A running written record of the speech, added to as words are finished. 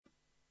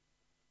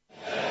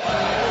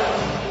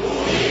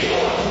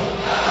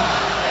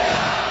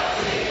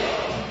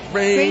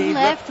Green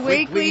Left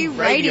Weekly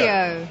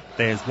Radio.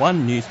 There's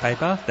one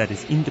newspaper that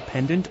is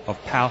independent of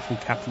powerful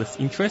capitalist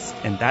interests,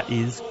 and that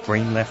is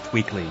Green Left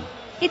Weekly.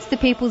 It's the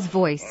people's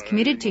voice,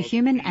 committed to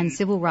human and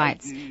civil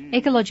rights,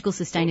 ecological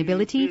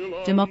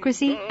sustainability,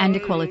 democracy and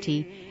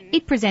equality.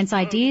 It presents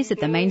ideas that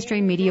the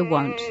mainstream media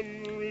won't.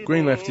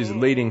 Green Left is a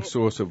leading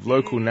source of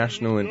local,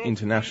 national and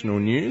international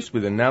news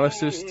with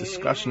analysis,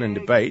 discussion and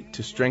debate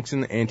to strengthen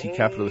the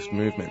anti-capitalist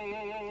movement.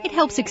 It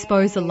helps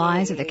expose the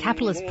lies of the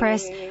capitalist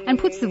press and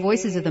puts the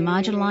voices of the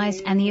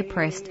marginalised and the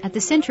oppressed at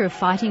the centre of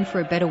fighting for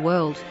a better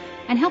world,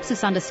 and helps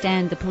us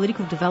understand the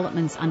political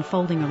developments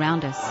unfolding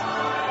around us.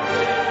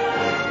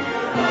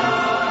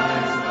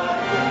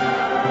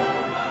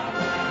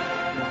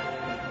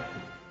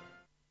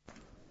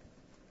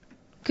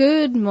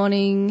 Good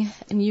morning,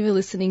 and you are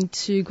listening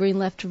to Green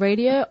Left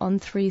Radio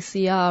on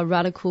 3CR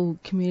Radical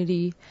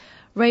Community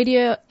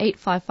Radio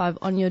 855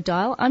 on your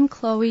dial. I'm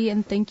Chloe,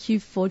 and thank you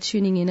for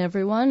tuning in,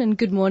 everyone. And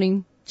good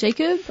morning,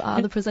 Jacob,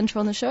 the presenter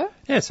on the show.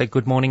 Yeah, so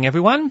good morning,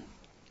 everyone.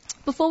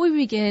 Before we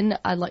begin,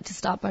 I'd like to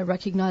start by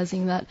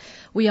recognising that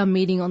we are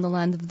meeting on the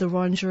land of the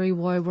Wurundjeri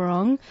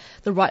Woi-wurrung,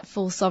 the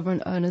rightful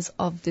sovereign owners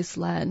of this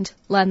land.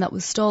 Land that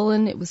was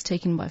stolen, it was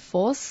taken by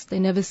force, they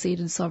never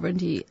ceded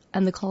sovereignty,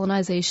 and the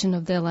colonisation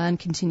of their land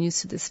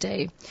continues to this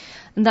day.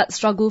 And that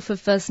struggle for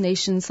First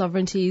Nations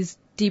sovereignty is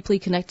deeply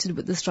connected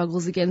with the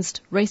struggles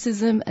against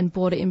racism and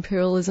border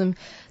imperialism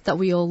that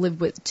we all live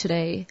with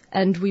today.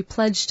 And we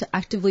pledge to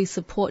actively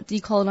support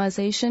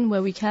decolonisation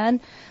where we can,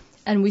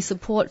 and we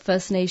support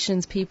First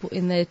Nations people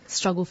in their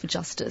struggle for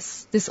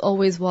justice. This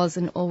always was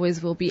and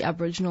always will be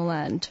Aboriginal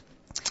land.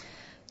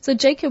 So,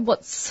 Jacob,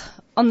 what's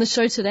on the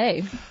show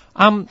today?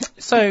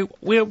 So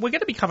we're going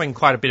to be covering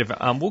quite a bit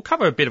of, we'll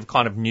cover a bit of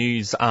kind of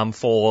news,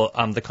 for,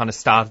 the kind of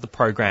start of the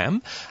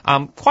program.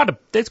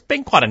 There's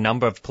been quite a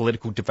number of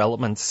political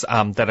developments,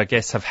 that I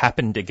guess have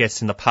happened,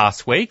 in the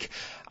past week.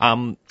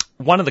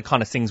 One of the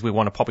kind of things we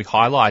want to probably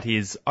highlight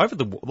is over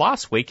the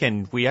last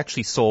weekend, we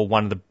actually saw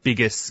one of the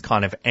biggest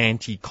kind of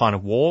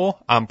anti-war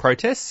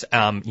protests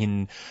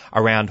in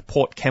around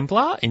Port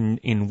Kembla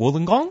in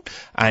Wollongong,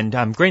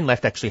 and Green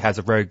Left actually has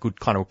a very good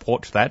kind of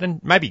report to that,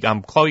 and maybe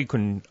Chloe you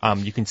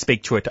can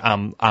speak to it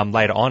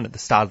later on at the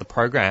start of the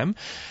program.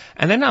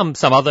 And then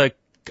some other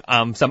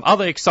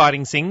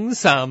exciting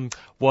things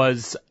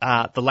was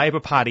the Labor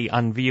Party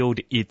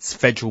unveiled its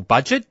federal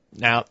budget.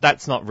 Now,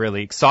 that's not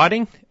really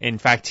exciting. In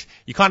fact,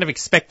 you kind of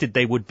expected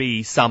there would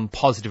be some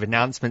positive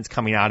announcements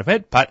coming out of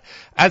it, but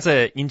as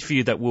an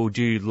interview that we'll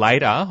do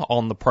later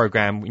on the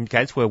program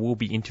indicates, where we'll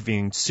be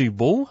interviewing Sue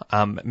Bull,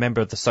 a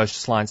member of the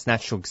Socialist Alliance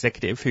National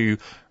Executive, who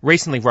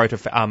recently wrote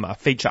a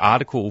feature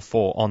article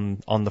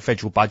on the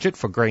federal budget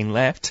for Green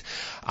Left.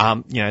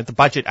 The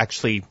budget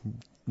actually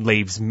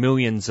leaves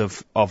millions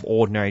of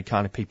ordinary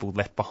kind of people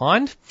left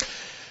behind.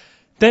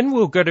 Then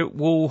we'll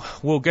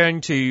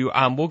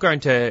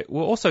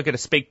also get to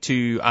speak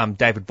to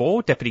David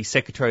Ball, Deputy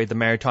Secretary of the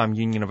Maritime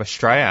Union of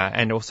Australia,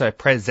 and also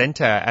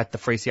presenter at the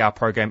 3CR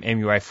program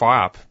MUA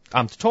Fire Up,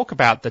 to talk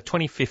about the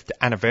 25th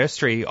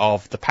anniversary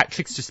of the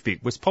Patrick's dispute,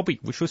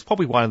 which was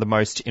probably one of the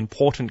most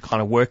important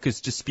kind of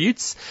workers'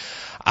 disputes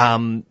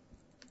in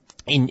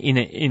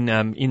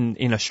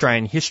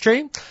Australian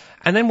history.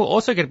 And then we're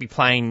also going to be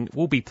playing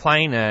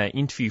an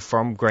interview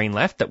from Green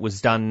Left that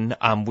was done,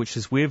 which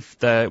is with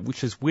this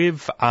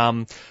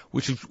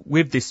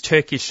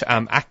Turkish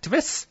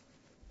activist.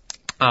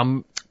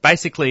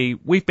 Basically,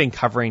 we've been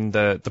covering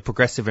the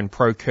progressive and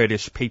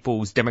pro-Kurdish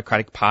People's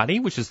Democratic Party,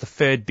 which is the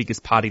third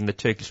biggest party in the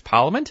Turkish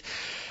parliament,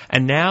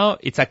 and now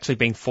it's actually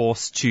being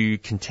forced to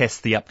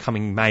contest the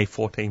upcoming May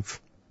 14th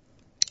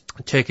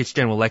Turkish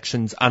general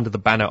elections under the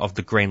banner of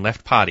the Green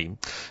Left Party.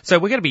 So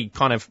we're going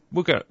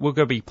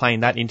to be playing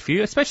that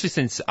interview, especially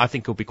since I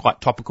think it'll be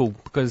quite topical,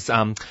 because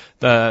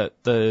the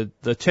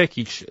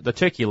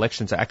Turkey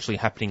elections are actually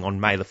happening on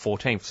May the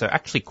 14th, so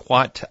actually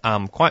quite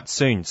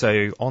soon.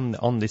 So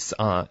on this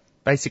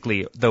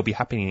basically they'll be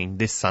happening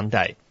this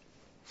Sunday.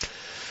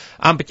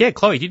 But yeah,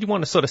 Chloe, did you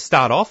want to sort of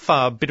start off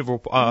a bit of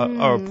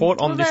a report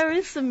on this? There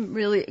is some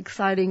really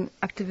exciting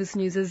activist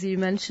news, as you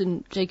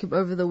mentioned, Jacob,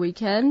 over the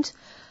weekend.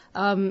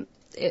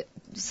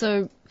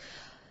 So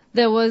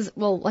there was,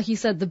 like you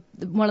said,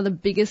 one of the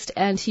biggest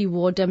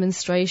anti-war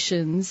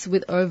demonstrations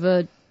with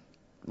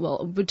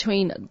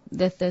between,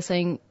 they're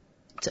saying,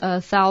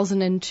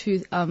 1,000 and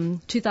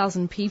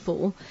 2,000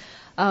 people.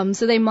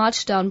 So they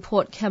marched down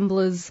Port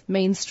Kembla's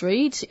main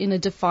street in a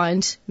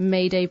defiant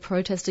May Day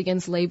protest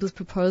against Labor's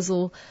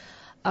proposal,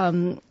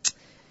 at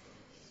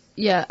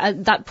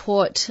that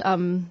port,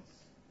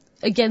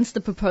 against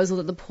the proposal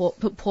that the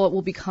port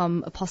will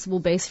become a possible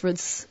base for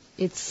its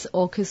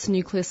AUKUS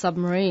nuclear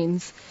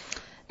submarines.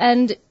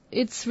 And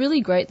it's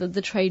really great that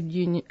the trade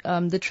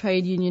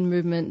union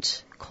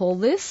movement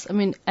called this. I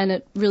mean, and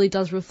it really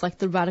does reflect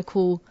the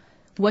radical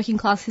working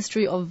class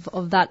history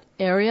of that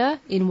area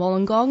in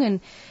Wollongong, and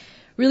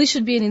really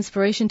should be an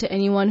inspiration to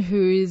anyone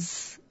who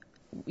is,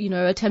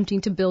 attempting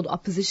to build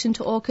opposition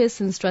to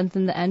AUKUS and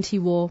strengthen the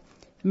anti-war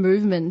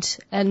movement.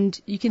 And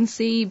you can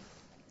see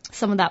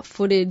some of that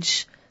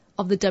footage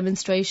of the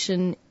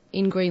demonstration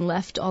in Green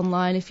Left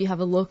online if you have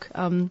a look.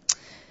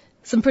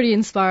 Some pretty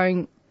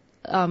inspiring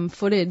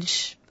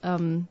footage,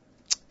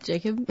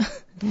 Jacob.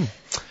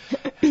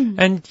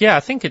 And yeah, I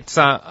think it's.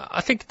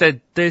 I think that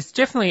there's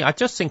definitely. I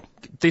just think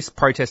this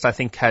protest, I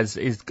think,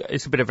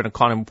 is a bit of an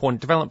kind of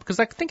important development, because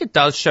I think it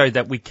does show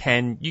that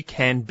you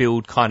can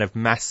build kind of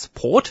mass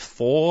support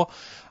for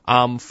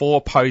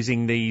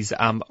opposing these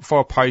for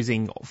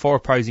opposing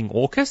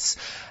AUKUS,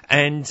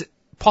 and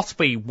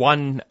possibly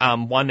one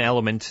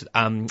element.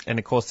 And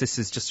of course, this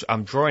is just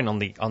drawing on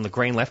the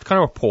Green Left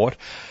kind of report.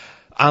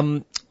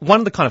 One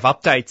of the kind of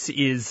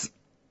updates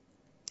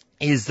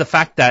is the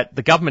fact that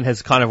the government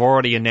has kind of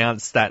already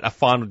announced that a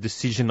final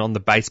decision on the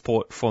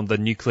baseport for the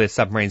nuclear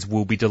submarines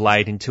will be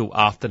delayed until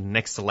after the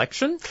next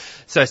election.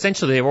 So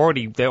essentially, they've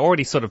already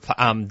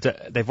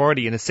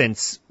in a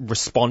sense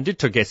responded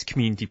to, I guess,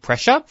 community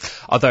pressure.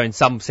 Although in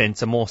some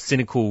sense, a more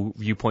cynical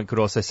viewpoint could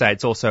also say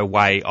it's also a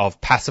way of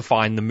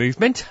pacifying the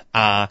movement.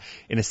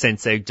 In a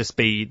sense, they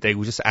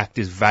will just act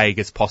as vague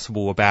as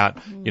possible about,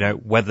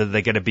 whether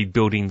they're going to be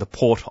building the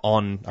port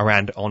on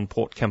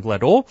Port Kembla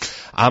at all.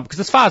 Because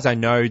as far as I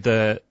know,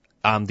 the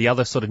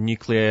other sort of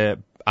nuclear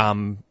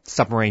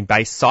submarine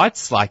base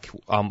sites, like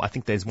I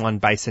think there's one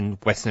base in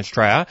Western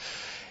Australia,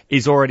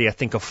 is already, I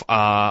think,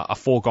 a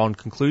foregone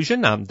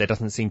conclusion. There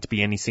doesn't seem to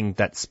be anything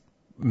that's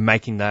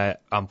making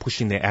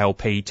pushing the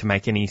ALP to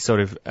make any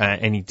sort of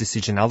any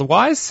decision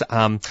otherwise.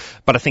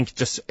 But I think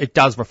it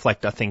does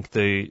reflect, I think,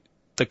 the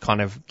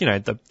kind of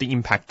the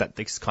impact that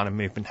this kind of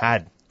movement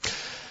had.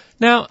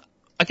 Now,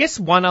 I guess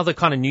one other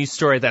kind of news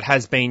story that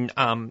has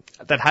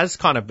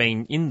kind of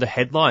been in the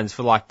headlines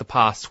for like the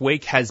past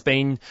week has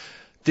been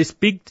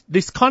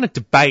this kind of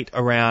debate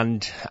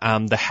around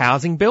the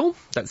housing bill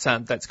that's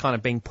kind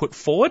of being put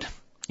forward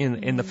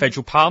in the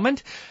federal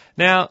parliament.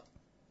 Now,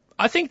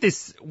 I think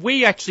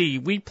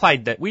we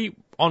played that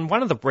on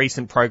one of the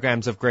recent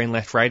programs of Green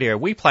Left Radio,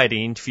 we played an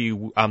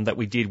interview that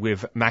we did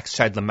with Max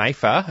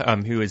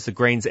Chandler-Mather, who is the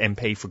Greens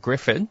MP for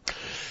Griffith.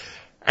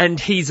 And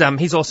he's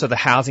also the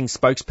housing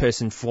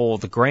spokesperson for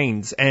the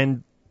Greens.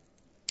 And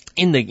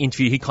in the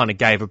interview, he kind of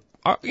gave a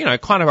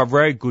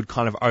very good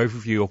kind of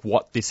overview of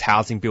what this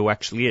housing bill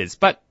actually is.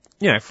 But,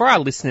 for our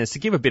listeners, to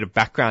give a bit of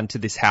background to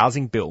this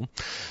housing bill,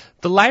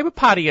 the Labor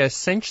Party are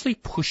essentially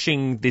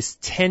pushing this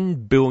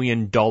 $10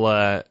 billion,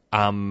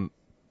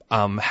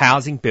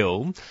 housing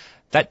bill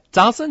that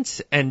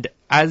doesn't, and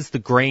as the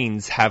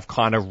Greens have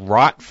kind of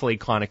rightfully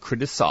kind of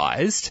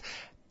criticised,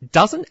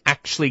 doesn't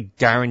actually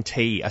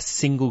guarantee a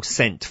single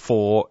cent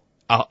for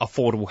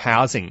affordable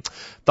housing.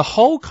 The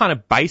whole kind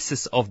of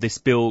basis of this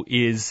bill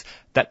is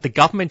that the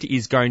government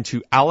is going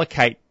to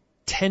allocate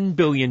 $10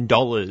 billion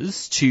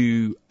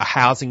to a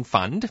housing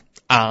fund,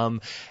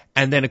 and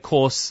then of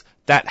course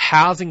that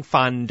housing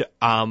fund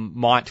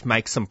might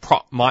make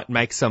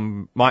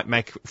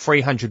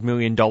 $300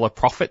 million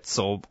profits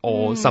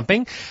or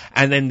something,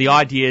 and then the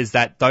idea is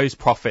that those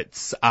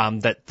profits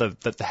that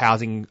the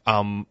housing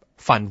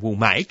fund will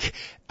make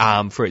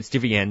for its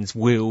dividends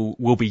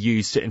will be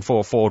used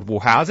for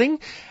affordable housing.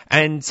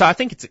 And so I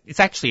think it's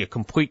actually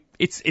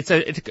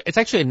it's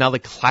actually another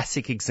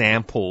classic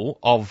example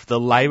of the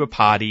Labor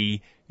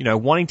Party,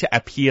 wanting to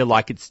appear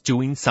like it's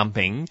doing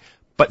something,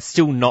 but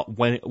still not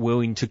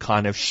willing to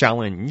kind of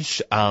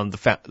challenge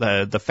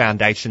the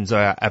foundations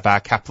of our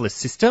capitalist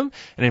system.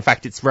 And in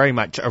fact, it's very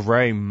much a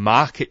very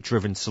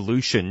market-driven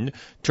solution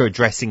to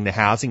addressing the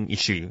housing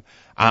issue.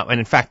 And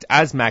in fact,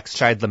 as Max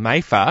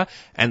Chandler-Mather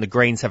and the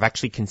Greens have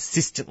actually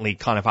consistently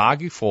kind of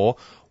argued for,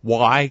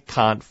 why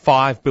can't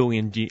 $5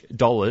 billion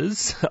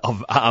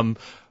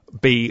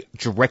be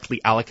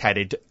directly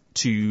allocated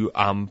to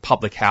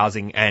public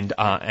housing and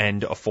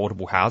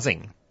affordable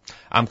housing?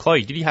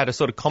 Chloe, did you have a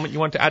sort of comment you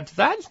want to add to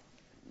that?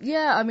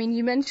 Yeah, I mean,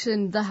 you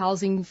mentioned the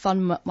housing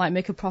fund might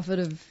make a profit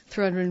of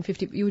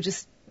 350. You were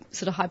just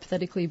sort of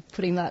hypothetically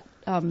putting that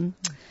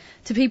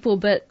to people,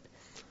 but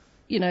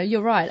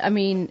you're right. I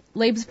mean,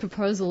 Labor's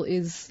proposal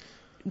is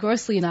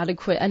grossly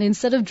inadequate, and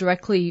instead of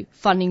directly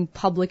funding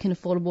public and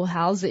affordable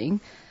housing,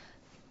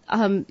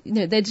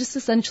 they're just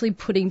essentially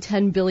putting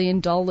 $10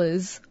 billion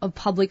of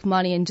public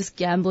money and just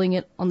gambling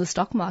it on the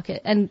stock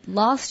market. And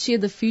last year,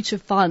 the future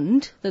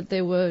fund that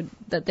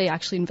they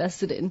actually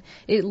invested in,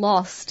 it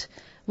lost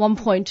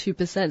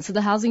 1.2%. So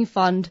the housing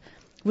fund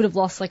would have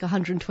lost like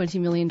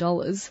 $120 million.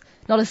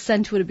 Not a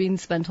cent would have been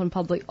spent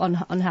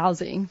on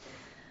housing.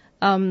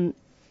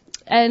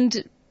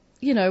 And,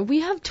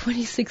 we have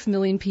 26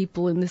 million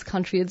people in this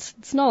country.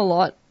 It's not a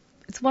lot.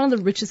 It's one of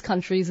the richest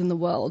countries in the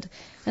world.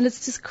 And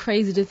it's just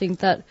crazy to think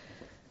that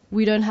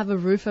we don't have a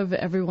roof over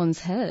everyone's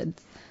head.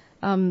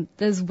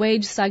 There's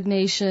wage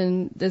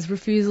stagnation. There's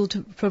refusal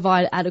to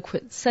provide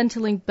adequate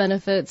Centrelink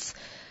benefits.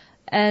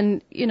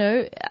 And,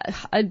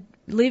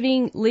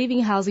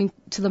 leaving housing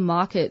to the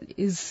market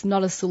is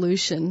not a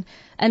solution.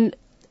 And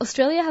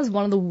Australia has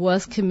one of the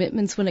worst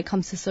commitments when it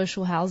comes to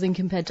social housing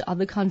compared to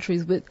other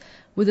countries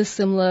with a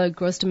similar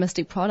gross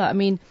domestic product. I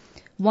mean,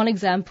 one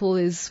example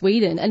is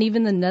Sweden, and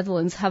even the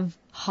Netherlands have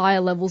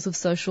higher levels of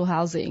social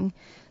housing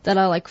that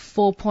are like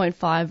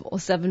 4.5 or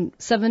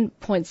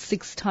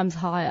 7.6 times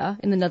higher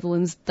in the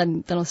Netherlands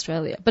than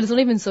Australia. But it's not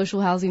even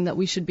social housing that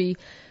we should be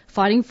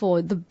fighting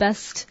for. The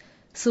best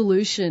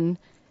solution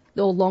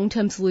or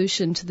long-term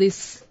solution to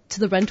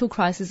the rental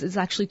crisis is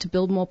actually to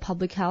build more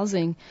public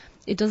housing.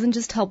 It doesn't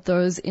just help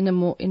those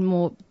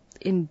are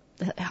in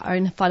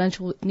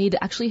financial need. It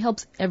actually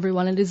helps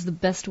everyone. It is the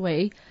best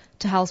way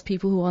to house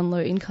people who are on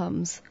low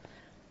incomes.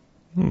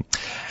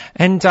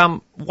 And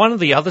one of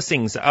the other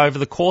things over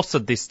the course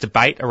of this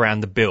debate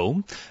around the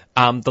bill,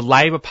 the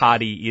Labor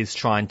Party is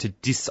trying to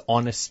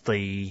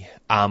dishonestly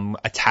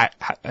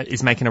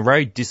is making a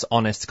very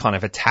dishonest kind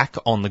of attack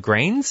on the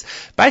Greens,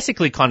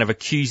 basically kind of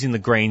accusing the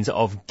Greens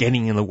of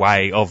getting in the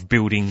way of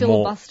building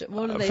more,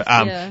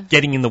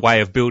 getting in the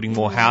way of building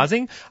more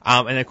housing.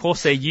 And of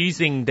course they're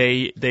using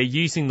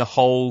the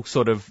whole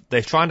sort of,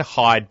 they're trying to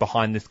hide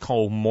behind this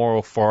whole moral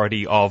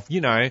authority of,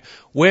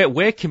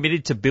 we're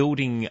committed to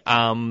building,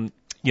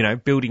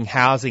 building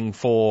housing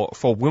for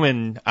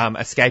women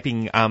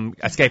escaping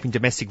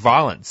domestic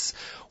violence.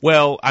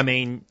 Well, I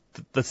mean,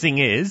 the thing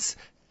is,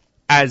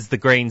 as the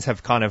Greens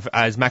have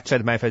as Max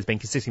Chandler-Mather has been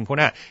consistently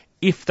pointing out,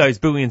 if those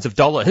billions of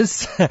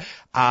dollars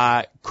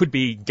could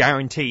be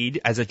guaranteed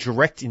as a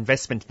direct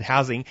investment in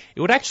housing,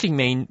 it would actually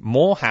mean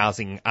more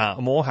housing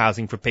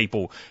for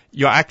people.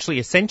 You're actually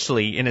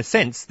essentially, in a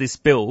sense, this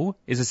bill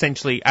is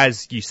essentially,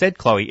 as you said,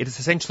 Chloe, it is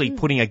essentially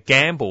putting a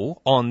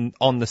gamble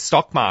on the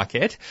stock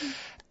market.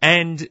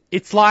 And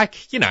it's like,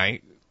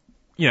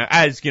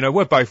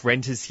 we're both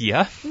renters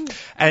here.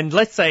 And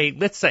let's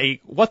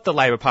say what the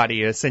Labor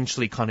Party are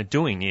essentially kind of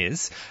doing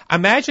is,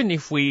 imagine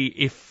if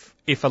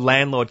a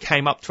landlord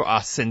came up to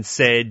us and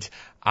said,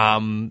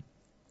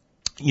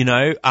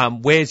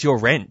 where's your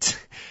rent?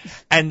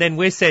 And then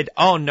we said,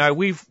 oh no,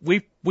 we've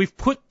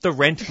put the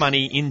rent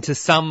money into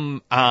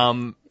some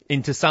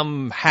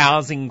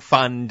housing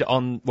fund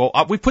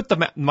we put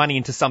the money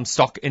into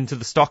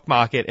the stock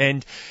market,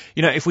 and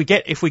if we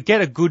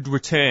get a good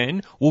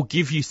return, we'll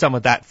give you some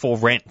of that for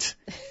rent.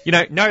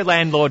 No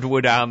landlord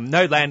would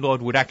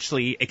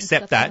actually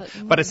accept that.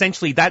 But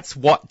essentially that's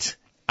what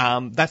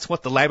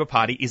the Labor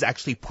Party is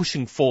actually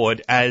pushing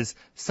forward as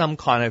some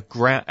kind of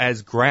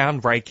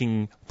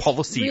groundbreaking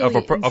policy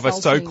really of a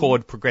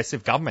so-called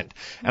progressive government.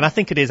 And I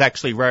think it is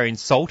actually very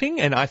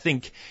insulting, and I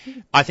think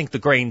the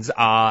Greens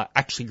are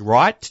actually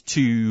right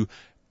to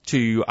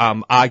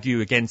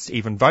argue against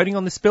even voting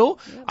on this bill.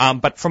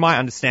 But from my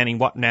understanding,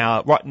 what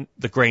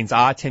the Greens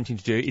are attempting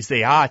to do is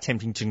they are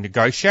attempting to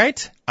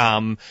negotiate. They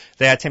are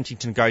attempting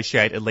to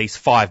negotiate at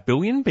least $5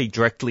 billion be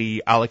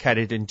directly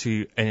allocated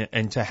into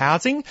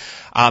housing.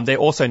 They're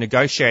also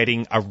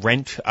negotiating a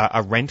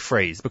rent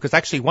freeze, because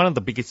actually one of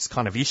the biggest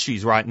kind of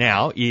issues right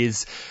now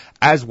is,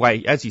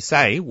 as you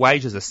say,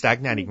 wages are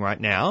stagnating right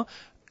now,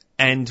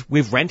 and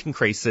with rent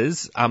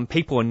increases,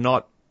 people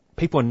are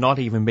not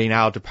even being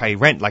able to pay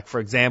rent. Like, for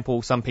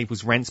example, some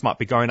people's rents might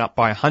be going up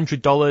by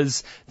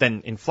 $100,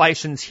 then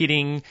inflation's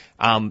hitting,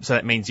 so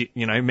that means,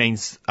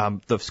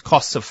 the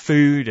costs of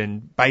food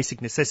and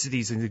basic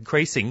necessities is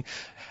increasing.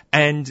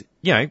 And,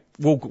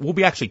 we'll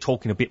be actually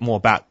talking a bit more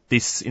about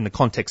this in the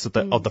context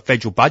of the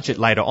federal budget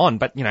later on,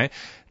 but,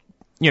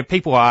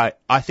 people are,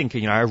 I think,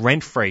 a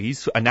rent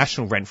freeze, a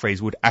national rent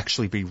freeze would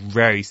actually be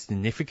very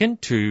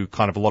significant to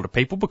kind of a lot of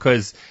people,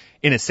 because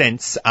in a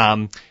sense,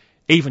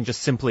 even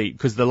just simply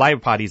because the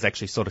Labor Party is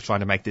actually sort of trying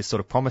to make this sort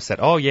of promise that,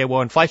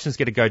 inflation's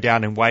going to go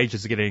down and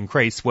wages are going to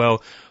increase.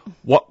 Well,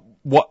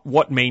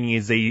 what meaning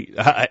is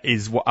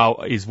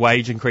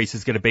wage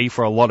increases going to be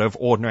for a lot of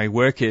ordinary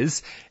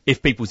workers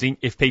if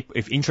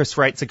interest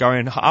rates are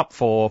going up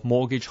for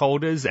mortgage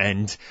holders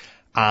and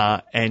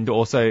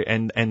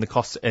the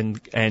costs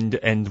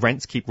and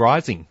rents keep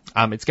rising?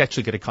 It's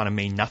actually going to kind of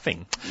mean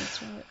nothing.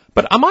 That's right.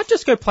 But I might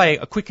just go play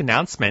a quick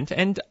announcement,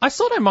 and I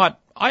thought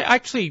I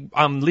actually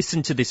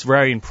listened to this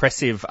very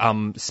impressive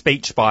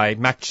speech by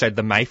Max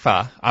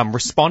Chandler-Mather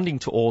responding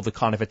to all the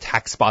kind of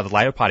attacks by the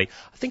Labor Party.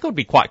 I think it would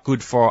be quite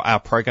good for our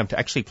program to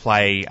actually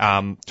play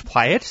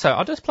it. So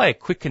I'll just play a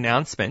quick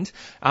announcement.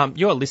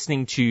 You're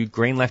listening to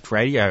Green Left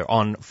Radio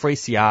on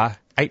 3CR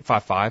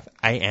 855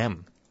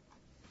 AM.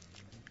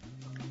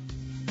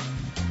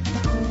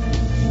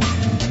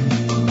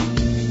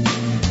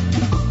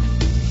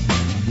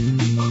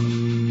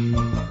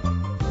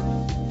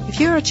 If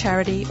you're a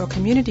charity or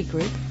community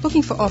group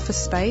looking for office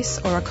space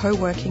or a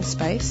co-working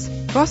space,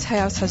 Ross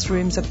House has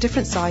rooms of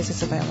different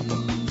sizes available,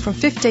 from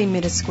 15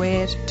 metres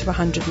squared to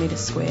 100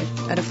 metres squared,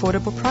 at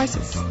affordable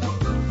prices.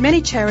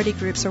 Many charity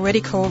groups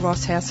already call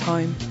Ross House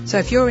home, so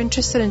if you're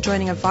interested in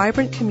joining a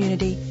vibrant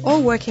community or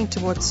working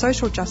towards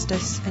social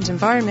justice and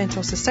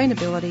environmental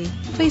sustainability,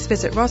 please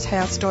visit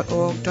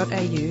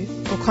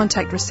rosshouse.org.au or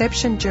contact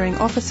reception during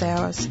office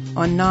hours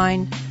on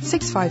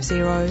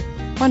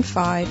 9650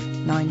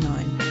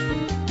 1599.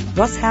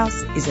 Ross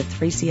House is a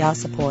 3CR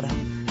supporter.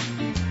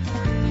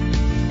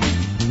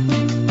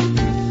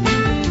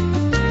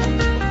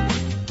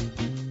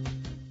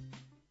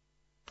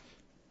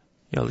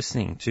 You're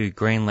listening to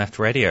Green Left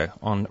Radio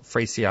on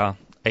 3CR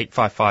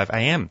 855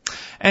 AM.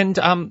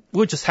 And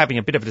we're just having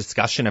a bit of a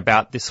discussion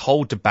about this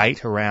whole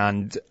debate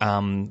around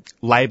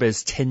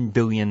Labor's 10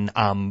 billion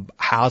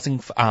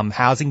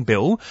housing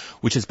bill,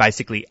 which is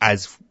basically,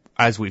 as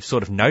we've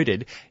sort of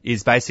noted,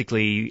 is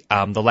basically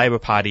the Labor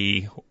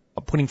Party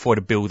putting forward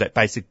a bill that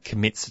basically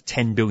commits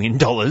 $10 billion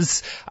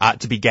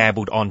to be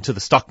gambled onto the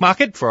stock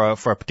market for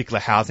a particular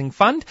housing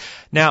fund.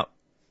 Now,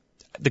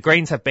 the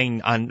Greens have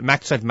been,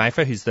 Max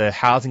Chandler-Mather, who's the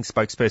housing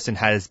spokesperson,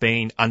 has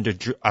been under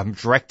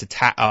direct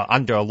attack,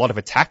 under a lot of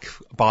attack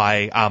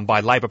by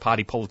Labor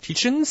Party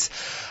politicians,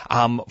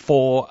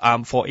 for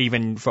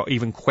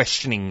even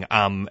questioning,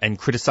 and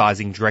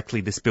criticising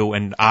directly this bill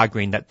and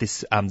arguing that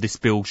this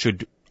bill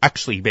should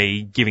actually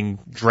be giving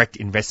direct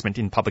investment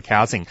in public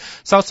housing.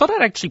 So I thought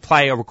I'd actually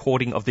play a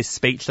recording of this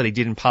speech that he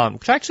did in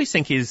Parliament, which I actually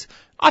think it's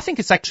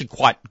actually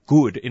quite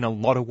good in a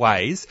lot of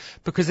ways,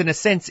 because in a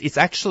sense,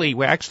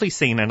 we're actually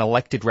seeing an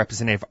elected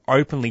representative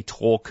openly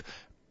talk,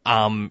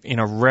 in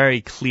a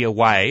very clear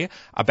way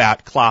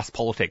about class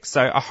politics.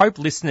 So I hope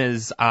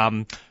listeners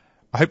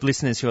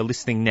who are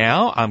listening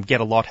now,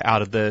 get a lot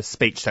out of the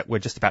speech that we're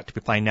just about to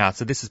be playing now.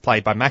 So this is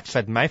played by Max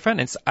Chandler-Mather,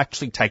 and it's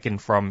actually taken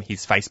from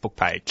his Facebook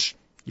page.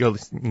 You're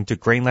listening to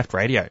Green Left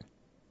Radio.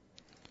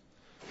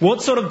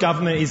 What sort of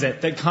government is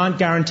it that can't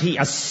guarantee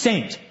a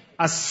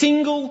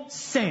single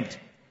cent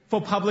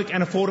for public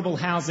and affordable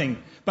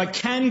housing, but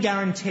can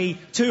guarantee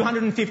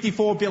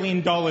 $254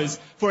 billion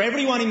for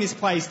everyone in this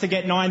place to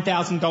get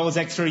 $9,000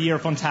 extra a year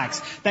off on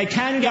tax? They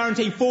can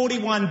guarantee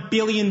 $41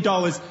 billion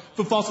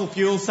for fossil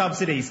fuel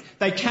subsidies.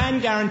 They can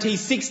guarantee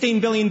 $16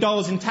 billion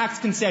in tax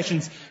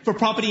concessions for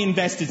property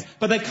investors,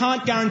 but they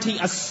can't guarantee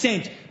a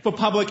cent for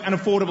public and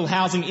affordable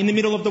housing in the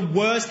middle of the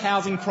worst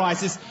housing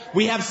crisis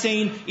we have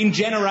seen in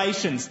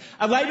generations.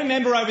 A Labor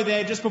member over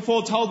there just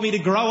before told me to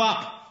grow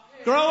up.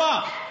 Grow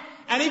up!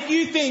 And if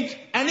you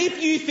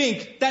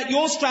think that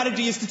your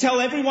strategy is to tell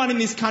everyone in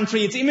this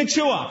country it's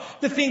immature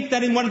to think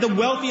that in one of the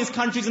wealthiest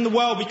countries in the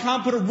world we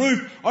can't put a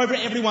roof over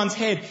everyone's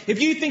head,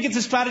 if you think it's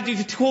a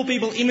strategy to call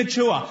people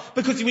immature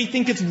because we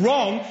think it's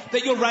wrong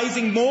that you're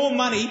raising more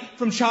money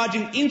from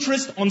charging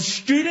interest on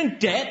student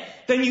debt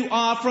than you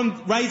are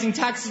from raising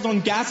taxes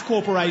on gas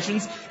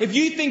corporations, if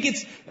you think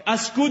it's a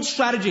good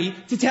strategy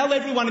to tell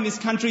everyone in this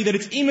country that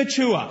it's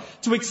immature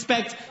to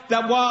expect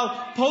that while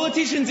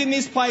politicians in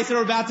this place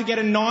are about to get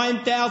a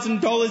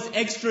 $9,000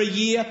 extra a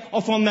year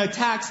off on their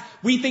tax,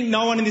 we think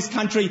no one in this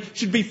country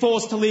should be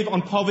forced to live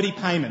on poverty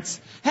payments.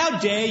 How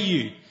dare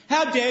you?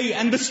 How dare you?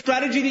 And the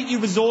strategy that you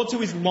resort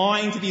to is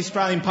lying to the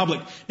Australian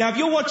public. Now, if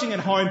you're watching at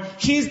home,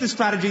 here's the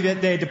strategy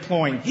that they're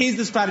deploying.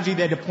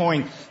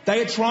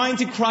 They are trying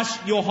to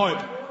crush your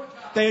hope.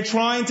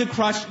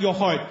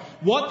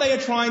 What they are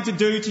trying to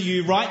do to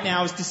you right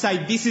now is to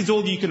say this is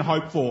all you can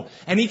hope for.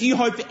 And if you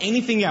hope for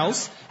anything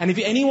else, and if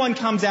anyone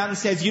comes out and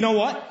says, you know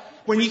what?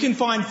 When you can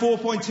find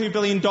 $4.2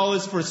 billion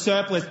for a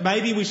surplus,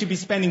 maybe we should be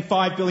spending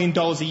 $5 billion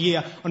a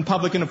year on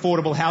public and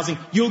affordable housing,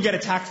 you'll get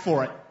attacked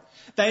for it.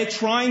 They are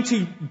trying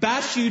to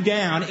bash you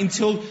down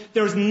until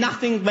there is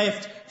nothing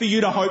left for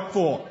you to hope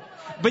for.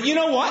 But you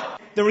know what?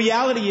 The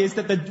reality is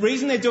that the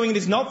reason they're doing it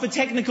is not for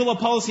technical or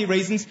policy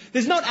reasons.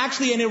 There's not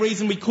actually any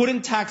reason we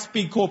couldn't tax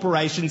big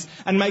corporations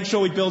and make sure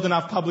we build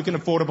enough public and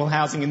affordable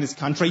housing in this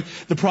country.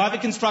 The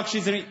private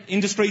construction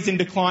industry is in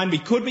decline. We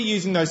could be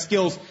using those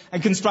skills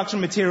and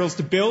construction materials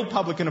to build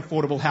public and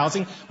affordable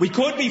housing. We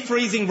could be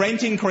freezing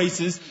rent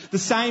increases, the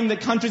same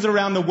that countries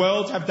around the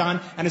world have done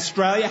and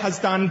Australia has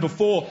done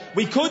before.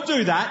 We could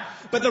do that.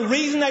 But the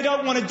reason they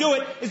don't want to do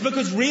it is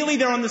because really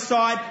they're on the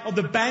side of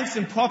the banks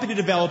and property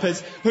developers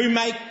who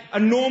make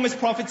enormous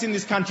profits in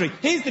this country.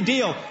 Here's the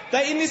deal.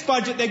 In this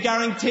budget, they're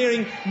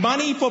guaranteeing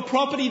money for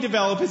property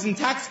developers and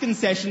tax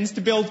concessions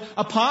to build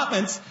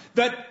apartments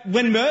that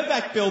when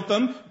Mirvac built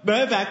them,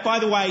 Mirvac, by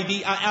the way,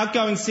 the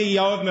outgoing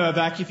CEO of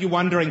Mirvac, if you're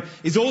wondering,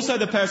 is also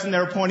the person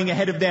they're appointing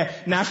ahead of their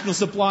National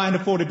Supply and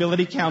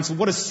Affordability Council.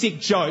 What a sick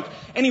joke.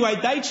 Anyway,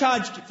 they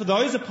charged for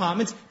those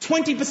apartments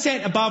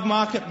 20% above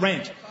market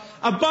rent.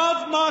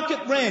 Above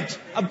market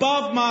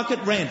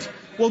rent.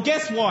 Well,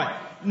 guess what?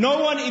 No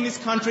one in this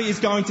country is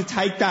going to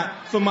take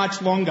that for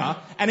much longer.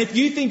 And if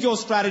you think your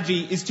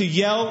strategy is to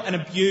yell and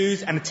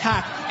abuse and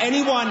attack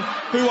anyone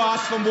who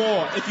asks for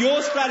more, if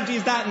your strategy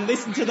is that, and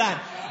listen to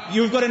that,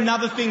 you've got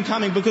another thing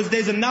coming, because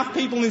there's enough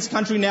people in this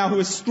country now who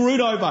are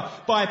screwed over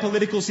by a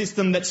political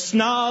system that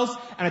snarls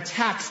and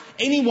attacks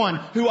anyone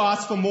who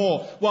asks for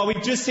more, while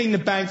we've just seen the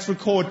banks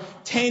record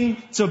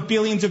tens of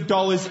billions of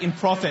dollars in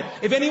profit.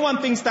 If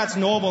anyone thinks that's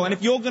normal, and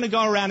if you're going to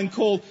go around and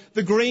call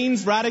the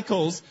Greens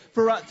radicals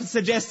for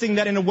suggesting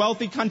that in a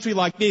wealthy country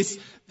like this,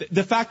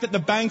 the fact that the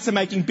banks are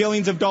making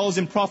billions of dollars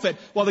in profit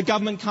while the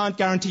government can't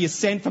guarantee a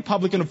cent for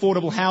public and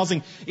affordable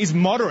housing is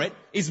moderate,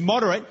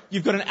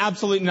 you've got an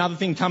absolute another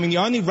thing coming. The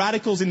only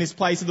radicals in this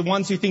place are the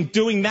ones who think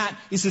doing that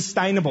is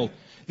sustainable.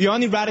 The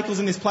only radicals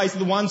in this place are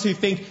the ones who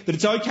think that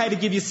it's okay to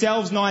give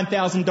yourselves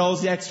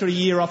 $9,000 extra a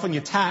year off on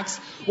your tax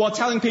while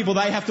telling people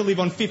they have to live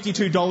on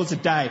 $52 a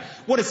day.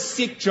 What a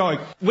sick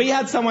joke. We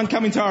had someone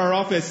come into our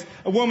office,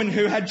 a woman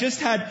who had just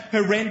had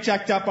her rent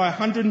jacked up by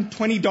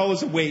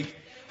 $120 a week.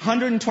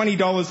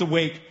 $120 a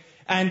week.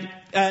 And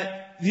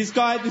this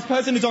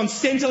person is on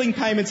Centrelink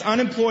payments,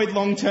 unemployed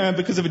long term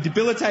because of a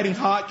debilitating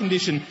heart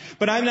condition,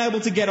 but unable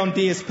to get on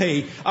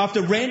DSP.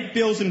 After rent,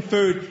 bills and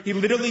food, he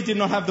literally did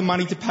not have the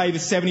money to pay the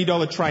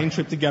 $70 train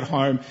trip to get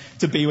home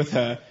to be with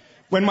her.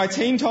 When my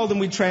team told him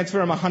we'd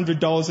transfer him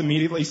 $100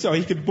 immediately so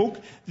he could book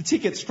the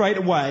ticket straight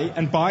away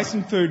and buy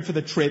some food for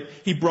the trip,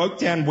 he broke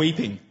down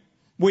weeping.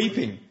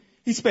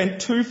 He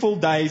spent 2 full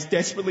days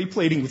desperately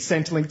pleading with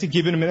Centrelink to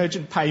give an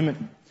urgent payment.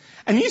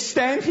 And you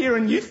stand here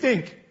and you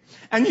think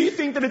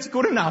that it's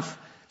good enough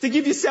to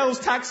give yourselves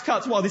tax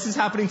cuts while this is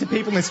happening to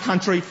people in this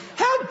country.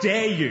 How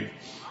dare you?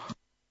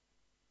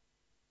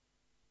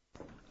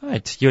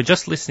 Right, you're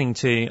just listening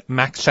to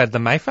Max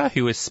Chandler-Mather,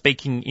 who was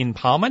speaking in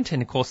Parliament,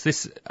 and of course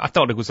I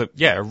thought it was a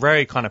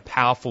very kind of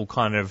powerful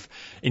kind of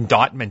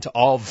indictment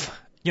of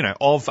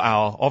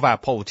our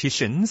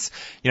politicians.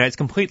 It's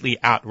completely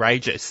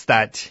outrageous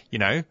that,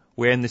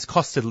 we're in this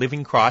cost of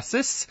living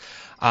crisis.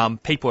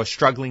 People are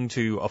struggling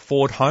to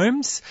afford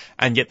homes,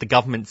 and yet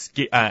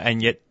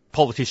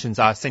politicians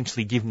are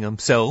essentially giving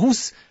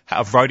themselves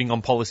voting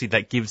on policy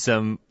that gives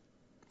them,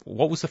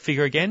 what was the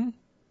figure again?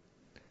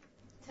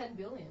 10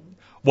 billion.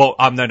 Well,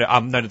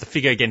 the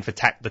figure again for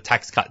the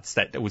tax cuts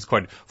that was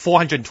quoted,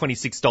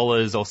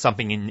 $426 or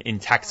something in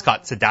tax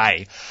cuts a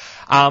day.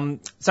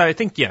 So I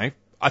think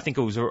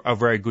it was a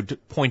very good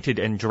pointed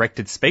and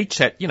directed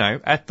speech at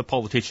the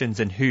politicians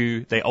and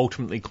who they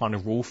ultimately kind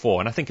of rule for.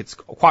 And I think it's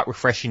quite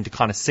refreshing to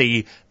kind of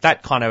see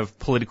that kind of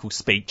political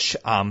speech,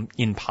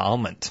 in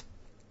Parliament.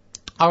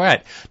 All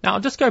right. Now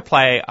I'll just go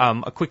play,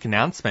 a quick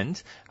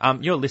announcement.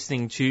 You're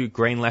listening to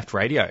Green Left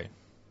Radio.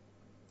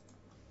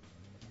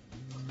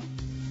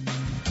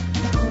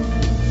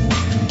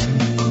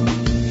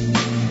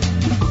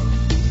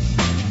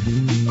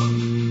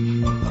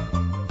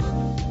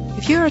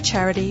 If you're a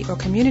charity or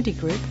community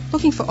group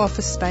looking for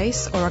office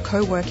space or a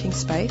co-working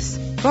space,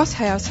 Ross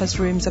House has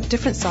rooms of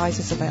different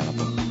sizes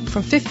available,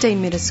 from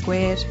 15 metres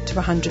squared to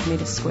 100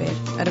 metres squared,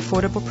 at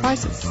affordable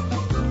prices.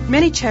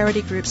 Many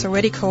charity groups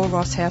already call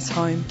Ross House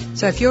home,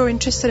 so if you're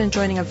interested in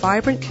joining a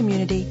vibrant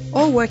community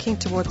or working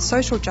towards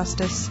social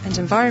justice and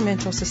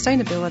environmental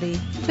sustainability,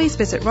 please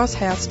visit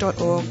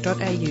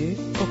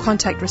rosshouse.org.au or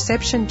contact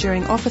reception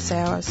during office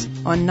hours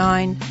on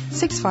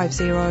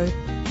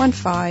 9650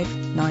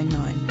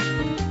 1599.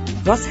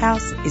 Ross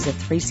House is a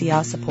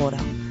 3CR supporter.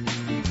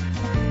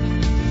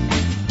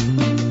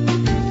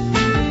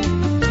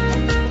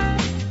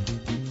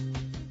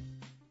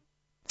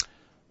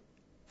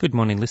 Good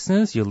morning,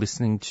 listeners. You're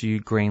listening to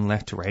Green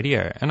Left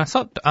Radio, and I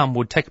thought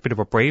we'd take a bit of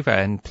a breather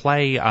and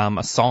play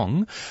a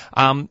song.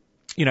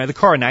 The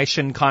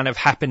coronation kind of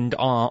happened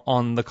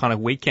on the kind of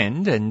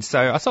weekend, and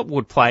so I thought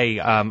we'd play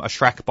a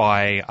track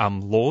by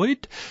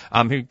Lorde,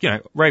 who,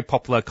 very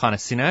popular kind of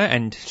singer,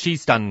 and she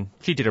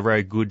did a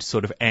very good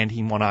sort of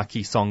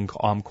anti-monarchy song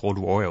called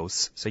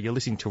Royals. So you're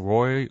listening to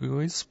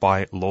Royals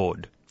by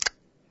Lorde.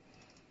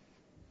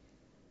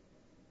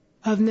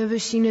 I've never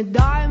seen a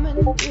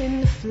diamond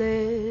in the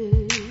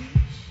flesh.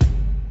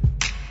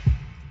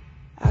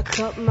 I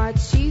cut my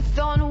teeth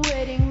on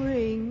wedding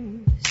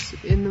rings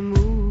in the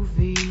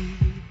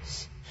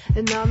movies,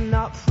 and I'm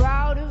not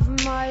proud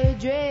of my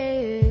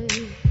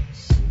address.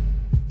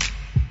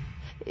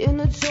 In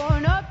a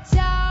torn up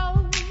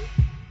town,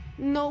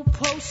 no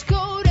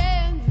postcode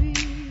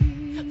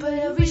envy, but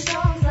every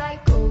song's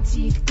like gold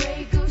teeth,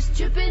 grey goose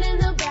dripping in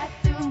the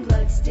bathroom,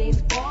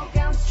 bloodstains, ball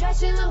gowns,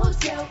 trash in the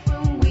hotel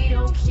room. We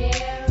don't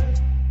care.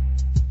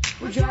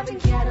 We're driving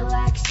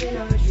Cadillacs in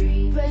our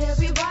dreams, but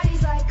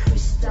everybody's like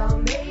crystal,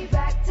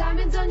 Maybach,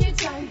 diamonds on your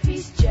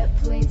timepiece, jet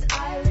planes,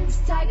 islands,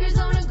 tigers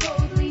on a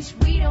gold leash.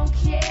 We don't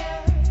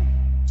care.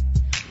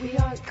 We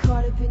aren't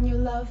caught up in your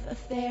love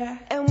affair,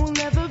 and we'll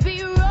never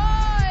be royals.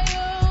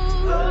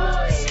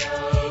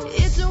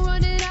 It's a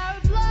run in our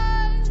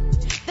blood.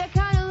 That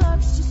kind of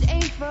luck's just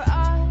ain't for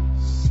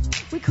us.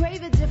 We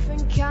crave a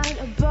different kind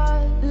of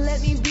buzz. Let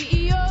me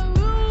be your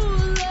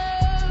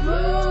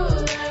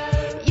ruler.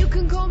 You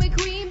can call me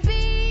Queen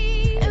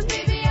Bee, and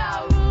baby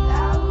I'll rule.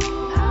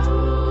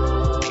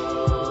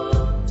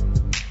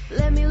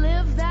 Let me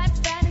live that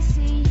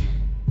fantasy.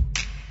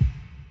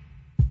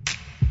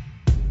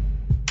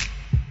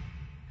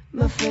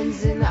 My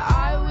friends and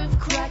I, we've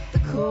cracked the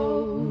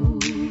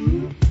code.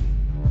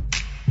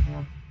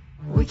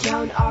 We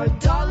count our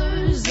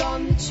dollars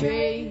on the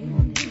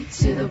train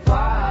to the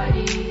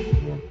party,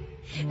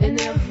 and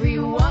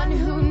everyone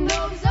who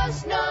knows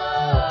us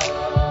knows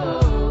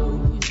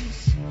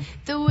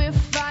that we're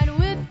fine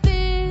with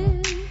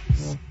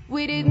this.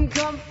 We didn't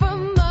come for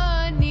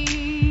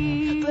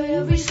money, but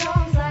every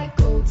song's like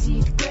gold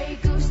teeth, grey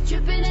goose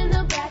dripping in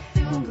the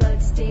bathroom,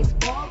 bloodstains,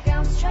 ball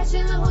gowns, trash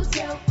in the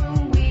hotel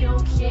room. We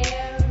don't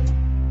care.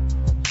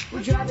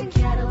 We're driving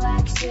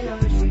Cadillacs in our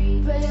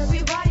dreams, but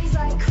everybody's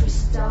like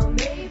crystal,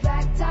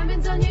 Maybach,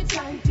 diamonds on your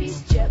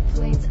timepiece, jet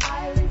planes,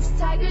 islands,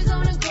 tigers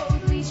on a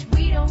gold leash.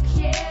 We don't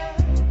care.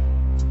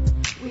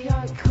 We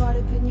aren't caught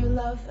up in your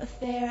love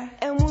affair,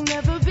 and we'll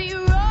never be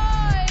royals.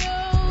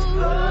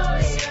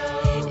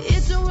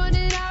 It's a run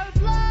in our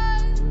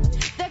blood.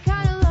 That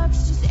kind of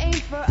luck's just ain't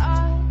for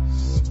us.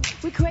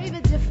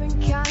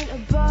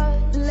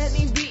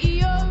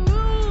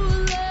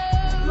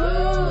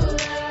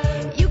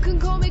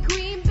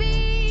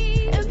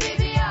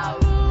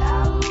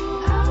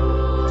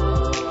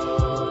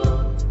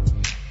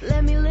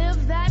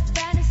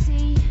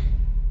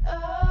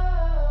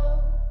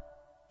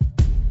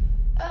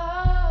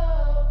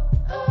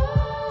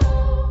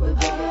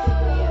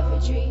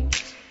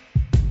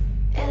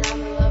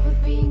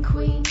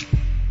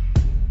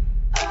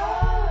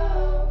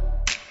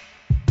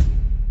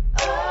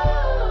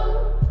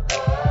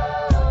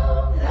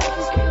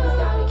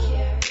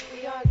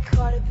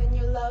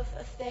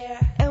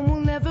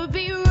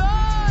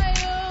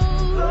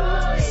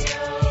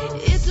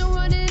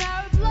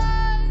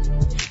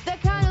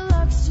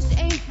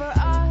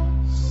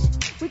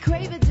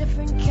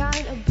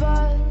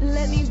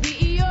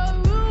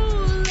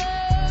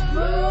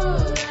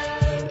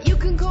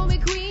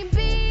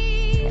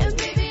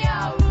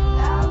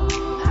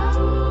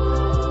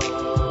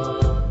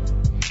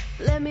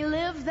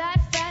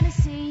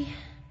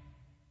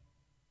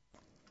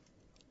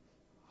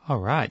 All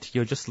right,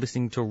 you're just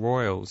listening to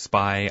Royals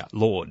by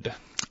Lorde.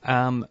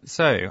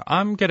 So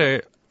I'm going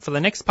to, for the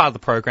next part of the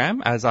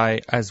program,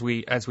 as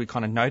we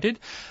kind of noted,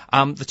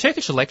 the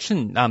Turkish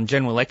election,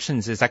 general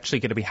elections, is actually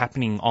going to be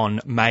happening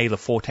on May the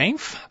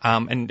 14th.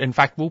 And in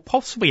fact, we'll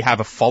possibly have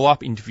a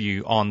follow-up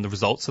interview on the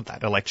results of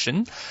that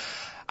election.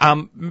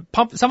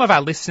 Some of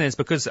our listeners,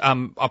 because are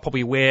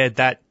probably aware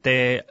that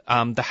the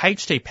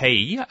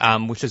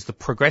HDP, which is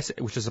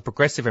a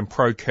progressive and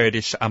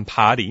pro-Kurdish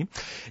party,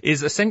 is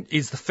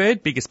the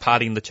third biggest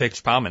party in the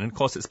Turkish parliament. And of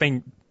course, it's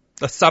been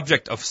the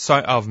subject of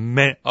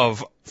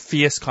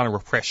fierce kind of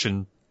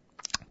repression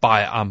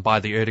by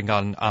the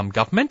Erdogan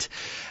government,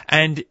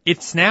 and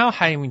it's now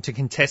aiming to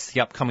contest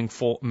the upcoming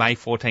May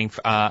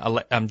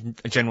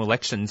 14th general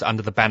elections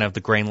under the banner of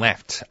the Green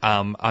Left,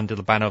 under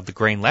the banner of the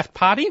Green Left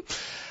Party.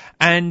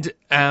 And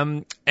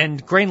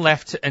Green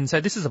Left, and so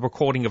this is a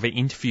recording of an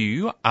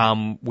interview,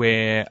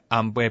 where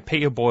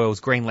Peter Boyle's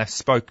Green Left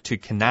spoke to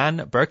Kenan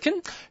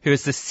Bircan, who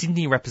is the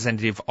Sydney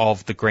representative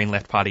of the Green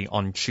Left Party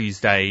on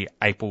Tuesday,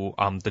 April,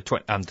 the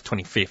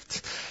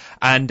 25th.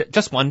 And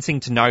just one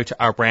thing to note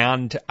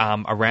around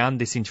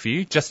this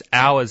interview, just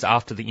hours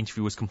after the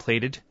interview was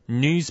completed,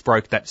 news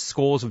broke that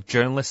scores of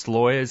journalists,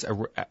 lawyers,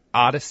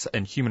 artists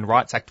and human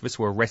rights activists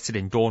were arrested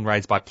in dawn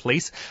raids by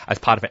police as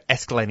part of an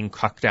escalating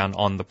crackdown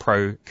on the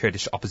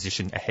pro-Kurdish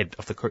opposition ahead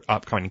of the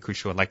upcoming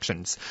crucial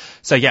elections.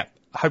 So yeah,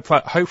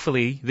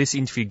 hopefully this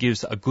interview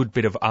gives a good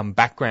bit of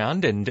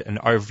background and an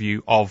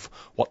overview of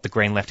what the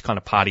Green Left kind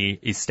of party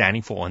is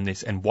standing for in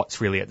this and what's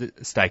really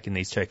at stake in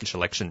these Turkish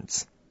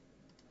elections.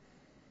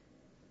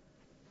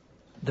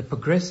 The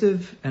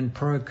Progressive and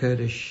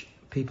Pro-Kurdish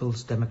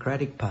People's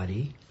Democratic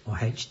Party, or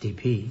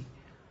HDP,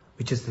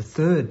 which is the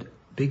third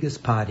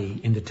biggest party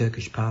in the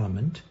Turkish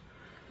parliament,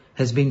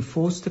 has been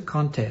forced to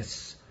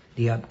contest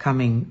the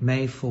upcoming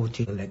May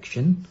 14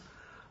 election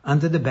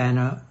under the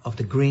banner of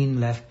the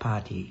Green Left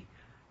Party,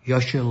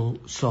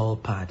 Yeşil Sol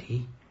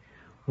Party,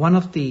 one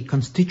of the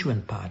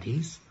constituent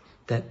parties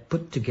that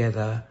put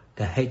together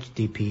the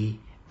HDP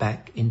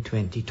back in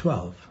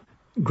 2012.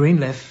 Green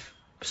Left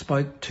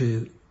spoke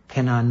to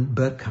Kenan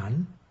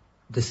Bircan,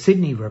 the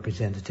Sydney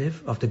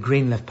representative of the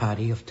Green Left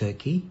Party of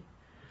Turkey,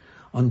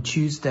 on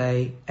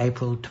Tuesday,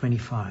 April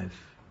 25.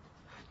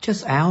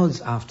 Just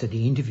hours after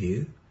the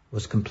interview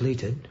was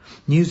completed,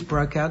 news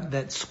broke out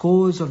that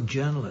scores of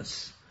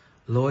journalists,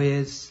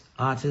 lawyers,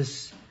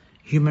 artists,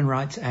 human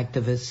rights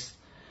activists,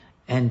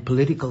 and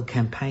political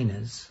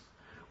campaigners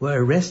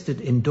were arrested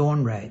in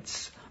dawn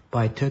raids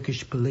by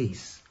Turkish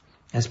police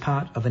as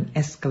part of an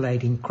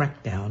escalating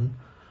crackdown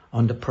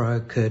on the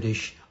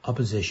pro-Kurdish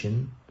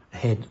opposition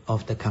ahead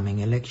of the coming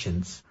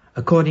elections.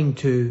 According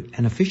to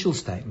an official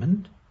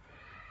statement,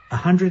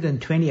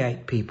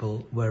 128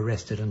 people were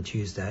arrested on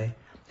Tuesday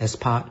as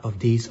part of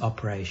these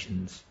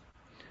operations.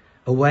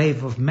 A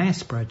wave of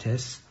mass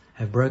protests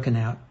have broken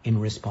out in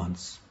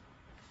response.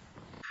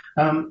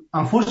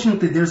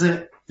 Unfortunately, there's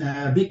a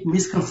big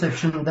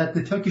misconception that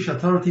the Turkish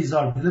authorities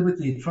are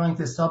deliberately trying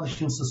to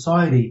establish in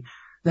society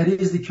that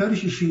is the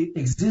Kurdish issue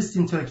exists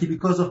in Turkey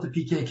because of the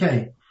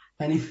PKK.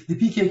 And if the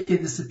PKK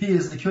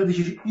disappears, the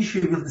Kurdish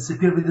issue will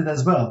disappear with it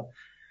as well.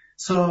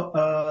 So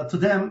to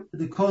them,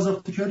 the cause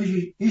of the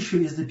Kurdish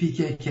issue is the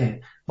PKK.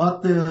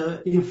 But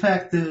in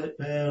fact,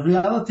 the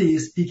reality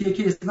is PKK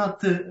is not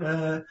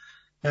the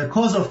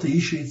cause of the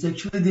issue. It's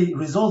actually the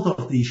result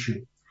of the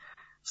issue.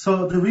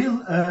 So the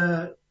real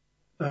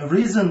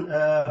reason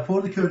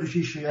for the Kurdish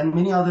issue and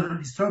many other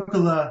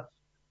historical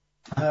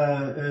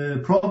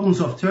problems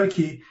of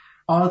Turkey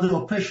are the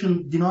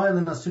oppression, denial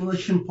and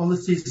assimilation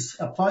policies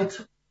applied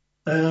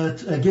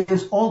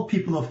against all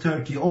people of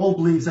Turkey, all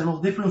beliefs and all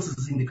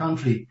differences in the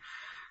country.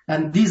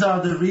 And these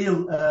are the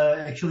real,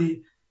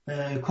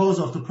 cause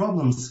of the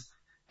problems.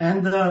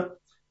 And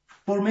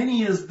for many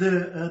years,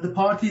 the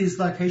parties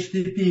like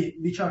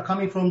HDP, which are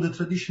coming from the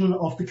tradition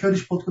of the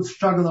Kurdish political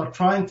struggle, are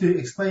trying to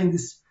explain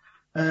this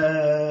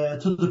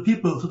to the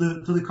people, to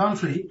the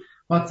country.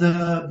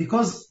 But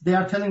because they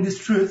are telling this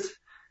truth,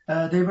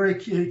 they were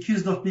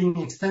accused of being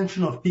an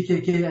extension of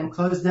PKK and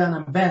closed down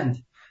and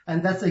banned.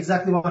 And that's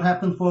exactly what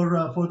happened for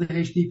the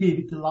HDP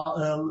with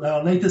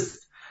the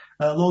latest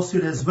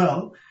lawsuit as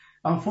well.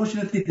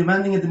 Unfortunately,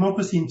 demanding a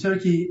democracy in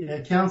Turkey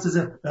counts as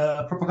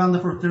a propaganda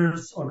for a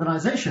terrorist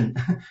organization.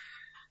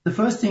 The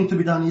first thing to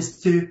be done is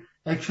to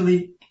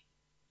actually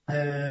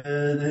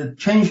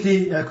change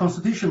the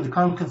constitution, the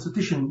current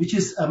constitution, which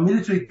is a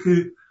military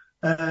coup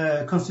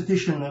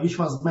constitution, which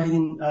was made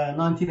in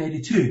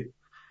 1982.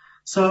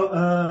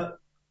 So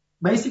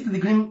basically, the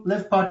Green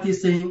Left Party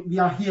is saying, we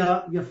are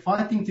here, we are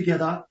fighting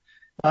together,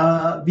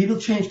 we will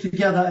change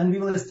together, and we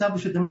will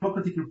establish a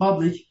democratic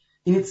republic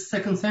in its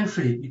second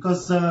century,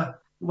 because it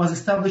was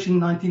established in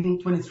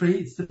 1923.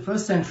 It's the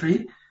first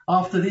century.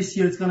 After this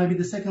year, it's going to be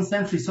the second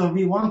century. So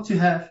we want to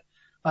have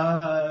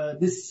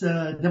this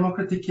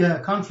democratic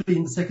country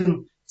in the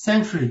second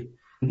century.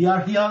 We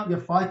are here, we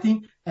are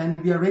fighting, and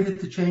we are ready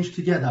to change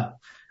together.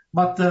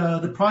 But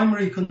the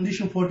primary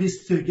condition for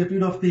this to get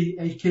rid of the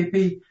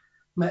AKP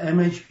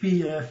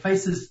MHP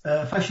faces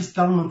fascist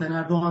government and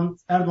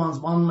Erdogan's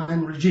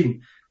one-man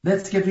regime.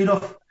 Let's get rid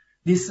of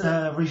this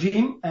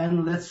regime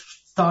and let's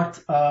start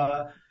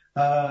a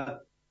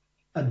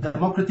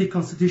democratic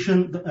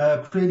constitution,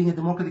 creating a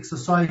democratic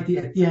society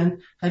at the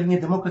end, having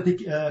a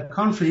democratic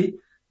country.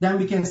 Then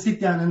we can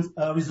sit down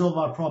and resolve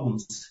our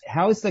problems.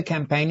 How is the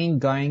campaigning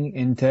going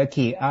in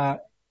Turkey?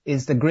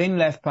 Is the Green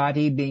Left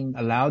Party being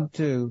allowed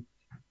to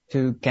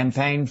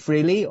campaign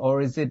freely,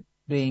 or is it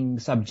being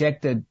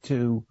subjected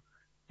to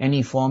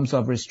any forms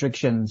of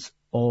restrictions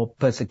or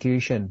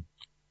persecution?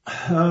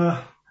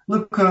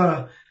 Look,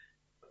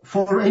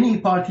 for any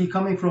party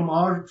coming from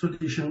our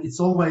tradition, it's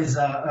always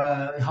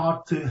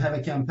hard to have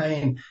a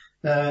campaign.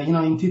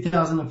 In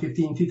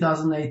 2015,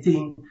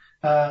 2018,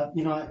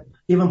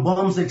 even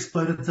bombs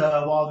exploded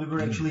while we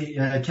were actually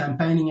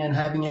campaigning and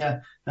having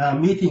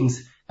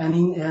meetings. And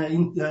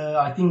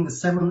I think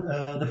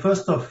the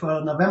 1st of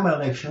November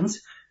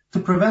elections, to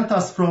prevent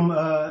us from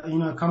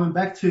coming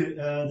back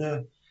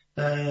to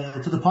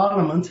the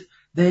parliament,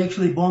 they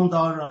actually bombed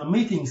our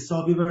meetings.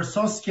 So we were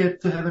so scared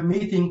to have a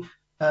meeting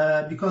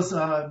because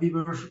we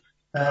were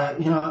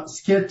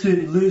scared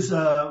to lose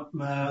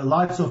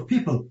lives of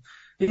people.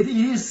 It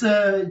is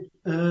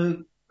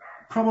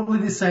probably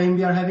the same.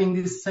 We are having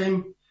this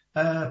same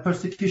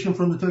persecution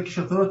from the Turkish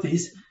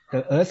authorities.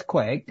 The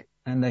earthquake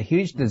and the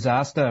huge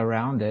disaster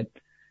around it,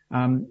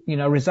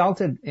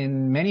 resulted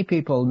in many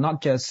people,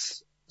 not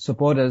just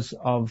supporters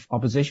of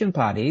opposition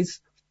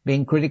parties,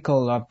 being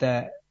critical of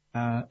the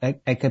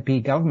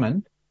AKP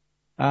government.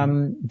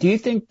 Do you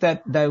think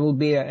that there will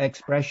be an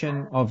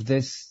expression of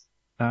this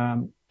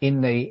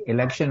in the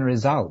election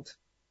result?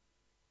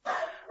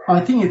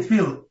 I think it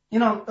will.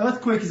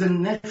 Earthquake is a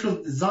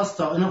natural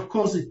disaster, and of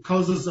course it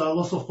causes a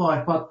loss of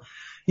life. But,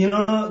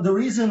 the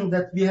reason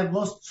that we have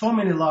lost so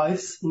many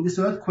lives in this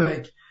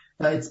earthquake,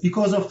 it's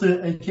because of the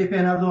AKP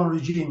and Erdogan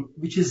regime,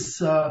 which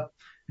is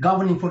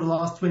governing for the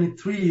last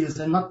 23 years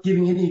and not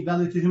giving any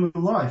value to human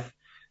life.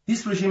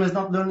 This regime has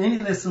not learned any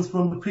lessons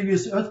from the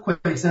previous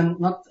earthquakes and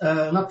not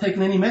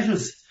taken any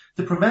measures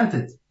to prevent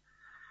it.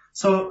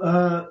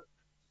 So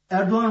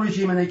Erdogan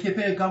regime and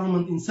AKP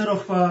government, instead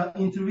of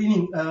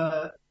intervening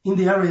in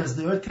the areas,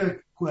 the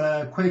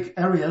earthquake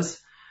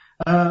areas,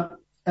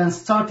 and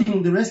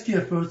starting the rescue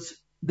efforts,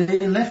 they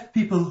left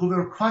people who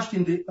were crushed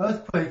in the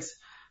earthquakes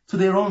to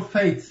their own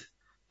fate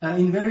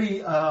in very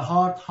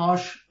hard,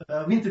 harsh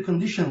winter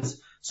conditions.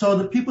 So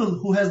the people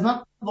who has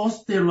not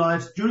lost their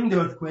lives during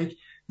the earthquake,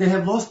 they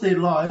have lost their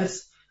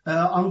lives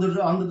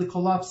under the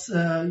collapse,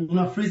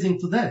 freezing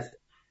to death.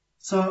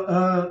 So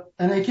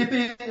an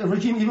AKP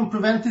regime even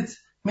prevented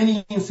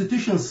many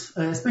institutions,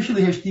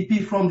 especially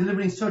HDP, from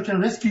delivering search and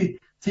rescue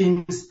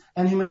teams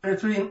and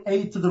humanitarian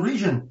aid to the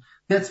region.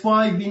 That's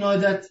why we know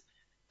that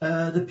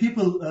the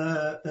people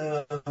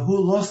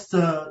who lost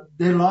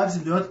their lives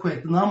in the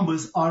earthquake, the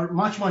numbers are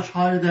much, much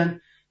higher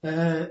than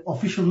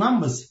official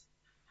numbers.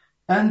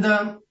 And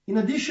in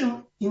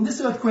addition, in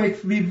this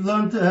earthquake, we've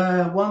learned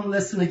one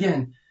lesson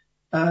again.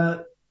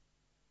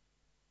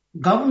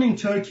 Governing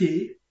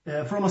Turkey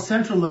from a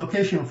central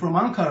location, from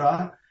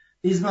Ankara,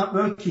 is not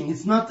working.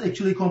 It's not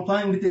actually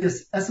complying with the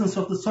essence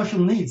of the social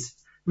needs.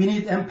 We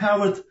need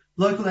empowered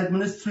local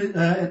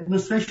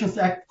administrations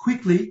to act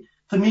quickly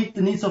to meet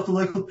the needs of the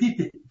local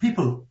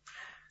people.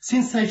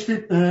 Since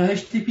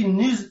HDP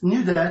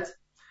knew that,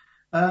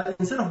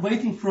 instead of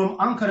waiting from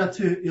Ankara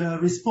to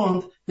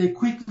respond, they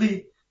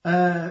quickly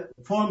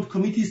formed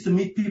committees to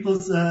meet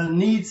people's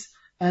needs,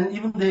 and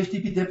even the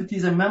HDP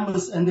deputies and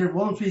members and their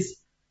volunteers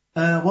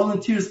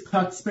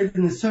participated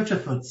in the search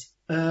efforts.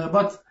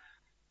 But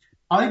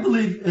I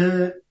believe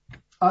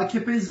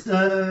AKP's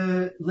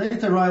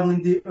late arrival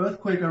in the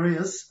earthquake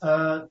areas,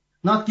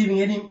 not giving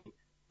any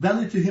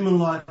value to human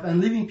life and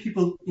leaving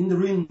people in the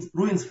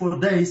ruins for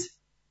days,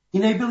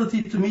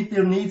 inability to meet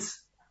their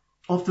needs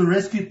of the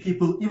rescued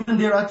people, even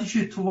their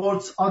attitude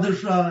towards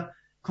other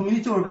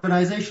community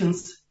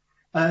organizations,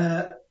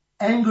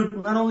 angered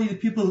not only the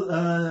people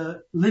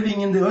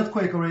living in the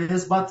earthquake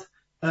areas, but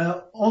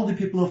all the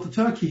people of the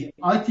Turkey.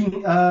 I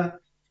think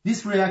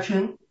this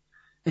reaction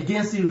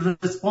against the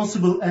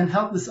irresponsible and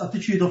helpless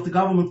attitude of the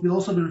government will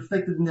also be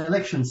reflected in the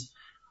elections.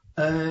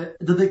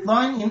 The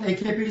decline in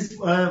AKP's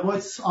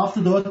votes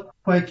after the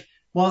earthquake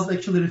was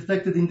actually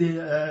reflected in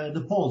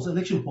the polls,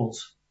 election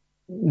polls.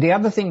 The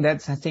other thing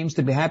that seems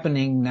to be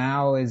happening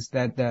now is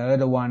that the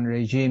Erdogan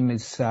regime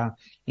is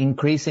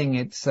increasing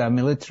its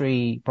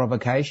military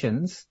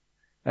provocations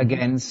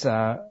against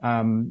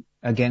Rojava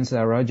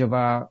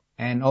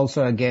and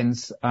also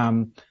against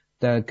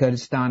the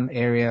Kurdistan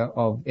area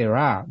of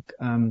Iraq.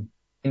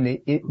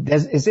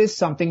 Is this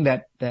something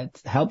that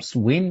helps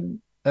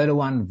win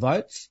Erdogan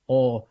votes,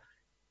 or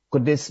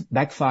could this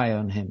backfire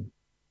on him?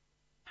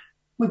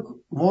 Look,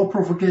 war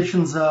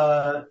provocations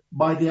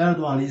by the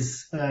Erdogan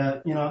is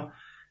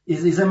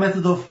a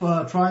method of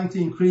trying to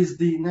increase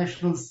the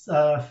nationalist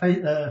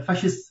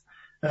fascist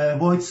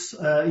votes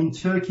in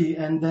Turkey,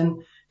 and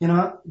then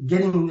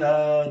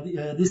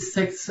these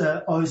sects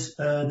owes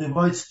the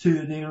votes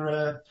to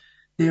their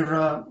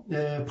their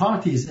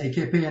parties,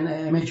 AKP and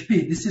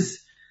MHP. This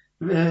is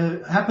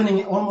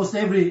happening almost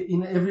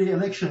in every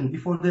election,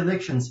 before the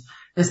elections,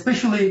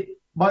 especially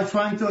by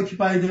trying to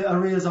occupy the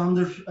areas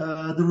under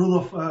the rule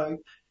of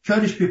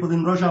Kurdish people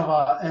in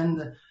Rojava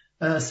and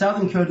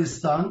southern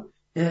Kurdistan.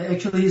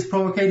 Actually, he's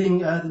provocating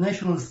the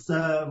nationalist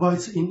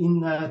votes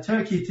in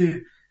Turkey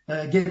to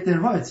get their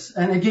votes.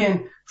 And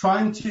again,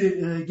 trying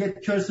to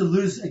get Kurds to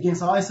lose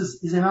against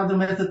ISIS is another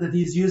method that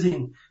he's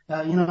using.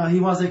 He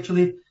was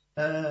actually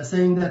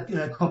saying that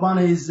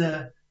Kobane is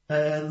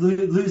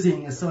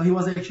losing. So he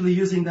was actually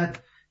using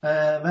that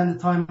when the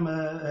time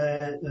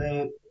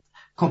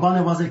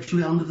Kobane was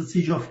actually under the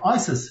siege of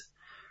ISIS.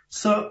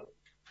 So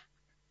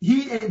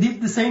he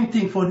did the same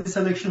thing for these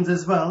elections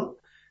as well.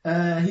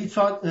 He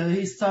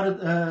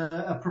started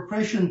a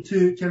preparation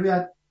to carry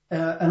out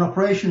an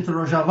operation to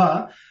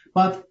Rojava,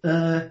 but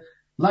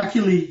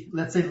luckily,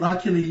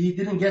 he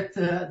didn't get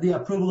the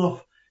approval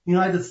of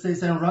United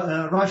States and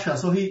Russia,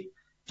 so he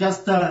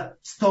just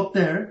stopped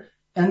there.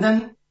 And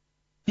then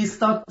he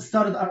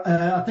started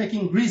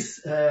attacking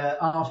Greece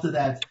after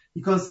that,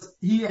 because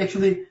he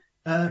actually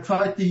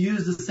tried to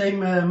use the same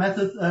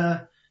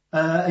method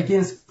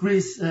against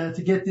Greece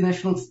to get the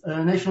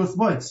nationalist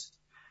votes.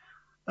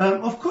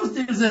 Of course,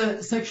 there is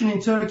a section in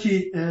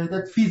Turkey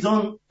that feeds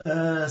on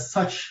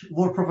such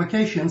war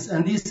provocations,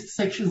 and these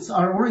sections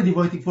are already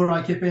voting for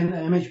AKP and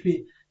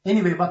MHP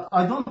anyway. But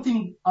I don't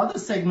think other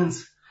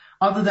segments,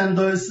 other than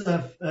those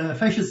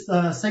fascist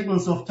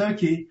segments of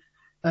Turkey,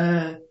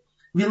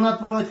 will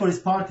not vote for his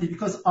party,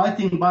 because I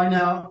think by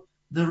now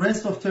the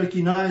rest of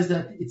Turkey knows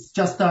that it's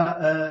just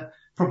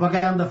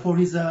propaganda for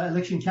his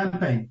election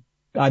campaign.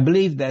 I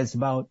believe there's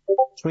about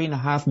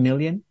 3.5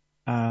 million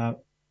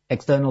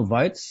external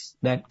votes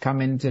that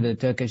come into the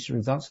Turkish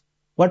results.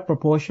 What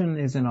proportion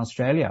is in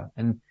Australia?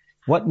 And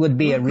what would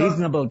be a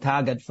reasonable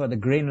target for the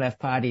Green Left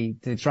Party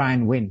to try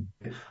and win?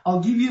 I'll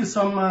give you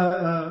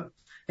some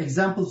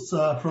examples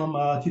from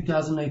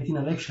 2018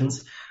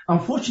 elections.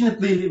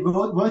 Unfortunately,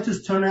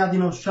 voters turnout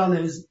in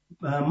Australia is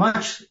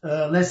much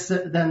less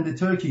than the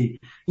Turkey.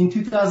 In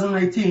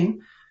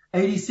 2018,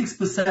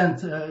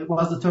 86%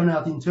 was the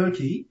turnout in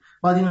Turkey,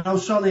 but in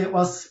Australia it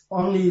was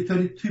only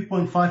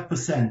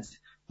 32.5%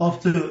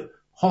 of the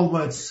whole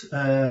votes,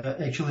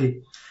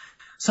 actually.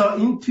 So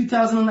in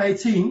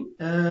 2018,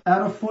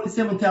 out of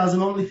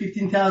 47,000, only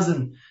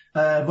 15,000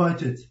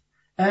 voted.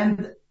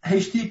 And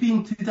HDP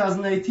in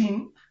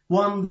 2018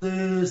 won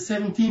the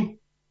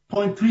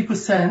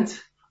 17.3%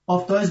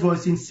 of those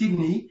votes in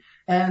Sydney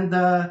and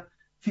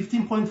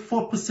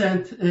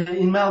 15.4%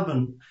 in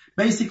Melbourne.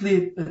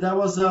 Basically, there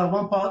was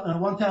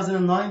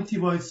 1,090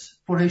 votes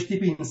for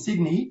HDP in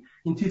Sydney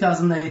in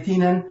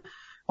 2018 and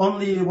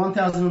only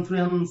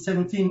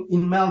 1,317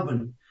 in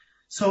Melbourne.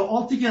 So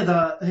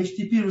altogether,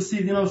 HDP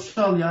received in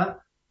Australia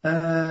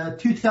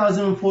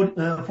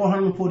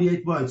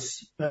 2,448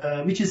 votes,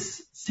 which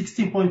is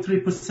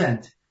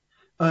 16.3%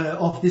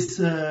 of this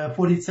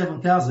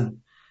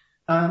 47,000.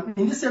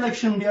 In this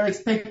election, we are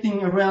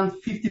expecting around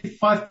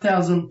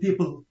 55,000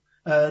 people,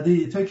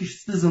 the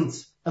Turkish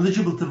citizens,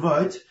 eligible to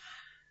vote.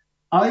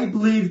 I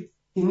believe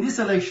in this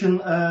election,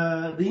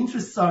 the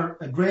interests are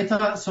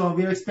greater, so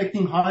we are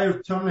expecting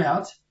higher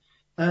turnout,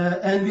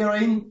 and we are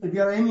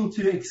aiming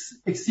to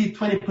exceed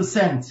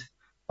 20%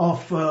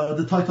 of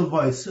the total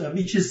votes,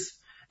 which is,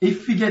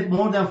 if we get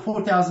more than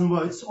 4,000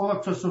 votes all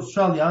across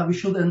Australia, we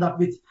should end up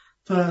with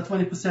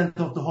 20%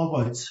 of the whole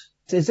votes.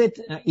 Is it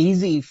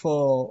easy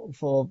for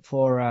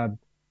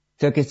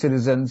Turkish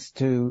citizens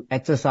to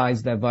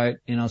exercise their vote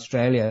in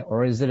Australia,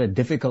 or is it a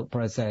difficult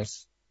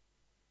process?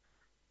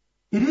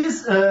 It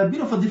is a bit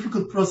of a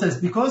difficult process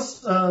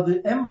because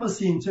the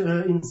embassy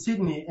in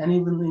Sydney and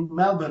even in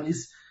Melbourne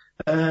is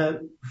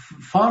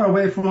far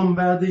away from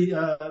where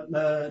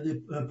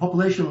the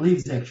population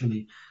lives,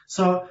 actually.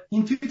 So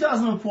in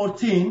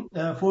 2014,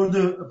 for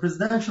the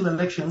presidential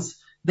elections,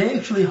 they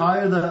actually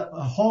hired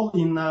a hall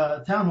in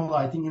town hall,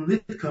 I think, in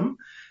Lidcombe,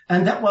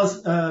 and that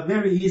was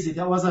very easy.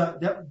 That was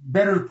a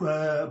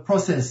better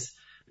process.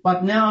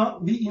 But now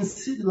we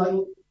insist,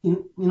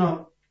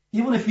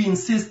 even if we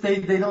insist, they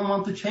don't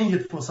want to change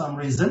it for some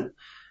reason.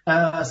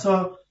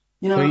 So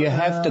you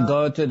have to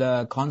go to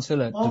the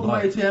consulate all the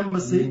way to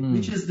embassy,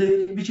 which is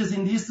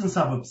in the eastern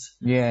suburbs.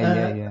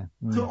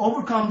 To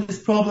overcome this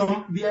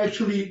problem, we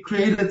actually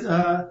created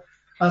a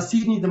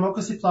Sydney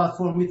democracy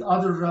platform with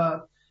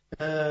other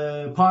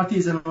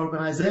parties and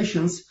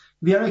organizations.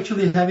 We are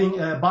actually having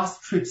bus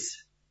trips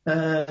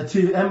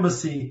to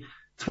embassy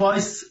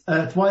twice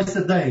a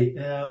day.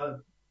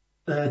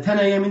 10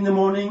 a.m. in the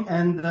morning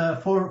and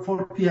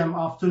 4 p.m.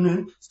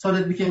 afternoon, so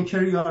that we can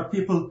carry our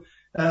people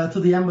to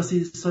the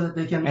embassies so that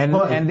they can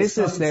vote. And this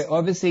is the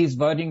overseas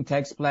voting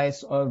takes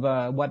place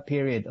over what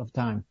period of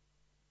time?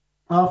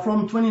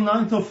 From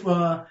 29th of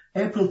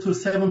April to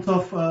 7th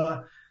of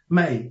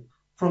May,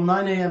 from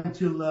 9 a.m.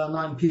 till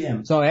 9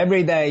 p.m. So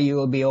every day you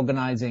will be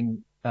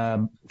organizing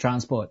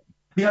transport?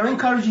 We are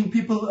encouraging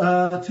people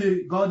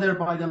to go there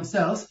by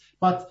themselves,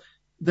 but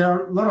there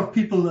are a lot of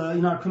people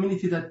in our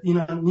community that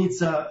needs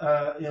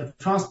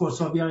transport,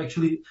 so we are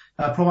actually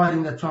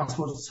providing the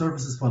transport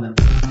services for them.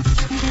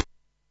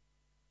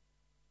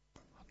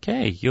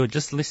 Okay, you're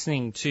just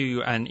listening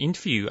to an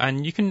interview,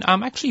 and you can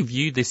actually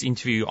view this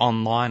interview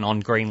online on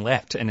Green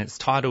Left, and it's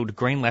titled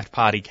Green Left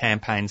Party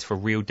Campaigns for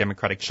Real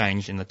Democratic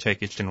Change in the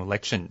Turkish General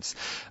Elections.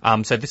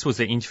 So this was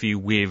an interview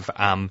with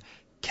Kenan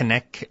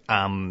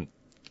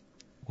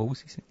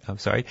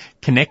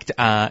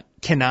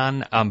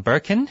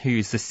Bircan,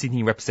 who's the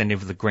Sydney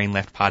representative of the Green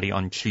Left Party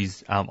of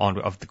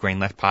the Green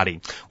Left Party,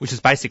 which is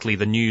basically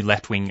the new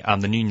left wing,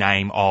 the new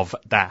name of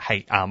the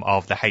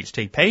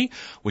HDP,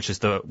 which is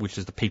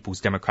the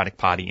People's Democratic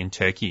Party in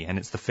Turkey, and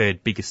it's the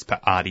third biggest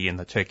party in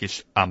the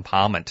Turkish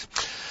parliament.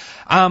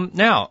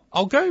 Now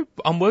I'll go.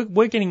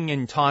 We're getting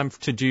in time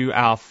to do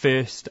our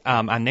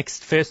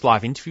next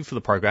live interview for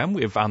the program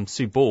with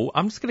Sue Bull.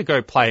 I'm just going to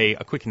go play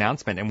a quick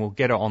announcement, and we'll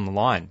get her on the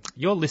line.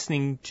 You're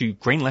listening to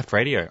Green Left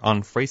Radio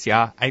on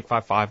 3CR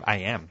 855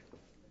 AM.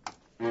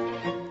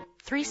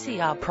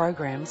 3CR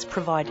programs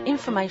provide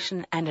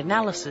information and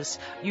analysis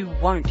you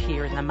won't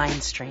hear in the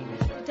mainstream.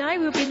 Today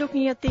we'll be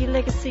looking at the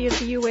legacy of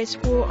the US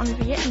war on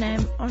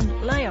Vietnam,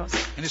 on Laos.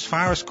 And as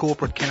far as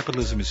corporate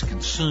capitalism is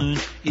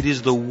concerned, it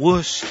is the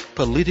worst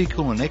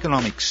political and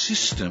economic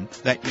system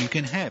that you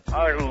can have.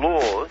 Our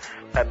laws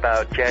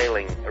about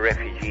jailing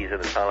refugees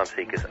and asylum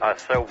seekers are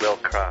so well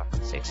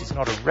crafted. Sex is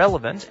not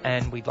irrelevant,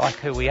 and we like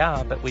who we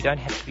are, but we don't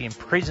have to be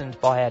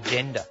imprisoned by our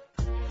gender.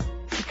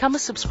 Become a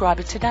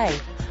subscriber today.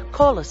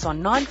 Call us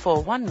on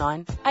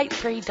 9419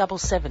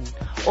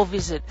 8377 or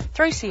visit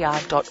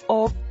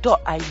 3cr.org.au.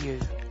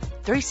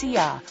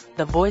 3CR,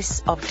 the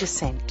voice of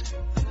dissent.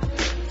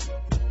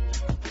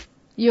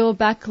 You're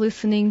back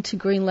listening to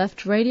Green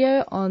Left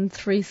Radio on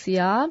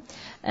 3CR,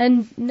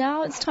 and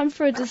now it's time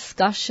for a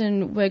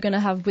discussion we're going to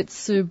have with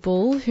Sue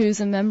Bull, who's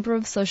a member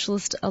of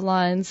Socialist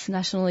Alliance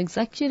National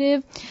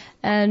Executive,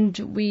 and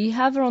we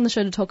have her on the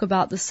show to talk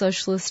about the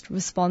socialist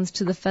response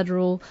to the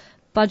federal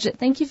budget.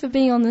 Thank you for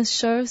being on this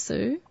show,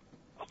 Sue.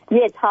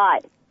 Yes,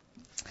 hi.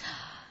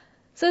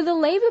 So the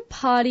Labor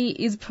Party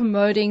is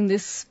promoting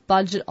this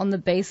budget on the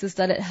basis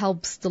that it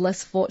helps the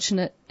less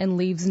fortunate and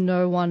leaves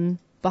no one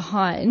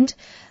behind,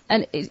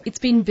 and it's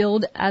been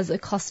billed as a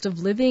cost of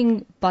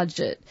living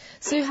budget.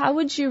 So how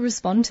would you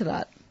respond to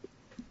that?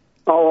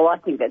 Oh, well, I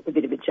think that's a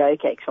bit of a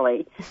joke,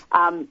 actually.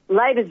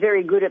 Labor's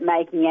very good at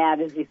making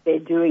out as if they're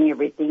doing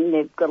everything.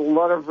 They've got a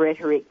lot of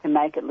rhetoric to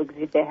make it look as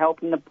if they're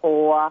helping the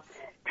poor,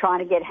 trying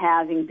to get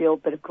housing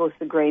built, but of course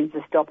the Greens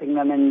are stopping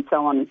them and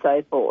so on and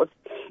so forth.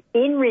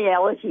 In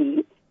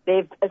reality,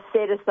 they've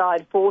set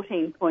aside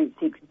 $14.6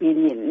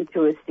 billion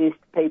to assist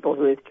people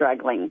who are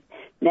struggling.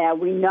 Now,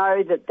 we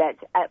know that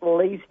that's at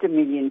least 1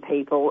 million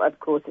people. Of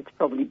course, it's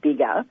probably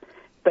bigger.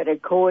 But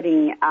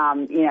according,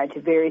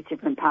 to various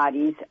different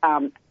parties,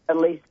 at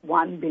least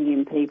 1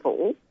 million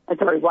people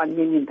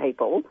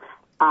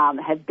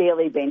have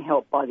barely been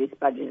helped by this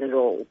budget at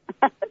all.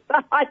 So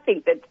I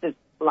think that's just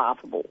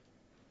laughable.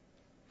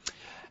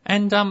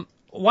 And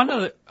one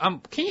of the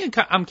can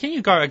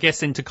you go, I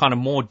guess, into kind of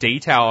more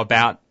detail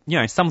about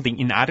some of the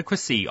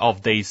inadequacy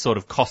of these sort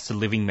of cost of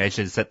living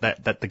measures that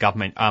the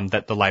government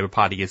that the Labor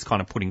Party is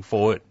kind of putting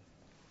forward?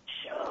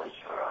 Sure.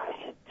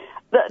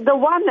 The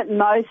one that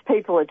most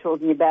people are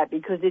talking about,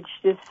 because it's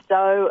just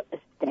so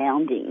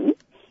astounding,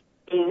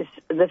 is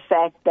the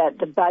fact that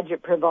the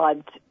budget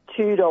provides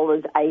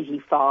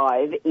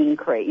 $2.85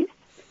 increase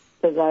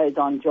for those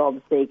on job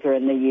seeker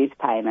and the youth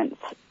payments.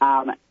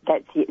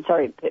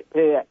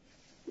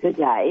 Per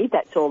day.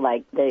 That's all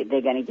they're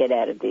going to get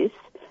out of this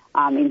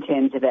in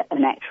terms of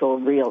an actual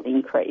real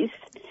increase.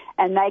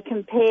 And they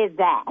compare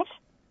that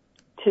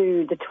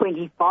to the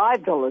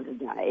 $25 a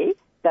day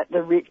that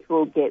the rich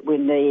will get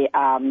when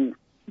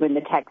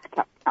the tax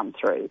cuts come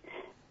through.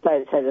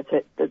 So the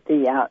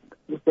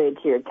third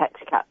tier of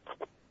tax cuts.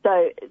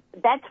 So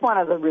that's one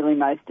of the really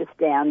most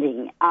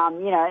astounding.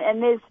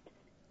 And there's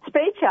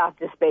speech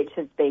after speech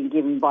that's been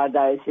given by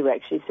those who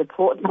actually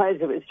support those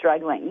who are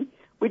struggling,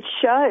 which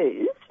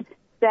shows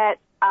that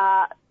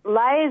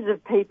layers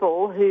of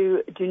people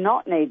who do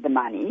not need the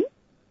money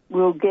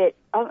will get,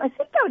 I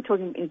think they were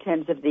talking in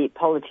terms of the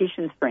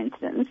politicians, for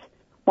instance,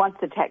 once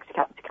the tax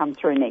cuts come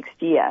through next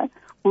year,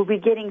 will be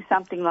getting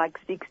something like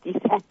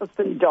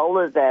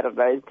 $60,000 out of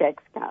those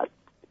tax cuts,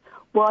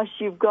 whilst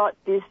you've got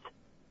this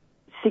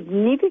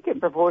significant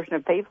proportion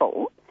of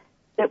people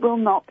that will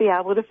not be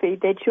able to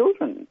feed their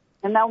children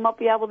and they'll not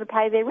be able to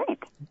pay their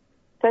rent.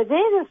 So they're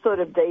the sort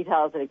of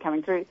details that are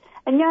coming through.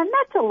 And, and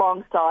that's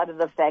alongside of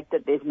the fact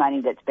that there's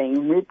money that's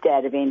being ripped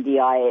out of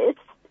NDIS,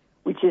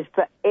 which is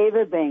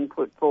forever being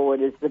put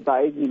forward as the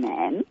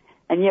bogeyman.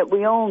 And yet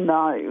we all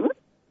know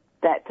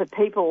that for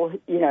people,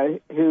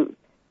 who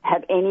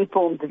have any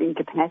forms of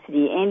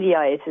incapacity,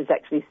 NDIS has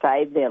actually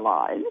saved their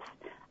lives.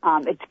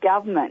 It's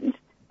government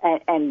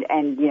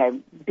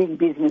and big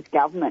business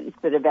governments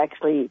that have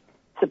actually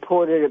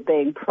supported it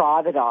being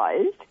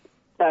privatised,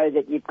 so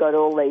that you've got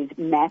all these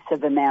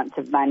massive amounts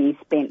of money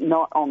spent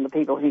not on the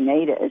people who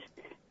need it,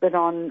 but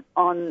on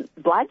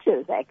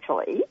bludgers,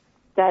 actually.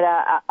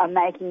 that are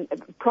making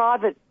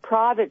private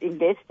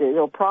investors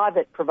or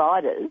private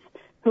providers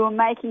who are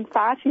making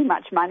far too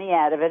much money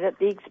out of it at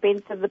the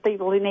expense of the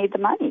people who need the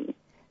money.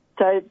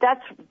 So they're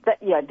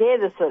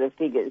the sort of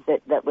figures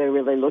that we're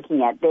really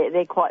looking at.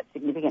 They're quite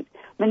significant.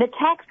 I mean, the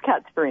tax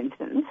cuts, for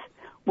instance,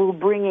 will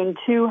bring in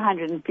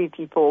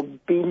 $254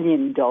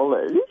 billion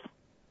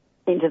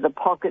into the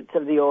pockets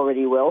of the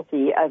already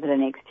wealthy over the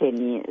next 10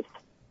 years.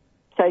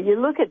 So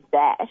you look at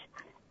that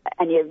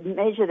and you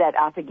measure that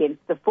up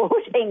against the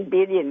 $14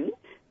 billion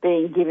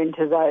being given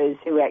to those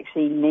who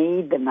actually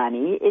need the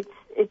money.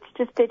 It's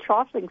just they're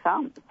trifling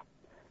sums.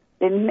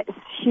 They're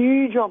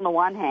huge on the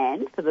one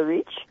hand for the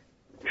rich,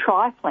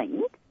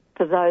 trifling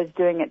for those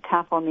doing it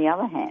tough on the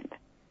other hand.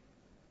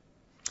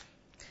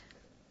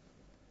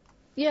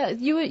 Yeah,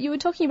 you were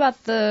talking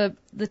about the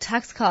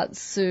tax cuts,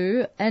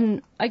 Sue,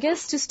 and I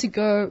guess just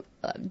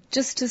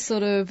to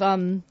sort of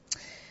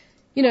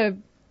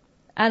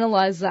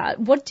analyse that.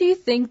 What do you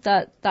think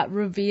that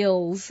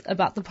reveals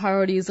about the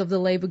priorities of the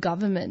Labor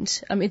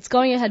government? It's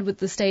going ahead with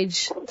the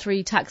Stage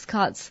 3 tax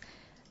cuts,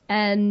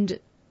 and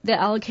they're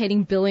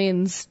allocating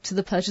billions to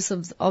the purchase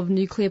of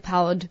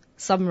nuclear-powered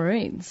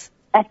submarines.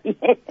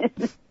 Yes.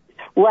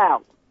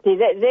 Well, see,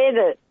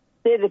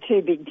 they're the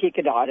two big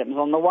ticket items.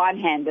 On the one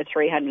hand, the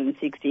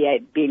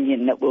 $368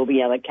 billion that will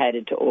be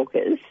allocated to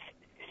AUKUS,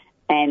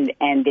 and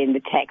then the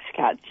tax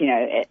cuts,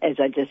 as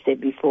I just said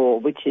before,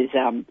 which is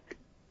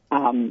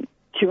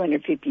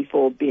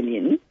 $254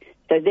 billion.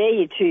 So they're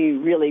your two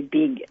really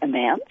big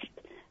amounts.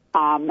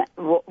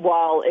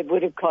 While it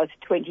would have cost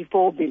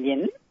 $24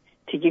 billion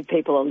to give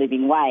people a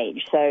living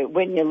wage. So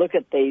when you look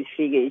at these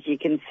figures, you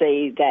can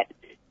see that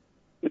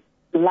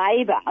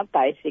Labor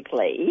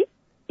basically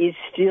is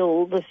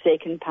still the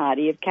second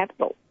party of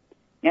capital.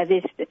 Now,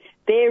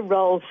 their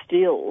role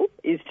still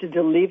is to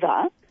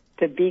deliver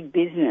for big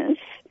business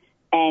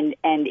and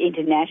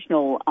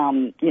international,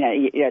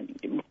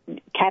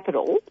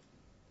 capital,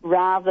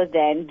 rather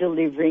than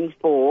delivering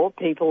for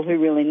people who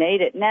really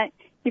need it. Now,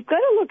 you've got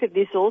to look at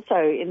this also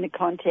in the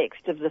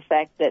context of the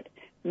fact that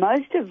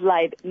most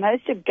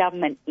of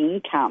government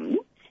income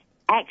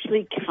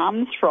actually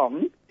comes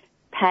from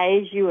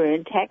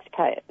pay-as-you-earn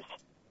taxpayers.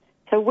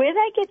 So where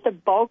they get the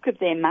bulk of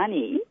their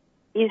money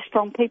is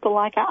from people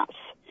like us.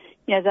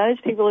 Those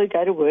people who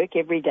go to work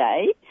every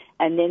day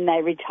and then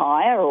they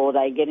retire or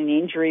they get an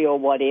injury or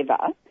whatever,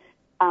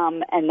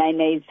 and they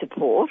need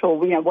support, or,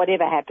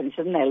 whatever happens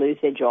to them, they lose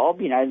their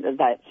job,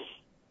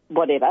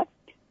 whatever.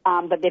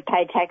 But they've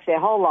paid tax their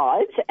whole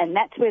lives, and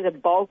that's where the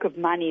bulk of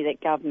money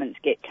that governments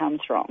get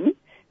comes from.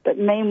 But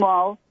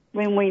meanwhile,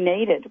 when we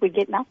need it, we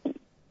get nothing.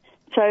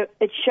 So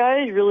it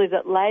shows really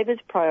that Labor's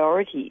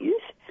priorities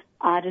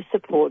are to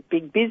support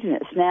big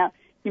business. Now,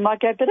 you might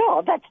go, but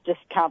that's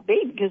just can't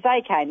be, because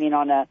they came in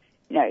on a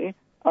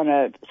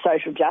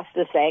social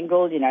justice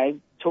angle,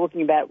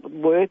 talking about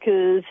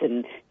workers,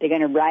 and they're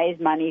going to raise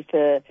money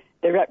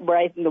they're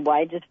raising the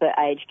wages for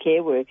aged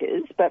care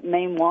workers. But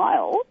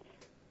meanwhile,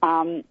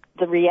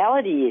 the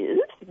reality is,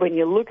 when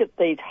you look at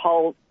these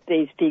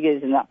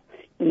figures in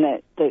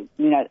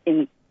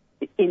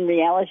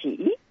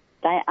reality,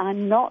 they are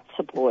not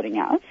supporting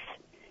us.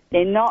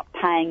 They're not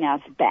paying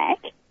us back.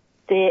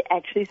 They're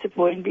actually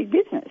supporting big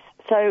business.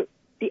 So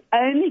the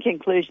only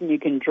conclusion you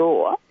can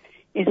draw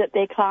is that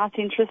their class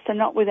interests are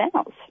not with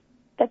ours.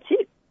 That's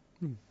it.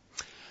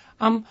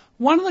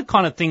 One of the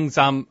kind of things,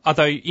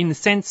 although in a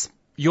sense,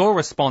 your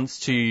response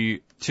to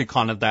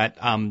kind of that,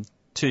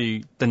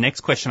 to the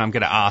next question I'm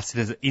going to ask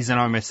is in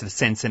almost a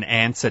sense an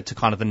answer to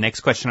kind of the next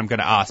question I'm going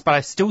to ask, but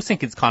I still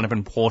think it's kind of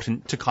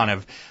important to kind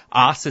of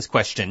ask this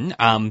question.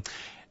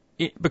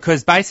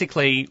 Because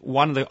basically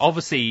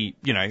obviously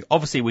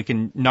we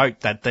can note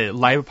that the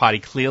Labor Party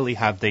clearly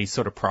have these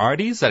sort of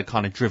priorities that are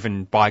kind of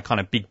driven by kind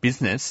of big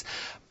business.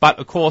 But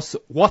of course,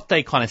 what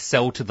they kind of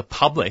sell to the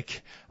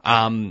public,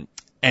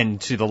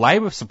 and to the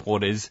Labor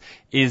supporters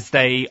is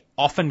they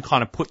often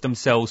kind of put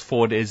themselves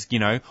forward as,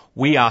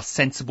 we are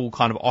sensible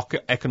kind of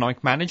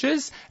economic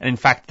managers. And in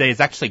fact, there's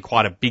actually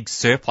quite a big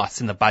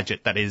surplus in the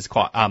budget that is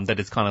quite, that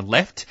is kind of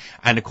left.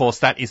 And of course,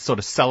 that is sort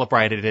of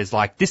celebrated as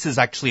like, this is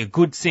actually a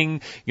good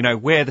thing.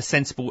 We're the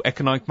sensible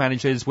economic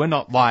managers. We're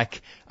not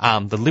like,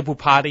 the Liberal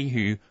Party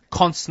who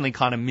constantly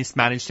kind of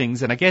mismanage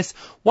things. And I guess,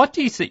 what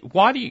do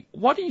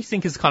you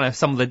think is kind of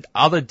some of the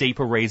other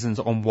deeper reasons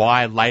on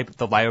why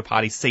the Labor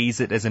Party sees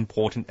it as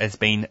important as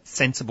being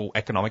sensible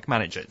economic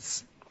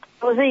managers?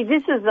 Well, see,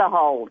 this is the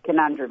whole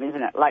conundrum,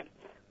 isn't it? Like,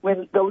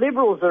 when the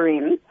Liberals are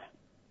in,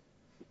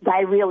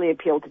 they really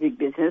appeal to big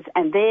business,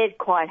 and they're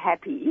quite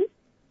happy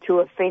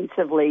to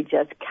offensively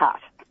just cut.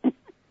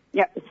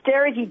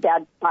 Austerity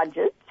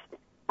budgets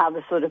are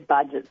the sort of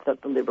budgets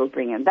that the Liberals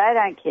bring in. They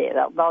don't care.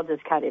 They'll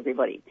just cut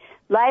everybody.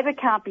 Labor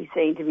can't be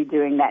seen to be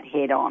doing that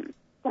head on.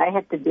 They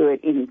have to do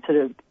it in sort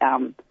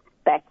of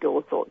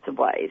backdoor sorts of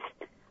ways,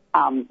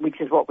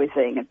 which is what we're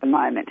seeing at the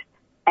moment.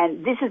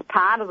 And this is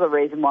part of the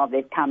reason why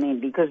they've come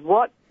in, because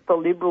what the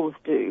Liberals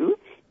do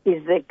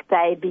is that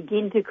they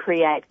begin to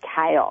create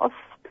chaos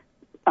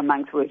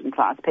amongst working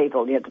class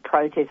people. The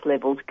protest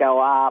levels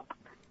go up.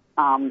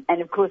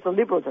 And, of course, the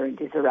Liberals are in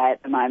disarray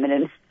at the moment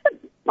and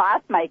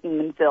fast making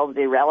themselves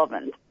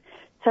irrelevant.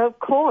 So, of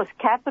course,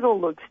 Capital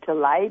looks to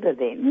Labor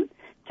then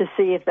to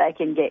see if they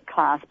can get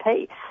class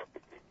peace.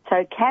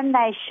 So can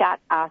they shut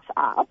us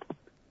up?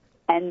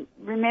 And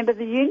remember,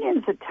 the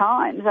unions at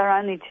times are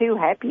only too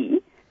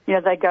happy. You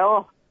know, they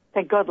go, oh,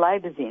 thank God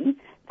Labor's in.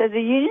 So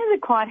the unions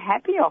are quite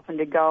happy often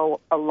to go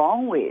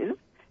along with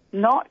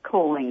not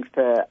calling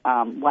for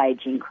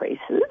wage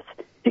increases,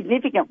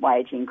 significant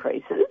wage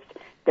increases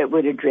that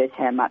would address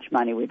how much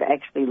money we've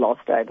actually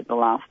lost over the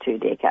last 2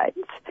 decades.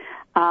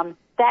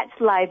 That's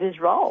Labor's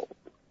role.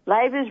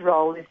 Labor's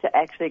role is to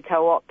actually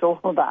co-opt all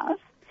of us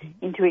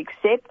into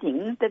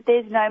accepting that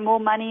there's no more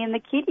money in the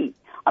kitty.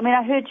 I mean,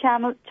 I heard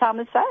Chalmers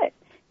say it.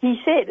 He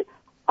said,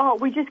 oh,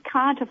 we just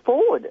can't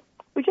afford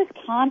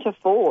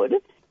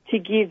to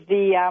give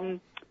the,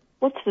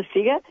 what's the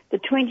figure? The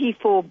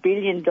 $24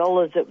 billion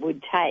it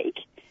would take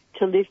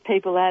to lift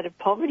people out of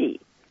poverty.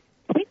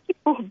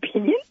 $24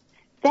 billion?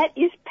 That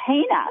is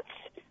peanuts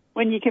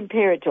when you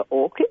compare it to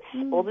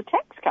AUKUS or the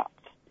tax cuts.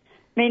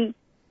 I mean,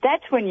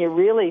 that's when you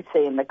really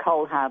see in the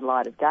cold, hard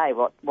light of day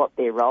what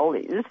their role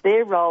is.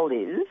 Their role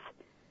is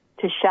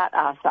to shut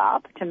us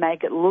up, to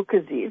make it look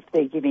as if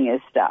they're giving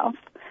us stuff,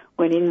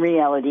 when in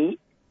reality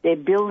they're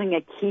building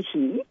a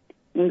kitty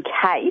in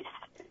case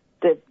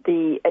that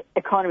the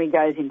economy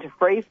goes into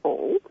free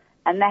fall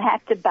and they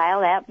have to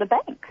bail out the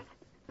banks.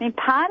 I mean,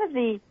 part of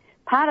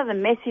the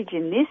message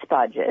in this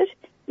budget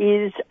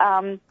is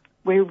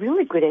we're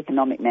really good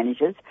economic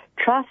managers.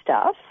 Trust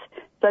us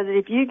so that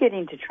if you get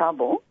into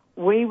trouble,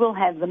 we will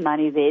have the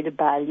money there to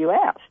bail you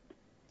out.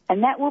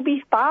 And that will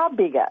be far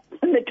bigger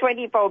than the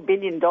 $24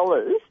 billion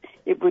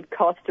it would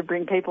cost to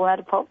bring people out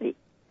of poverty.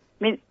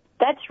 I mean,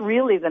 that's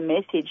really the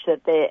message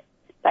that they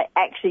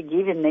actually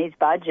give in these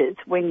budgets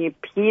when you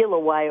peel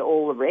away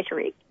all the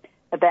rhetoric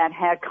about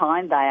how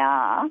kind they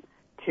are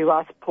to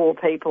us poor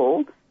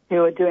people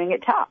who are doing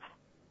it tough.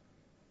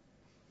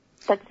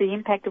 That's the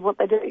impact of what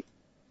they do.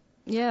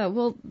 Yeah,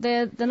 well,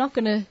 they're not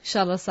going to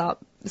shut us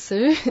up,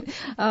 Sue.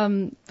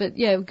 But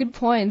yeah, good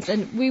points.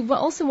 And we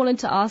also wanted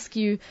to ask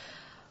you,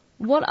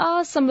 what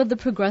are some of the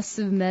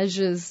progressive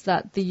measures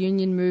that the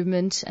union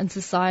movement and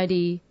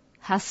society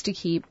has to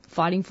keep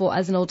fighting for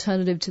as an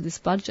alternative to this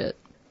budget?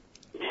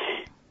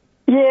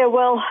 Yeah,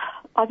 well,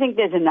 I think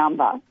there's a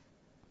number.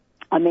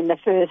 I mean, the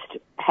first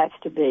has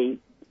to be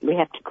we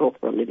have to call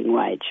for a living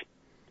wage.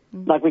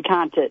 Like we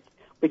can't just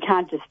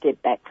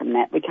step back from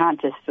that. We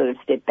can't just sort of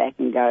step back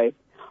and go,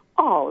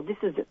 oh,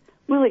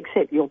 we'll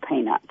accept your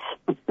peanuts.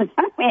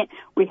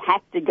 We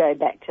have to go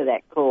back to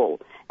that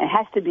call. It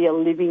has to be a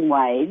living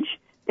wage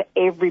for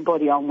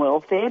everybody on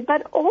welfare,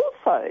 but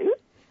also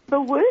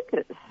for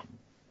workers.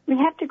 We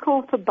have to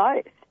call for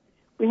both.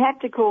 We have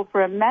to call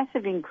for a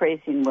massive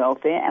increase in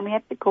welfare, and we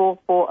have to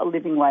call for a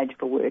living wage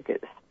for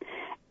workers.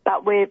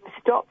 But we're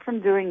stopped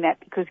from doing that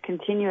because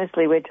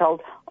continuously we're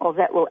told, oh,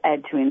 that will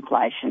add to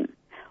inflation.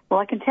 Well,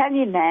 I can tell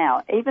you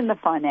now, even the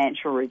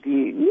Financial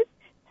Review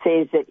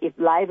says that if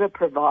Labor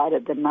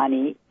provided the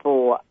money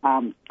for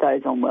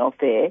those on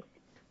welfare,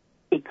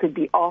 it could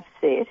be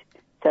offset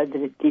so that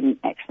it didn't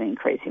actually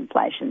increase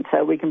inflation.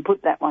 So we can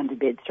put that one to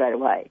bed straight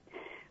away.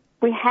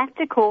 We have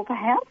to call for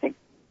housing.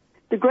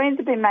 The Greens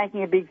have been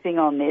making a big thing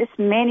on this.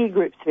 Many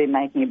groups have been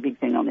making a big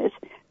thing on this.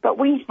 But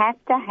we have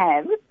to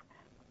have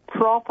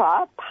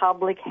proper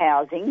public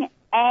housing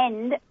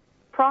and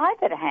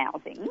private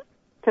housing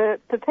for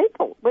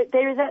people.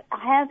 There is a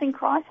housing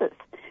crisis.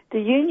 The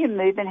union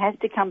movement has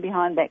to come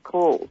behind that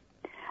call.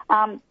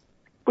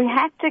 We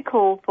have to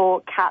call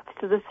for cuts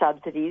to the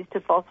subsidies to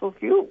fossil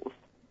fuels.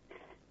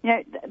 You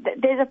know,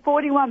 there's a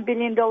 $41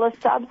 billion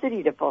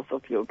subsidy to fossil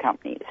fuel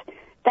companies.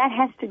 That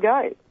has to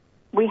go.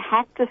 We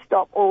have to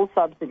stop all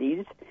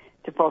subsidies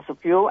to fossil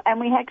fuel, and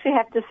we actually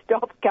have to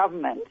stop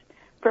government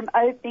from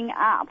opening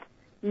up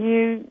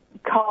new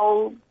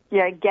coal,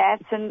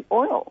 gas and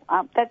oil.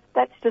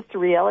 That's just a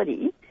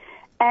reality.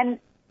 And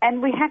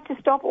we have to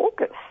stop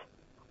AUKUS.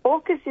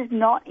 AUKUS is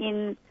not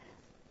in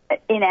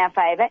our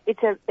favour.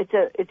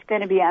 It's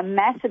going to be a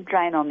massive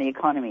drain on the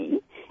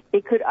economy.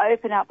 It could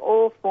open up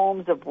all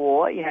forms of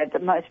war, the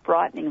most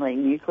frighteningly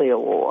nuclear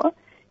war.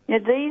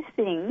 These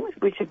things,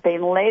 which have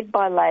been led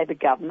by Labor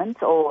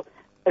governments or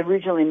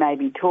originally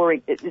maybe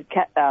Tory,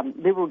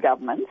 Liberal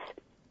governments,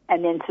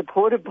 and then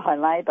supported by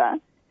Labor,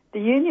 the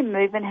union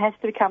movement has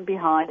to come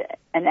behind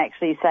and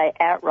actually say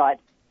outright,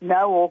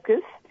 no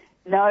AUKUS,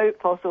 no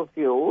fossil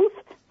fuels,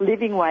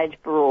 living wage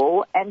for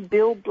all, and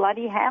build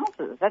bloody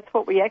houses. That's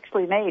what we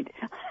actually need.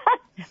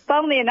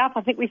 Funnily enough,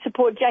 I think we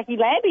support Jackie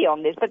Lambie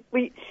on this, but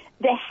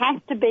there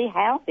has to be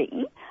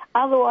housing.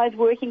 Otherwise,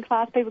 working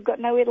class people have got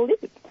nowhere to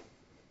live.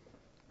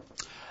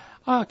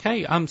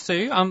 Okay,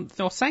 Sue,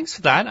 well, thanks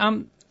for that.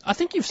 I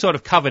think you've sort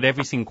of covered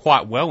everything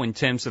quite well in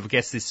terms of, I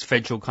guess, this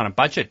federal kind of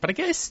budget. But I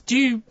guess, do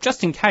you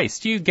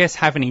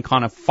have any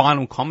kind of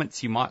final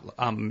comments you might,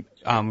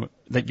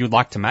 that you'd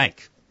like to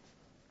make?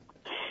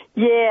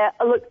 Yeah,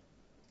 look,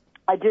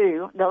 I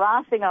do. The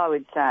last thing I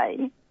would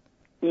say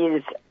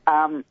is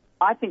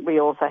I think we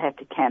also have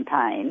to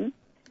campaign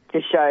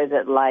to show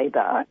that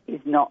Labor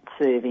is not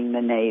serving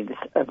the needs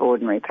of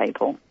ordinary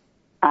people.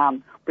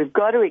 We've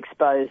got to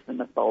expose the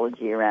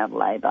mythology around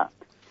Labor.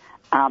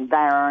 They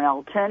are an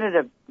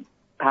alternative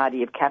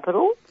party of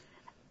capital.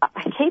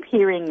 I keep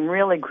hearing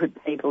really good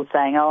people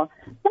saying, oh,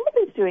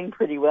 Labor's doing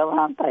pretty well,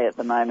 aren't they, at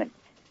the moment?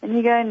 And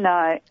you go,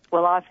 no.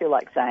 Well, I feel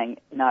like saying,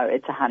 no,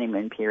 it's a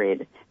honeymoon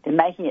period. They're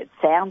making it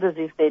sound as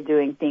if they're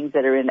doing things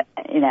that are in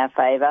our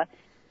favour.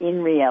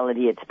 In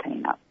reality, it's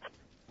peanuts.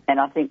 And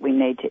I think we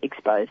need to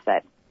expose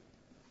that.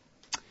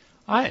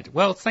 All right.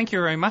 Well, thank you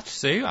very much,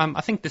 Sue.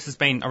 I think this has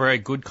been a very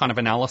good kind of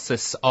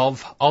analysis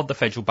of the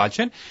federal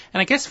budget.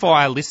 And I guess for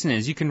our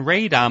listeners, you can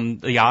read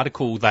the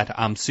article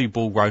that Sue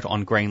Bull wrote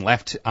on Green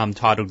Left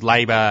titled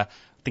Labor,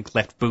 I think,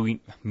 left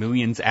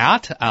millions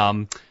out.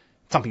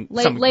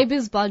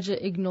 Labor's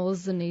budget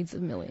ignores the needs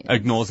of millions.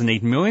 Ignores the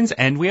need of millions.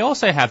 And we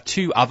also have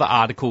two other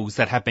articles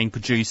that have been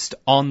produced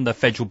on the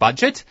federal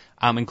budget,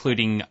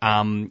 including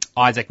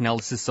Isaac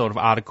Nellis's sort of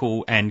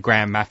article and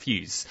Graham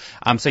Matthews.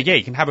 So yeah,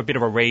 you can have a bit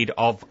of a read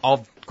of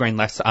Green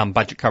Left's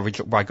budget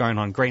coverage by going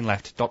on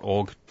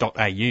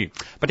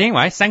greenleft.org.au. But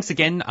anyway, thanks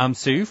again,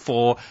 Sue,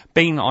 for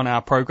being on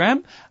our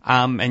program.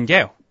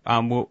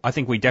 I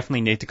think we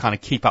definitely need to kind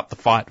of keep up the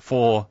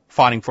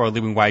fighting for a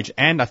living wage,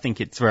 and I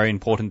think it's very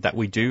important that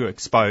we do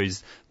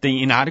expose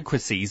the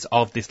inadequacies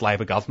of this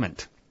Labor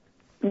government.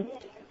 No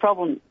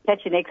problem.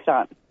 Catch you next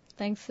time.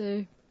 Thanks,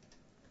 Sue.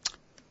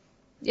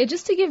 Yeah,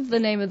 just to give the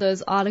name of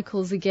those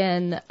articles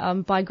again,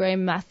 by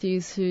Graham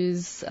Matthews,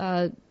 who's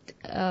advocate,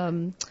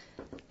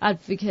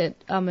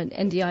 an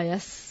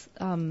NDIS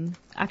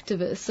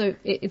activist. So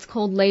it's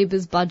called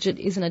Labor's Budget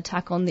is an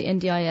Attack on the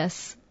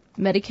NDIS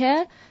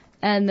Medicare.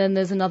 And then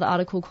there's another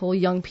article called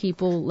Young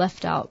People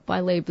Left Out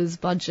by Labor's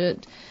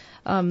Budget.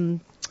 So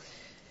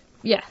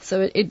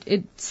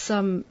it's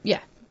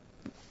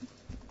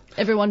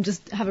everyone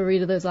just have a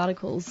read of those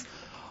articles.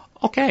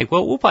 Okay,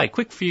 well, we'll play a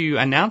quick few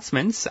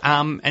announcements,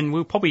 and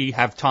we'll probably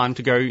have time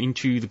to go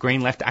into the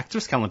Green Left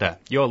activist calendar.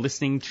 You're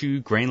listening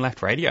to Green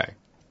Left Radio.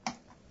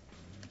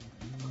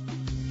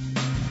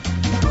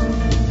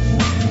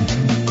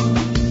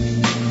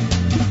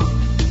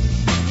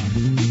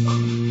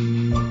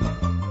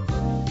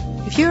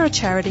 If you're a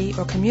charity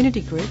or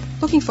community group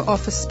looking for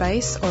office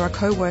space or a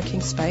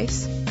co-working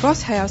space,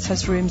 Ross House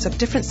has rooms of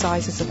different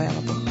sizes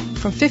available,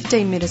 from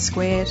 15 metres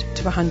squared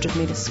to 100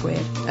 metres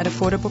squared at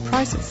affordable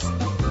prices.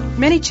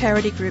 Many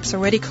charity groups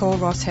already call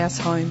Ross House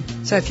home,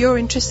 so if you're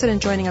interested in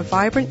joining a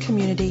vibrant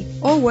community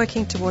or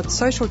working towards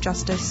social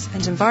justice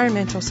and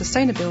environmental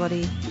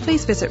sustainability,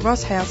 please visit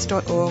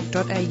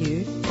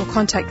rosshouse.org.au or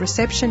contact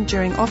reception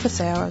during office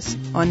hours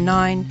on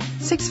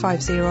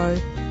 9650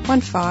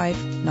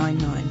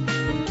 1599.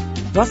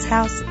 Ross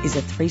House is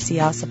a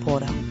 3CR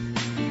supporter.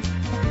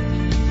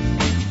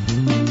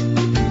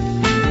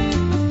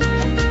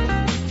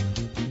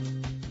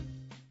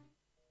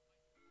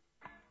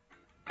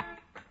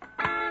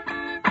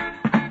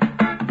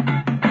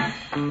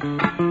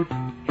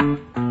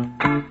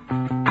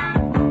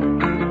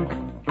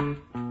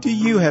 Do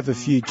you have a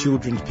few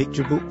children's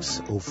picture books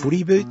or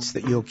footy boots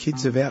that your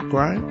kids have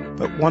outgrown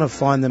but want to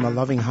find them a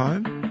loving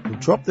home? Well,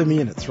 drop them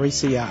in at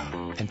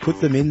 3CR and put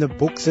them in the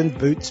Books and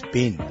Boots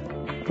bin.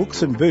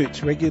 Books and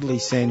Boots regularly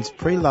sends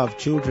pre-loved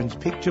children's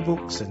picture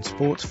books and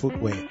sports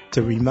footwear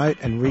to remote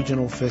and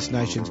regional First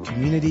Nations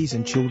communities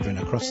and children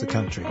across the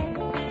country.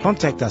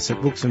 Contact us at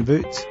Books and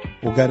Boots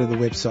or go to the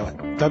website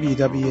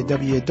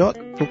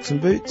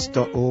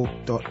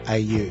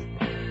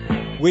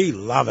www.booksandboots.org.au. We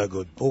love a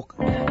good book.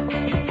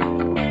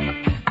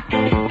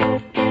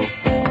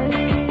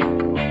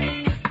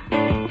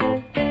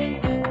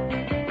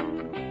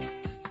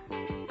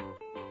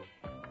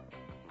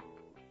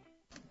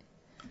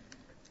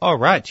 All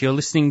right, you're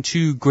listening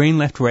to Green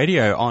Left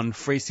Radio on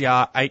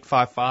 3CR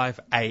 855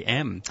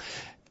 AM.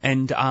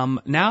 And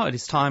now it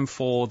is time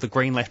for the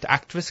Green Left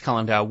activist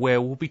calendar,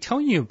 where we'll be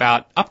telling you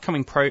about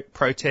upcoming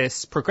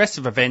protests,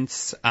 progressive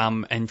events,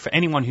 and for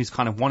anyone who's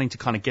kind of wanting to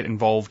kind of get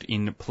involved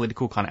in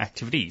political kind of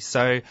activities.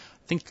 So I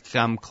think,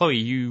 Chloe, are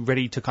you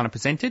ready to kind of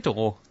present it,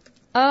 or?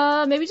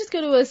 Maybe just go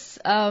to us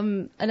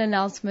an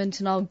announcement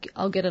and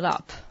I'll get it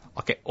up.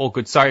 Okay, all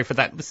good. Sorry for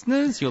that,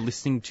 listeners. You're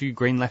listening to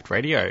Green Left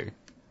Radio.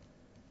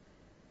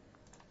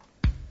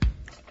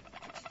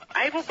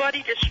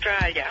 Able-bodied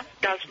Australia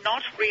does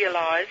not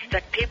realise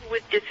that people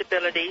with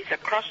disabilities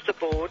across the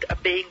board are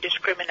being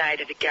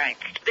discriminated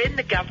against. Then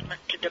the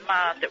government to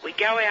demand that we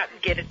go out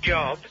and get a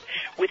job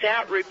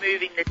without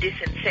removing the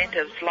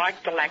disincentives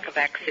like the lack of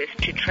access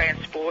to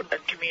transport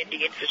and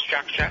community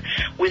infrastructure,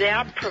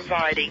 without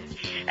providing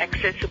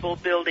accessible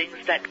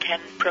buildings that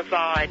can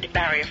provide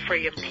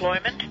barrier-free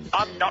employment.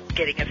 I'm not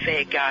getting a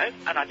fair go,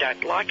 and I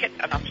don't like it,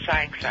 and I'm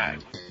saying so.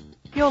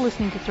 You're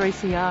listening to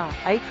 3CR,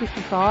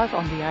 855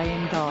 on the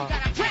AM dial.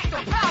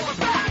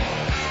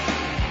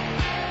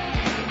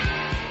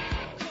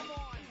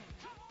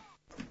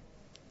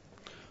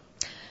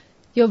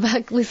 You're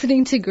back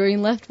listening to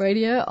Green Left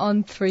Radio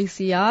on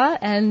 3CR,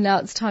 and now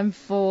it's time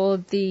for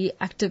the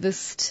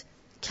activist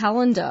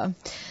calendar.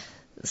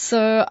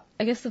 So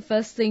I guess the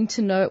first thing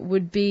to note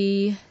would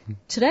be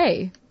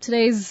today.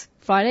 Today's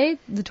Friday,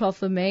 the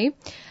 12th of May,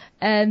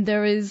 and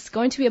there is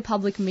going to be a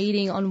public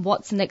meeting on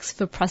what's next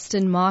for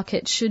Preston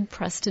Market. Should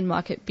Preston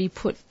Market be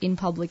put in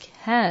public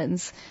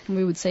hands? And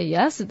we would say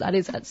yes. That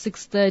is at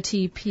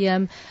 6:30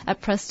 p.m. at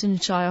Preston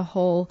Shire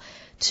Hall,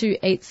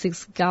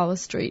 286 Gower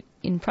Street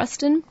in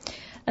Preston.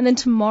 And then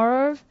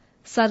tomorrow,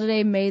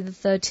 Saturday, May the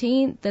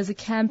 13th, there's a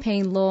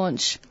campaign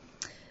launch,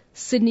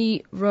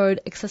 Sydney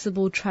Road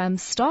Accessible Tram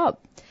Stop.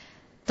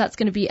 That's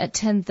going to be at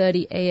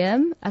 10:30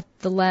 a.m. at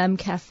the Lamb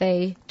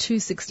Cafe,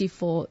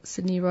 264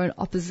 Sydney Road,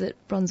 opposite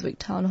Brunswick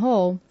Town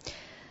Hall.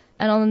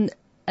 And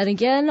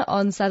again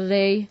on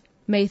Saturday,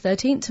 May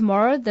 13th,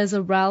 tomorrow, there's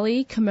a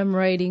rally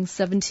commemorating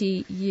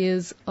 70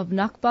 years of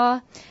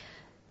Nakba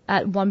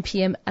at 1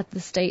 p.m. at the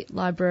State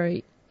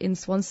Library in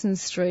Swanston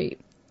Street.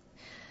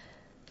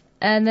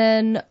 And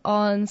then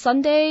on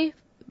Sunday,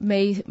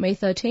 May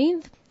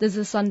 13th, there's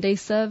a Sunday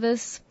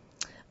service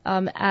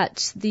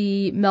at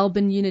the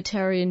Melbourne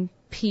Unitarian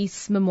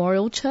Peace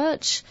Memorial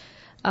Church,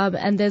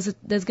 and there's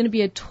going to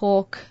be a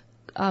talk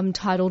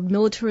titled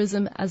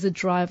 "Militarism as a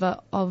Driver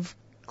of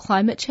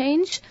Climate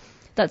Change."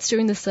 That's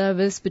during the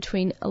service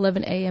between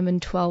 11 a.m. and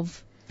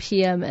 12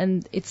 p.m.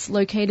 and it's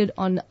located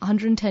on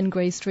 110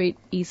 Grey Street,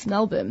 East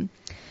Melbourne.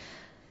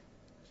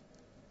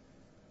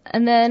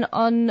 And then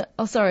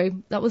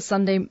that was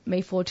Sunday,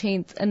 May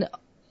 14th, and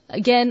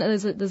again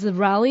there's a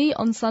rally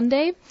on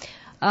Sunday.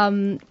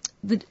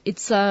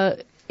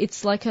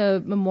 It's like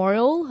a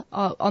memorial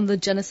on the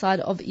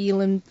genocide of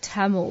Elam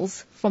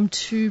Tamils from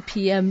 2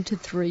 p.m. to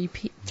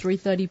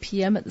 3:30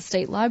 p.m. at the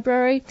State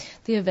Library.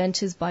 The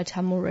event is by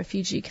Tamil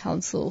Refugee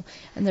Council,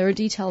 and there are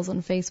details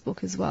on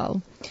Facebook as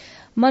well.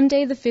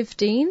 Monday the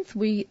 15th,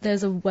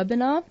 there's a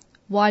webinar,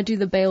 Why Do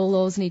the Bail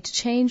Laws Need to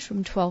Change,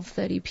 from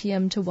 12:30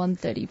 p.m. to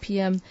 1:30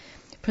 p.m.,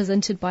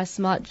 presented by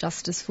Smart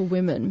Justice for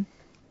Women.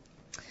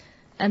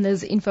 And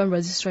there's info and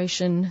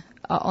registration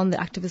on the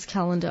activist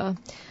calendar.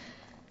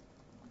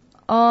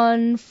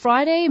 On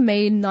Friday,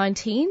 May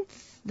 19th,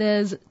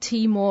 there's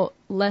Timor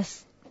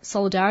Leste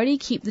Solidarity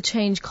Keep the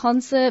Change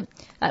concert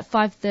at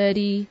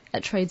 5:30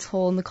 at Trades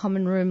Hall in the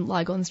Common Room,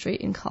 Lygon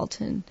Street in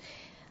Carlton.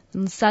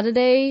 On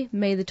Saturday,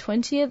 May the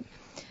 20th,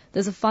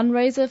 there's a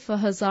fundraiser for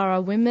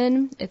Hazara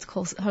Women. It's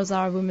called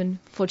Hazara Women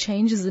for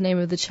Change is the name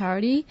of the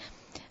charity.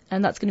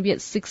 And that's going to be at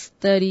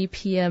 6:30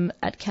 p.m.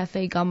 at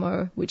Cafe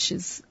Gummo, which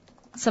is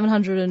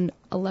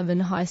 711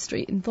 High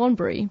Street in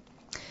Thornbury.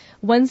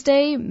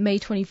 Wednesday, May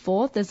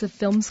 24th, there's a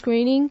film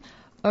screening,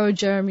 Oh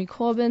Jeremy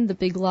Corbyn, The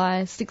Big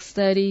Lie,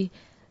 6:30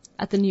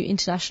 at the New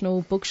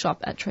International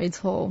Bookshop at Trades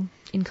Hall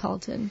in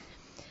Carlton.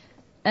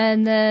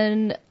 And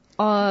then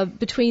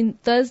between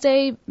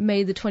Thursday,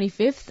 May the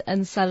 25th,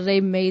 and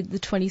Saturday, May the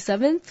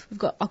 27th, we've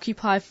got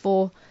Occupy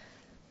for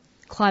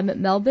Climate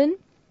Melbourne.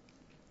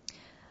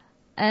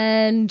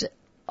 And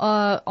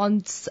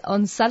on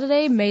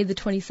Saturday, May the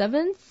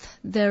 27th,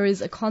 there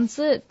is a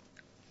concert.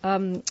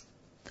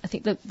 I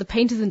think the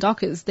Painters and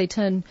Dockers, they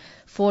turn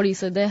 40,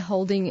 so they're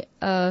holding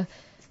an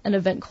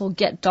event called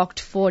Get Docked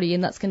 40,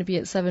 and that's going to be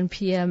at 7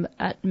 p.m.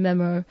 at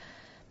Memo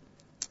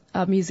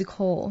Music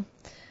Hall.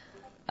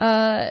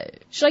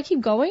 Should I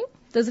keep going?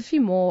 There's a few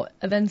more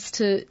events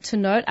to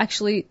note.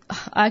 Actually,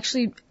 I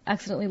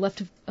accidentally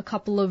left a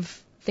couple of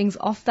things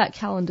off that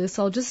calendar,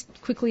 so I'll just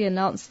quickly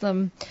announce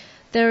them.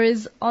 There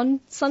is, on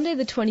Sunday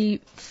the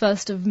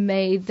 21st of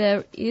May,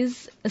 there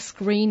is a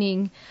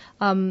screening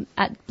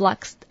at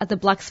the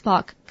Black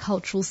Spark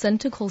Cultural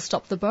Centre called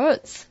Stop the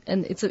Boats,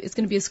 and it's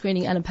going to be a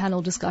screening and a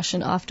panel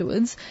discussion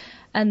afterwards,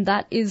 and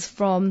that is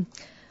from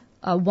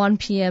 1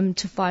 p.m.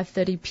 to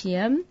 5:30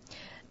 p.m.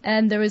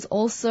 And there is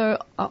also,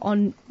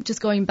 on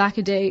just going back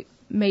a day,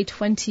 May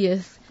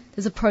 20th,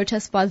 there's a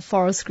protest by the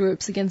forest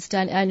groups against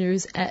Dan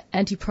Andrews'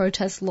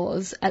 anti-protest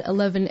laws at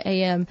 11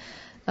 a.m.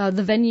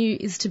 The venue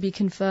is to be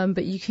confirmed,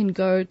 but you can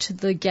go to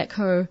the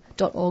getco.org.au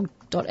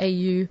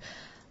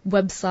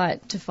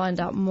website to find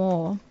out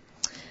more.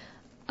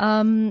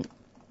 And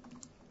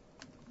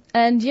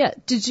yeah,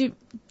 did you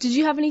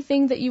have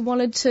anything that you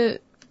wanted to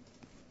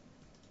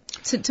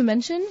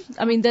mention?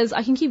 I mean,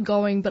 I can keep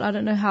going, but I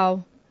don't know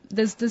how.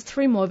 There's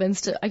 3 more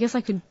events I guess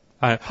I could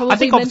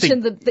probably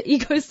mention the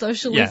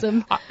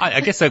eco-socialism. Yeah,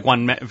 I guess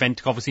one event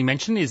to obviously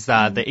mention is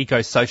the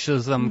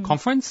Eco-Socialism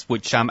Conference,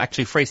 which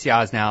actually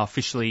 3CR is now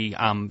officially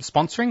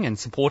sponsoring and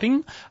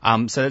supporting.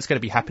 So that's going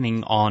to be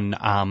happening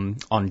on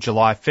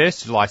July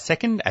 1st, July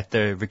 2nd at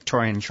the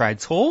Victorian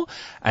Trades Hall.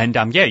 And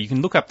you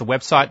can look up the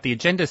website. The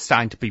agenda is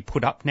starting to be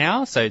put up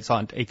now, so it's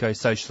on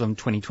Eco-Socialism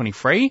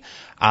 2023.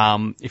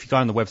 If you go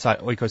on the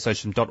website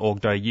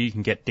ecosocialism.org.au, you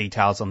can get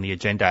details on the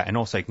agenda, and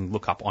also you can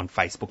look up on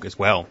Facebook as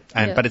well.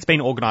 But it's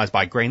been organised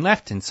by Green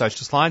Left and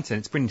Socialist Alliance, and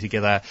it's bringing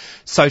together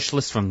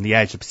socialists from the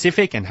Asia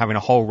Pacific and having a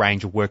whole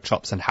range of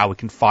workshops on how we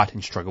can fight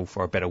and struggle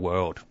for a better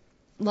world.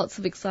 lots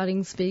of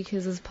exciting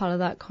speakers as part of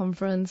that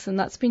conference, and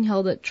that's been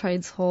held at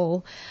Trades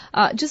Hall.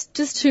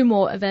 Just two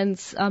more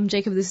events,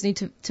 Jacob, this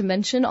need to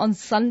mention. On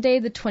Sunday,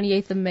 the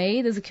 28th of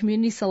May, there's a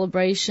community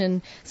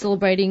celebration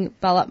celebrating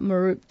Balat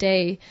Marup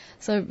Day.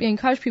 So we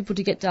encourage people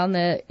to get down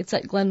there. It's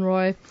at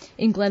Glenroy,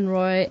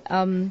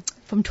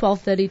 from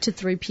 12:30 to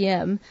 3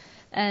 p.m.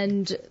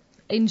 And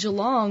in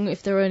Geelong,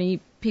 if there are any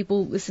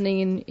people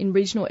listening in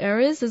regional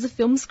areas, there's a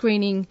film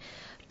screening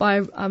by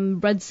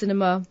Red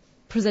Cinema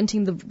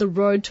presenting the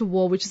Road to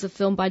War, which is a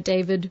film by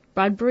David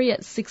Bradbury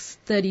at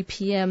 6:30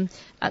 p.m.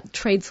 at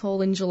Trades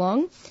Hall in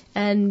Geelong.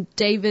 And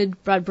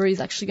David Bradbury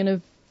is actually going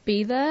to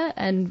be there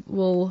and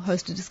will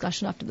host a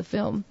discussion after the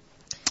film.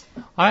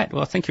 All right,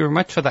 well, thank you very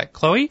much for that,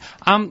 Chloe.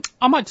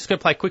 I might just go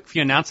play a quick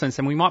few announcements,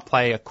 and we might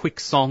play a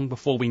quick song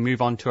before we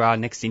move on to our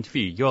next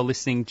interview. You're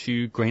listening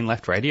to Green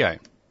Left Radio.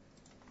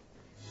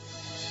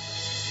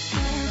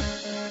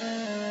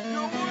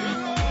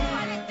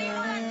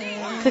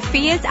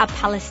 Keffiyehs are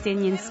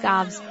Palestinian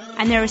scarves,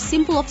 and they're a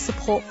symbol of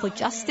support for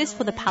justice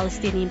for the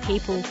Palestinian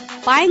people.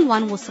 Buying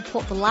one will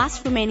support the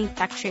last remaining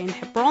factory in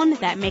Hebron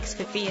that makes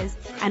keffiyehs,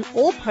 and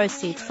all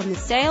proceeds from the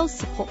sales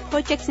support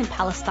projects in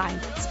Palestine,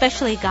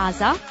 especially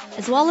Gaza,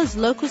 as well as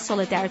local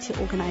solidarity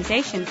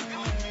organisations.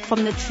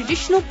 From the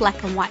traditional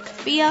black and white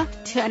keffiyeh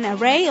to an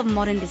array of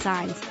modern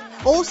designs,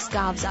 all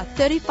scarves are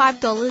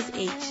 $35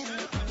 each.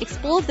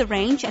 Explore the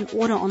range and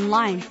order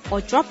online,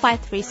 or drop by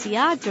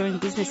 3CR during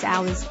business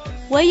hours.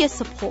 Wear your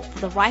support for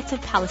the rights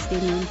of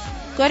Palestinians.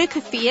 Go to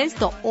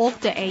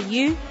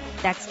keffiyehs.org.au,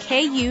 that's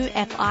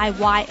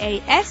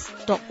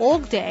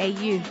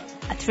KUFIYAS.org.au,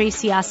 a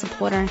 3CR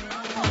supporter.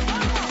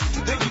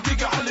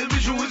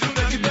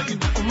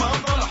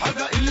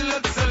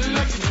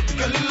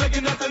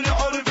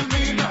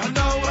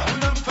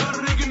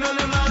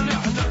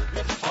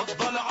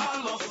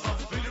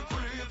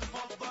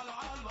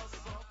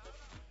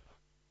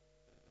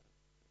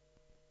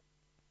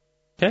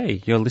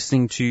 Okay, you're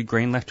listening to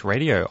Green Left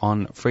Radio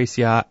on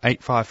 3CR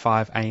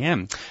 855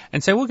 AM.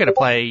 And so we're going to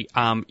play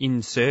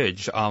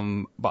Insurge,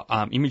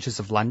 Images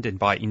of London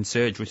by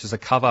Insurge, which is a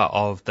cover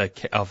of the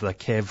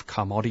Kev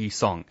Carmody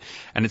song.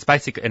 And it's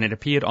basic, and it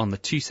appeared on the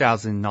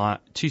 2000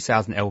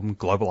 album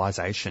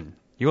Globalization.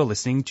 You're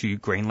listening to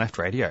Green Left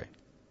Radio.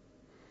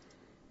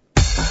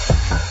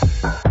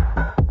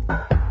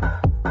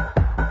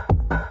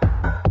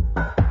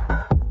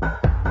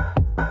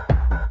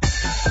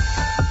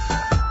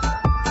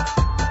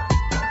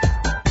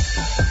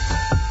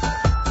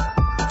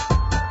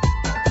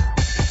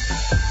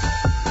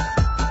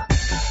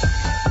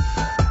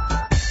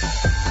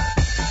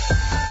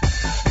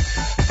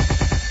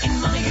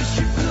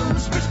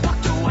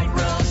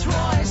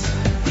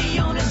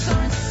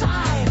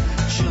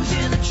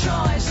 Choosing a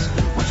choice,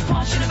 which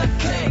portion of a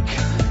cake?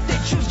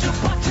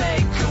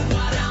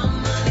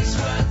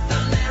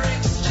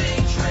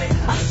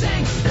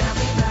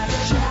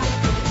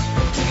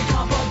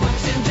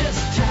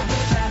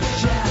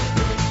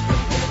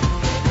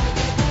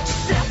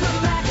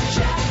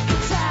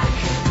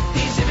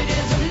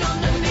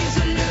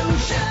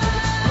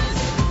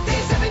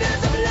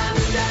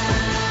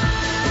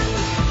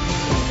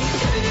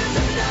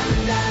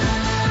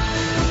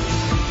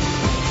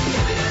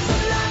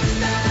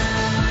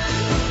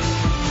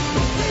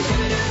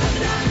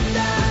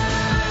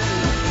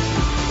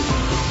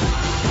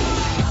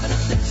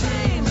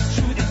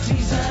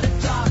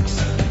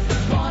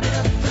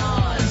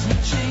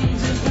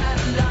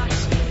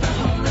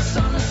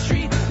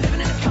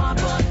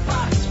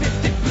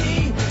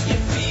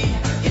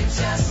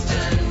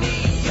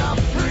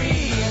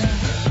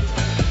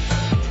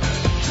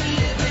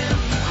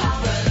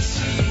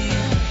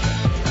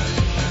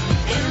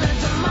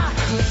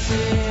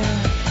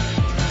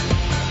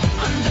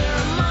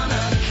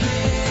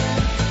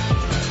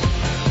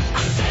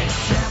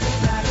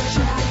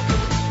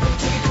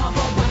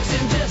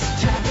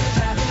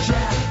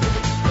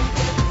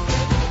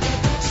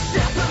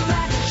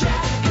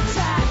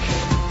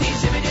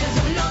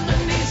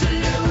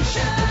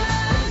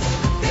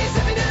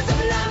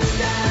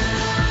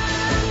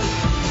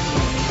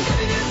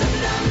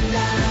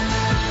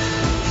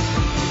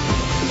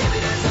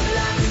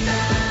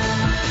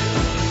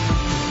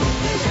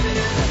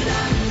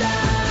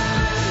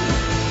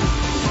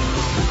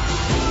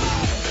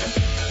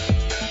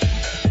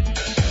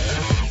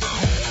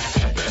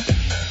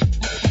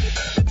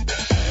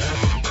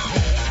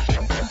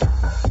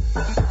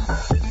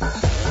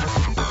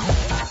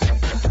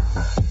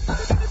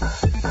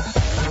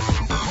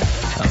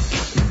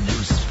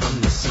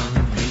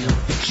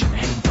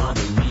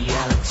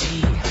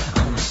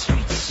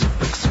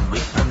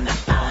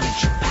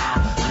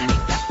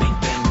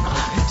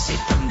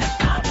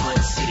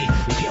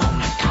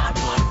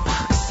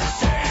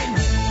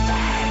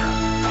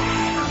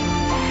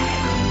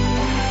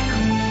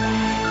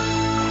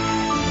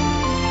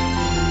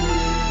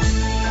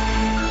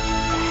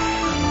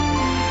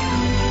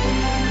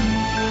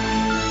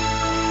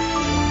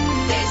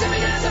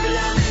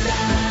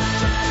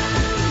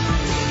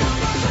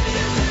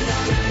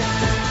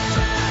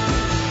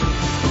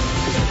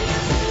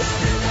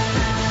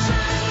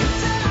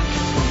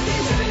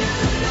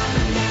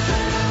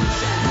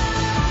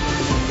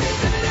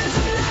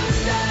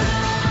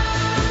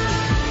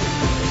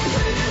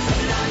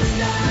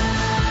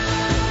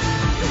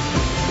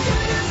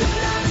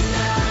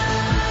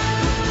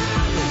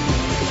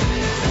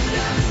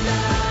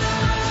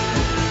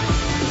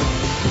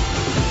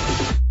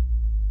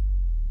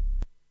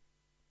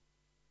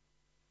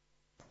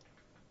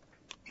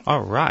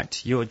 All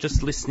right, you're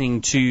just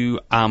listening to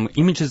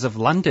Images of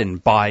London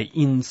by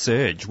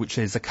Insurge, which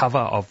is a cover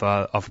of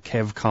a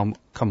Kev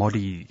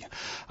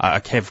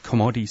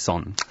Commodity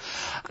song.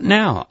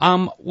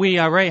 Now, we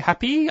are very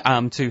happy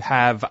to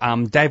have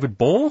David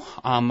Ball,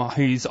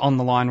 who's on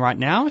the line right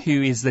now,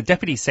 who is the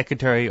Deputy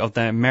Secretary of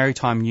the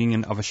Maritime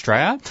Union of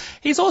Australia.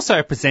 He's also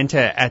a presenter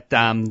at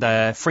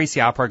the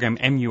 3CR program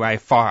MUA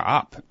Fire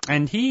Up,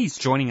 and he's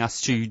joining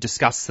us to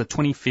discuss the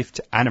 25th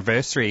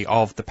anniversary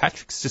of the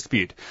Patrick's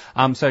Dispute.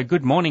 So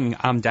good morning,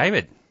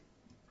 David.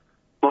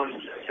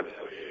 Morning, Jacob.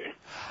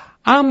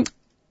 How are you?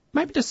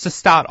 Maybe just to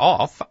start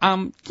off,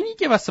 can you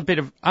give us a bit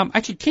of,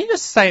 actually, can you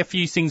just say a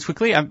few things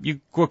quickly?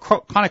 You were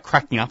kind of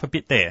cracking up a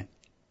bit there.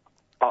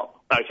 Oh,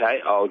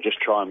 okay. I'll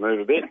just try and move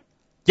a bit.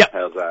 Yep.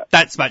 How's that?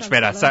 That's much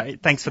better. So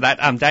thanks for that,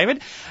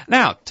 David.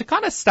 Now, to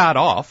kind of start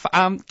off,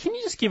 can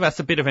you just give us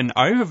a bit of an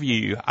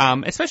overview,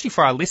 especially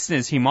for our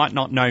listeners who might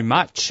not know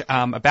much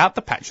about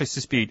the Patrick's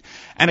Dispute,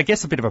 and I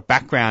guess a bit of a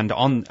background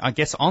on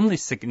the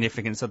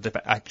significance of the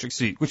Patrick's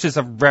Dispute, which is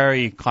a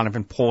very kind of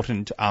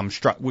important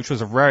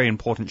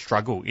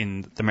struggle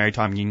in the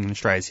Maritime Union of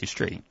Australia's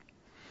history.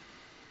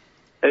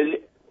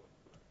 It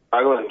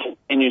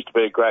continues to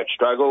be a great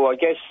struggle. I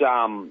guess,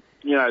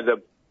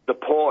 the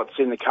ports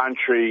in the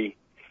country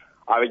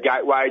are the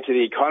gateway to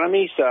the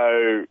economy,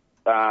 so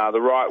the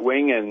right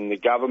wing and the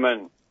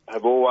government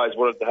have always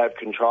wanted to have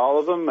control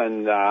of them,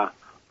 and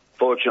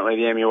fortunately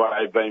the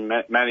MUA have been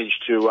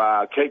managed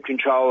to keep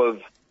control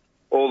of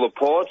all the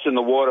ports and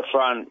the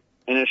waterfront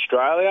in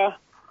Australia.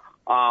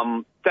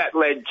 That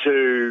led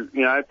to,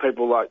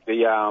 people like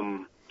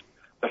the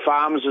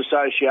Farmers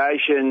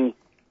Association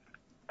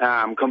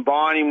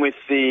combining with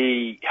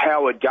the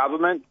Howard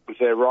government, with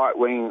their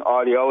right-wing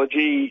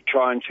ideology,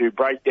 trying to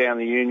break down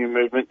the union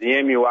movement, the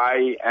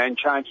MUA, and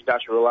change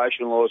industrial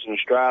relation laws in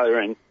Australia.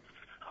 And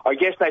I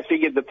guess they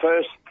figured the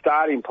first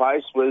starting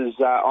place was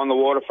on the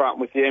waterfront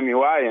with the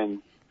MUA,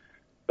 and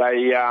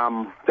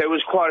there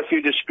was quite a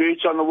few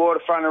disputes on the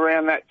waterfront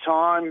around that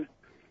time.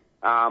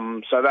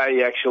 So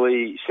they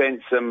actually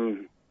sent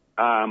some,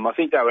 I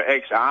think they were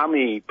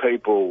ex-army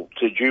people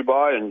to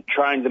Dubai and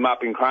trained them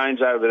up in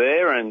cranes over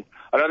there, and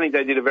I don't think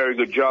they did a very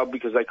good job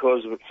because they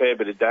caused a fair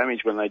bit of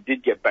damage when they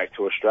did get back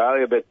to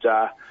Australia. But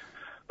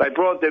they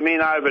brought them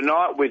in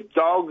overnight with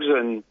dogs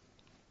and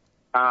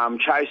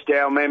chased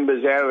our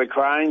members out of the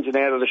cranes and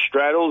out of the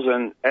straddles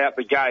and out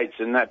the gates.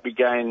 And that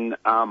began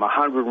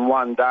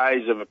 101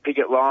 days of a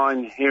picket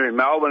line here in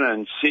Melbourne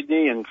and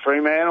Sydney and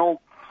Fremantle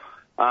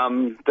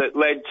that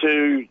led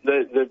to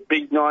the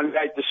big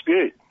 98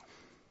 dispute.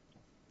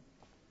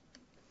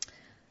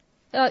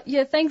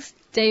 Thanks,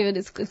 David.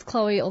 It's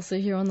Chloe also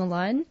here on the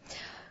line.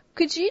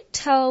 Could you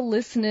tell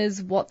listeners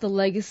what the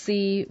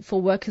legacy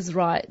for workers'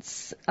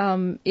 rights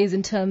is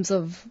in terms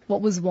of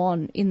what was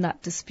won in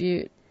that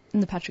dispute,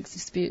 in the Patrick's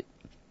Dispute?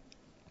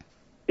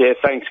 Yeah,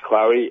 thanks,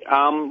 Chloe.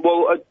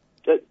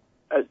 It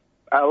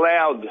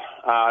allowed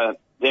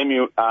the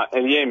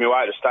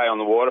MUA to stay on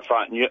the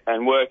waterfront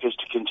and workers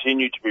to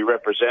continue to be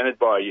represented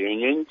by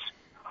unions.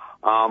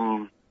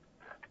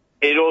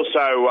 It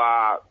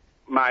also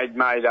made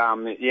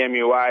the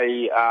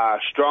MUA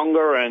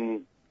stronger,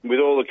 and with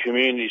all the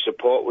community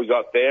support we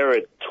got there,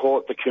 it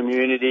taught the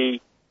community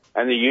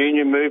and the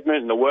union movement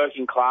and the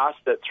working class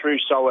that through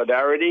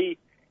solidarity,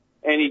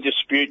 any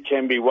dispute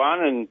can be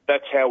won, and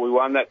that's how we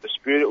won that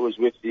dispute. It was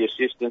with the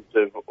assistance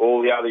of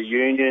all the other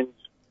unions,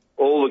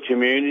 all the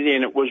community,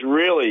 and it was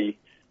really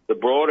the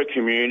broader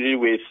community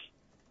with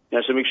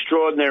some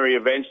extraordinary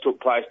events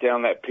took place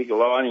down that picket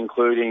line,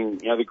 including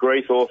the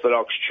Greek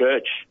Orthodox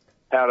Church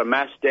had a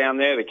mass down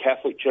there, the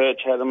Catholic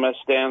Church had a mass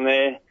down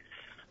there,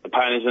 the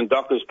painters and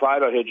dockers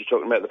played. I heard you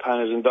talking about the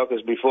painters and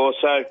dockers before.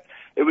 So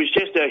it was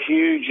just a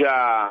huge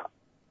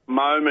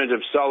moment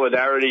of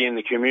solidarity in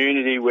the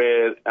community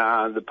where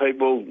the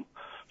people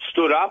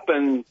stood up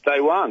and they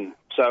won.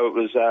 So it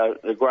was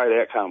a great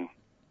outcome.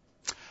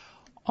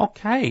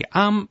 Okay.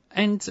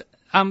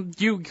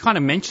 You kind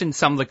of mentioned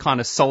some of the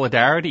kind of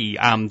solidarity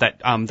that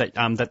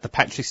the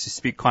Patrick's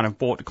Dispute kind of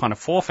brought kind of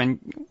forth, and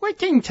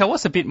can you tell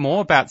us a bit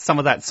more about some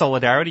of that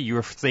solidarity you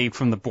received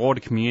from the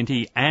broader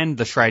community and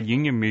the trade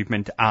union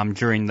movement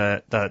during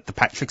the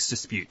Patrick's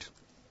Dispute?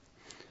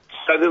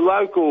 So the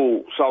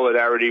local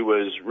solidarity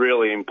was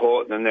really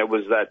important, and there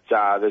was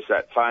there's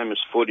that famous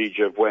footage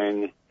of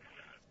when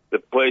the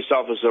police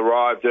officer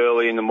arrived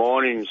early in the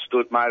morning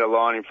and made a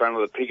line in front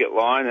of the picket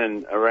line,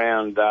 and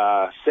around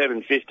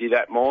 7:50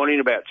 that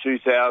morning, about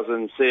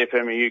 2,000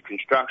 CFMEU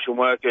construction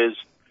workers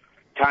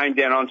came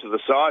down onto the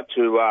site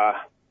to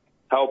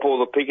help all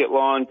the picket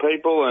line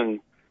people,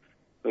 and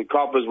the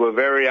coppers were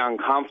very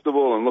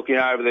uncomfortable and looking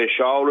over their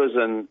shoulders,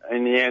 and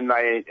in the end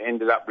they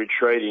ended up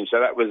retreating. So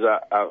that was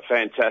a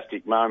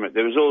fantastic moment.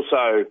 There was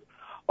also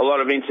a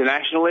lot of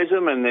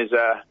internationalism, and there's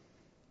a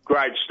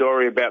great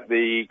story about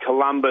the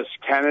Columbus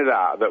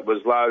Canada that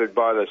was loaded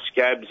by the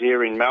scabs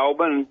here in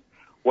Melbourne,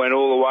 went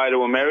all the way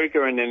to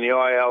America, and then the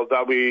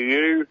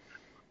ILWU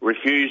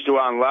refused to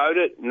unload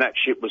it, and that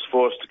ship was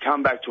forced to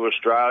come back to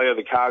Australia.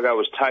 The cargo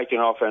was taken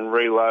off and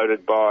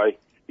reloaded by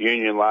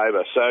union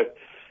labour. So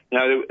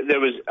there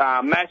was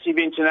massive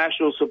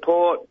international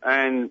support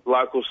and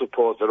local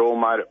support that all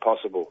made it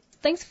possible.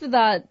 Thanks for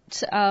that.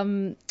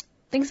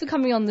 Thanks for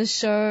coming on the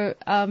show.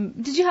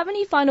 Did you have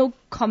any final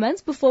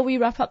comments before we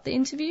wrap up the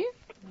interview,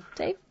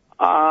 Dave?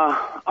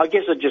 I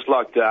guess I'd just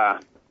like to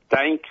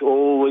thank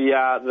all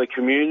the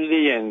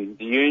community and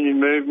the union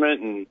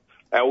movement and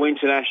our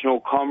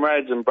international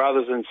comrades and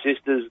brothers and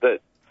sisters that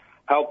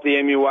helped the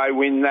MUA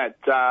win that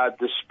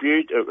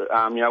dispute.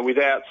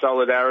 Without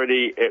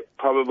solidarity, it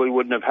probably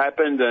wouldn't have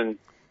happened, and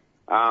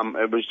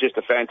it was just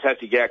a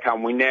fantastic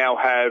outcome. We now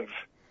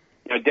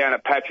have, down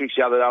at Patrick's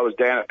the other day, I was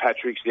down at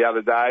Patrick's the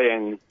other day,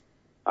 and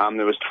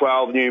there was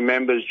 12 new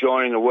members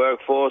joining the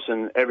workforce,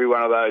 and every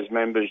one of those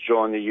members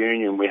joined the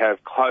union. We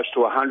have close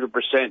to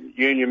 100%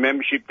 union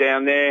membership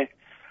down there.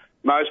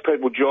 Most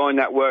people join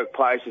that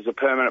workplace as a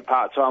permanent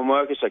part-time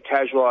worker, so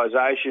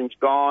casualisation's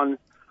gone.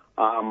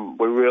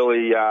 We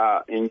really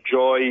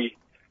enjoy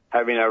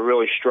having a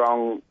really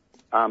strong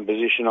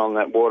position on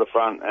that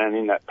waterfront and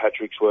in that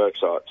Patrick's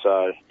worksite.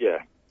 So, yeah.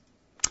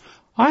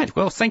 All right.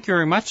 Well, thank you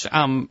very much.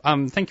 Thank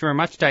you very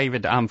much,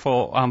 David,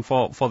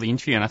 for the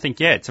interview. And I think,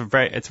 it's a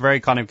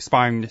very kind of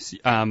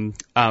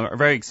a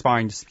very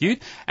inspiring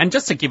dispute. And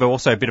just to give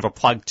also a bit of a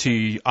plug to,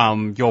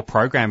 your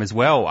program as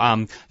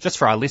well, just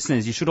for our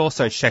listeners, you should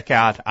also check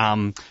out,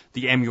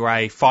 the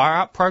MUA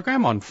Fire Up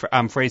program on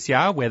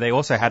 3CR, where they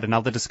also had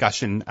another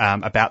discussion,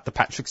 about the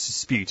Patrick's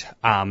dispute,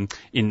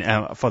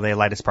 for their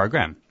latest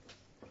program.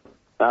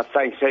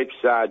 Thanks heaps,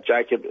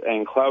 Jacob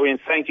and Chloe, and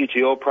thank you to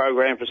your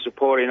program for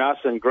supporting us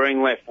and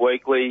Green Left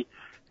Weekly,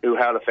 who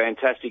held a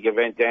fantastic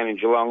event down in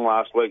Geelong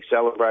last week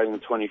celebrating the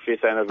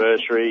 25th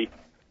anniversary.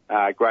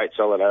 Great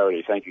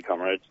solidarity. Thank you,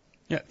 comrades.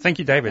 Yeah, thank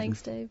you, David.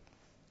 Thanks, Dave.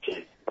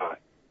 Cheers. Bye.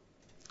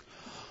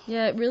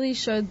 Yeah, it really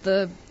showed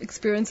the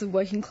experience of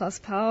working class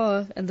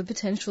power and the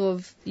potential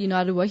of the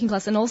united working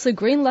class. And also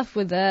Green Left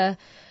were there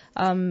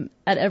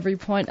at every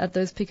point at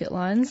those picket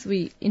lines.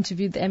 We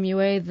interviewed the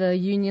MUA, the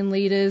union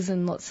leaders,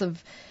 and lots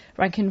of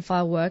rank and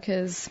file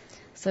workers.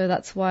 So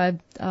that's why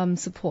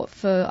support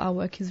for our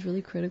work is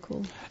really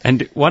critical.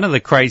 And one of the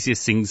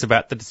craziest things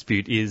about the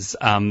dispute is,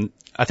 I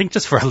think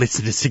just for our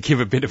listeners to give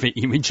a bit of an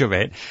image of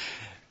it,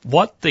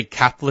 what the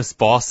capitalist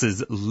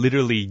bosses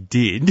literally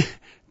did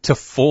to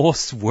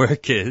force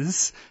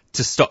workers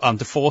to stop,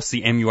 to force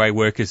the MUA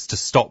workers to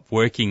stop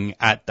working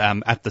at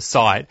the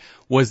site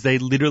was they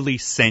literally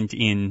sent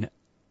in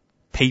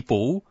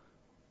people,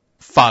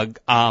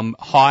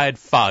 hired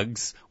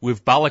thugs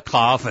with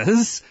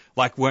balaclavas,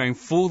 like wearing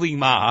fully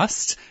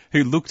masked,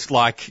 who looked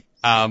like,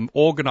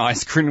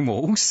 organised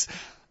criminals,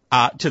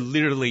 to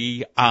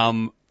literally,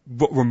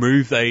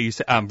 remove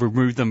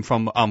them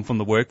from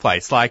the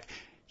workplace. Like,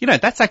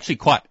 that's actually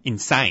quite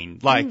insane.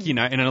 Like,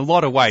 and in a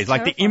lot of ways,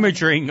 like the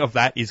imaging of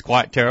that is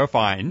quite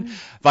terrifying.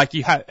 Like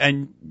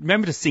and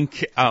remember to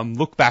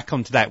look back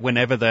onto that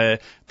whenever the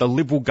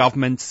Liberal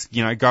governments,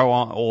 go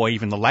on, or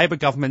even the Labor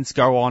governments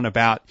go on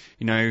about,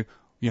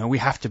 we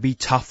have to be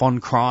tough on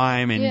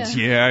crime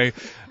and,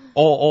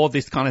 all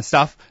this kind of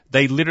stuff.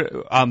 They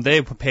literally,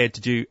 they're prepared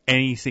to do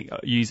anything,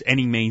 use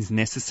any means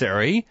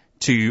necessary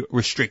to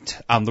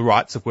restrict, the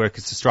rights of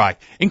workers to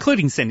strike,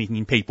 including sending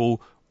in people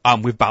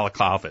with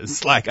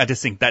balaclavas. Like, I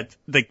just think that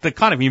the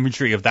kind of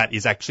imagery of that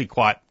is actually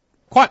quite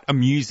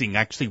amusing,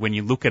 actually, when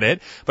you look at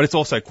it, but it's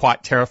also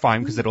quite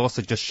terrifying because it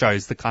also just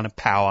shows the kind of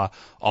power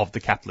of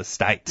the capitalist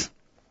state.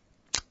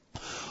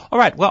 All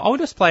right, well, I'll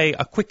just play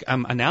a quick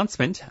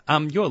announcement.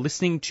 You're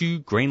listening to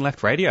Green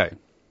Left Radio.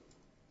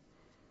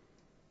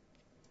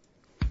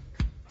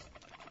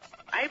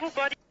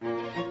 Able-bodied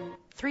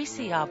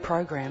 3CR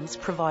programs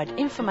provide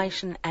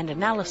information and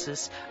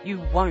analysis you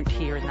won't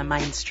hear in the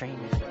mainstream.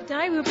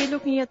 Today we'll be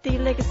looking at the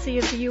legacy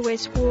of the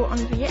US war on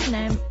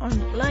Vietnam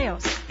on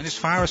Laos. And as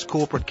far as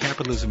corporate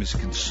capitalism is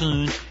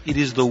concerned, it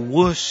is the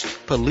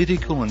worst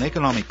political and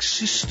economic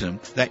system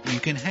that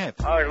you can have.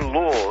 Our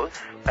laws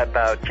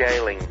about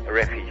jailing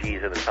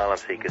refugees and asylum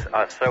seekers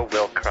are so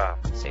well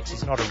crafted. Sex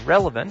is not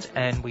irrelevant,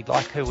 and we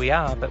like who we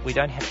are, but we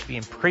don't have to be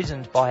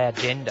imprisoned by our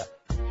gender.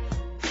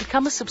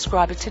 Become a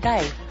subscriber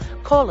today.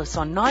 Call us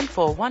on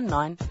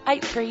 9419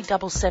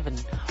 8377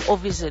 or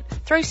visit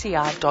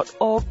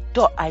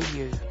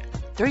 3cr.org.au.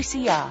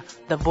 3CR,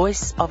 the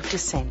voice of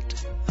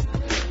dissent.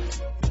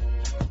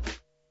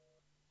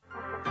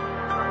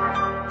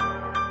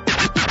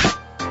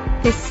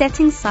 The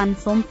Setting Sun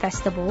Film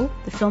Festival,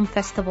 the film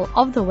festival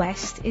of the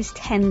West, is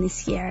 10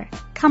 this year.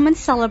 Come and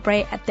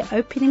celebrate at the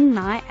opening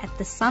night at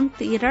the Sun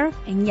Theatre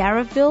in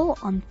Yarraville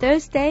on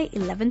Thursday,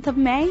 11th of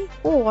May,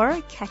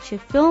 or catch a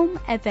film,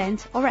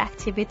 event or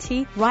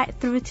activity right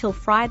through till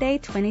Friday,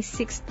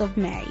 26th of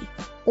May.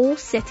 All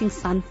Setting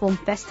Sun Film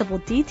Festival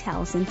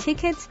details and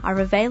tickets are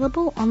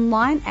available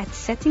online at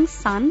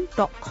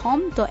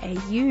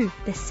settingsun.com.au.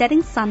 The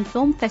Setting Sun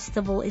Film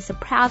Festival is a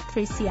proud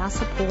 3CR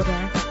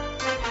supporter.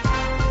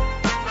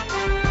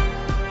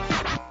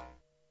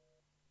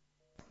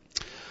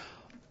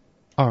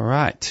 All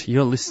right,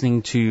 you're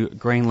listening to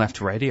Green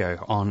Left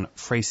Radio on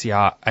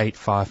 3CR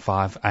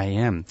 855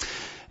 AM.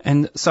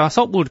 And so I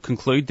thought we'd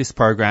conclude this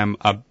program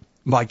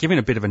by giving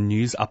a bit of a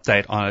news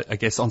update on, I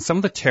guess, on some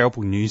of the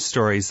terrible news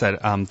stories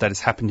that has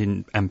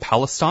happened in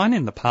Palestine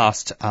in the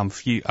past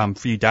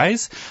few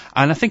days.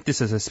 And I think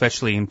this is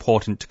especially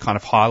important to kind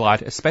of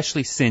highlight,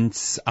 especially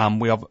since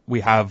we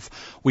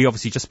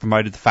obviously just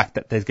promoted the fact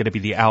that there's going to be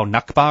the Al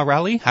Nakba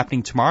rally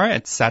happening tomorrow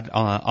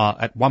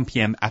at 1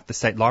 p.m. at the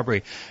State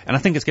Library. And I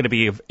think it's going to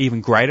be of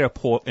even greater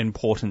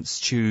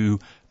importance to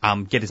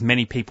get as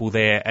many people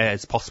there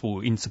as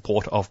possible in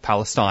support of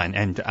Palestine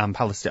and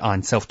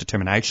Palestine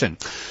self-determination.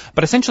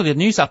 But essentially the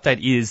news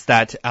update is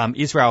that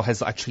Israel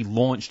has actually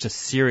launched a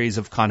series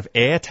of kind of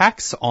air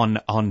attacks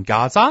on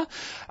Gaza.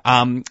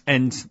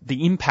 And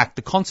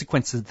the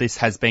consequences of this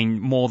has been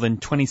more than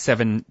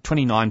 29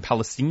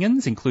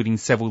 Palestinians, including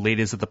several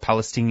leaders of the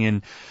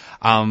Palestinian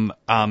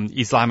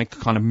Islamic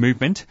kind of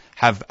movement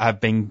have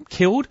been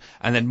killed,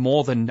 and then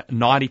more than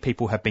 90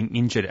 people have been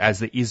injured as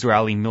the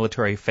Israeli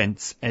military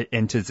offense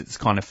enters its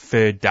kind of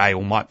third day,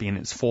 or might be in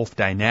its fourth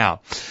day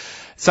now.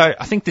 So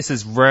I think this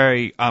is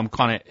very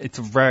it's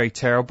a very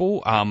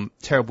terrible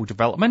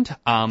development.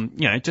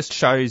 It just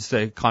shows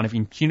the kind of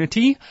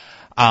impunity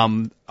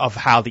of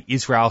how the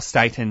Israel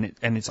state and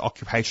its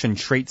occupation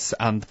treats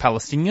the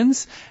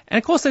Palestinians. And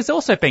of course, there's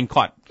also been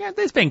quite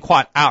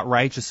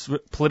outrageous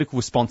political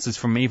responses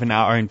from even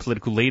our own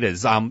political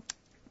leaders.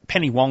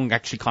 Penny Wong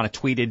actually kind of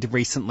tweeted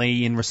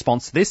recently in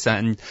response to this,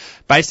 and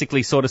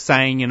basically sort of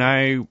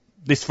saying,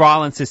 this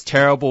violence is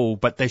terrible,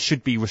 but there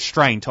should be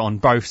restraint on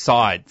both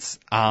sides.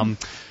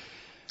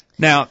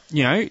 Now,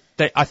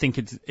 I think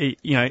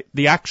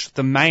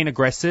the main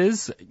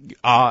aggressors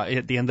are,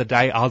 at the end of the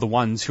day, are the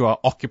ones who are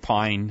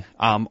occupying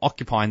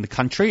the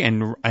country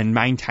and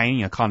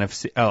maintaining a kind of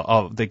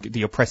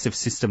the oppressive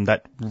system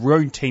that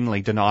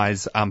routinely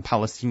denies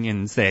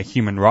Palestinians their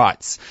human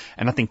rights.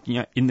 And I think,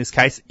 in this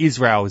case,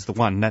 Israel is the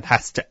one that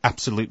has to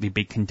absolutely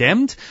be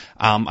condemned.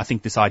 I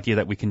think this idea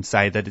that we can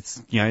say that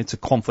it's a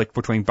conflict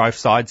between both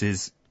sides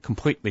is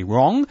completely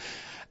wrong.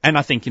 And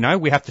I think,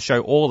 we have to show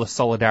all the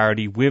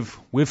solidarity with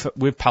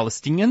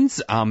Palestinians,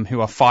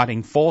 who are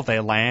fighting for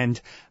their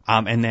land,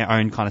 and their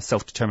own kind of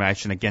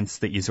self-determination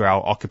against the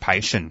Israel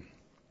occupation.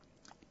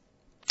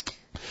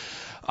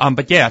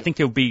 But yeah, I think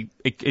it will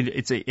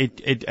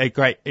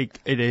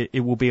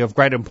be of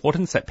great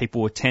importance that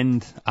people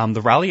attend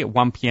the rally at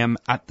 1 p.m.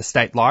 at the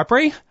State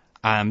Library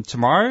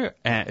tomorrow,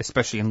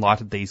 especially in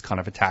light of these kind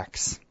of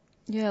attacks.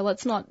 Yeah,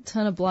 let's not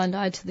turn a blind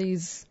eye to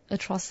these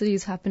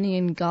atrocities happening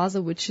in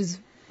Gaza, which is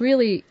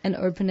really an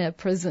open-air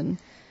prison.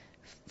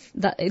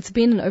 That it's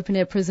been an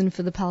open-air prison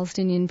for the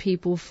Palestinian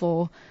people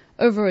for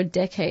over a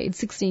decade,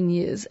 16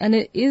 years, and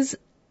it is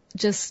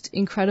just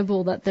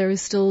incredible that there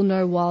is still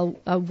no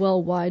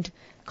worldwide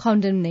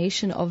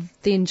condemnation of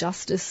the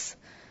injustice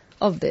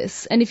of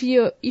this. And if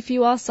you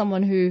are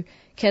someone who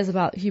cares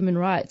about human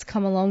rights,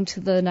 come along to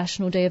the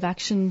National Day of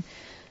Action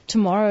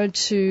tomorrow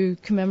to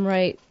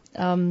commemorate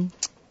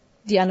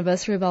the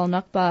anniversary of Al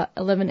Nakba,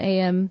 11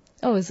 a.m.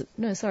 Oh, is it?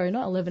 No, sorry,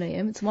 not 11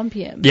 a.m. It's 1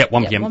 p.m. Yeah,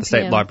 1 p.m. at the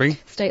State Library.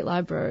 State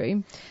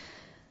Library.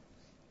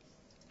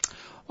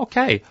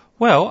 Okay,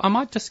 well, I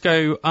might just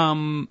go.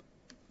 I'm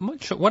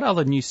not sure what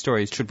other news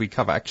stories should we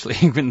cover actually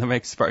in the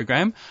next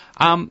program.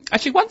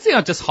 Actually, one thing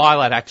I'll just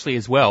highlight actually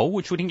as well,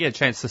 which we didn't get a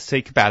chance to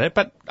speak about it,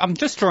 but I'm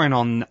just drawing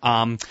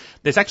on.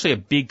 There's actually a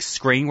big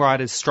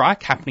screenwriters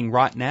strike happening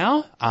right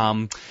now.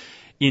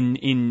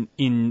 In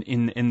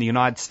the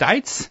United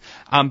States.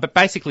 But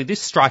basically this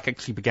strike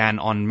actually began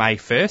on May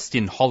 1st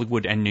in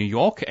Hollywood and New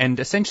York, and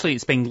essentially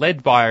it's being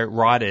led by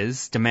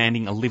writers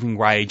demanding a living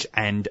wage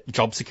and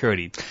job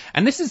security.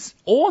 And this is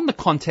all in the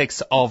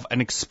context of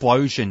an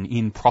explosion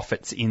in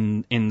profits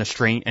in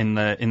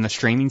the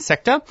streaming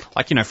sector.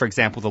 Like, for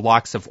example, the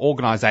likes of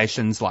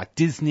organizations like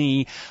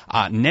Disney,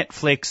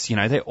 Netflix,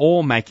 they're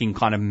all making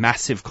kind of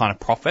massive kind of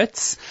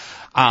profits.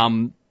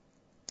 And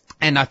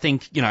I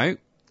think,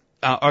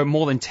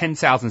 more than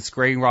 10,000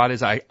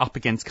 screenwriters are up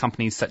against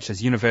companies such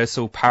as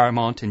Universal,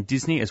 Paramount and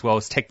Disney, as well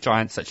as tech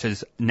giants such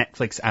as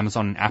Netflix,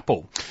 Amazon and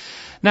Apple.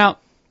 Now,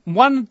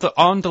 one of the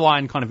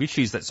underlying kind of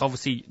issues that's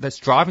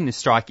driving this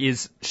strike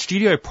is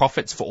studio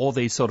profits for all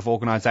these sort of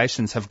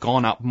organizations have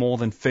gone up more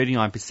than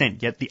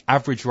 39%, yet the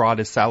average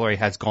writer's salary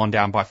has gone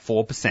down by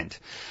 4%.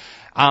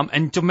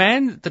 And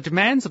the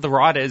demands of the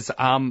writers,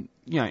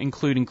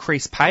 include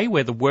increased pay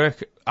where the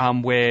work,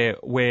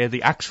 where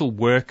the actual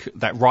work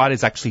that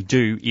writers actually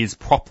do is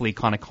properly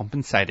kind of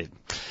compensated.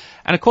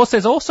 And of course,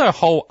 there's also a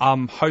whole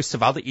host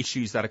of other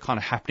issues that are kind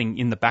of happening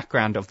in the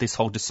background of this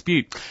whole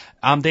dispute.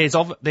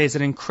 There's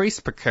an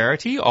increased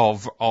precarity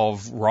of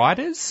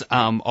writers'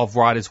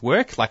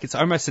 work. Like, it's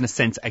almost in a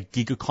sense a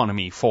gig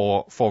economy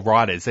for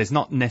writers. There's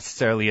not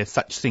necessarily a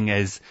such thing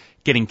as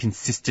getting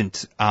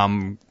consistent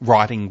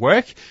writing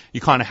work.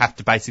 You kind of have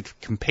to basically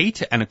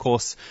compete, and of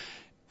course,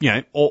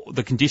 all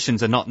the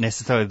conditions are not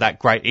necessarily that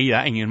great either,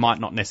 and you might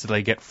not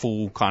necessarily get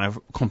full kind of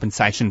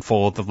compensation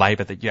for the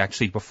labour that you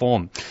actually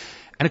perform.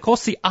 And of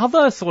course, the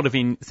other sort of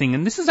thing,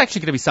 and this is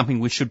actually going to be something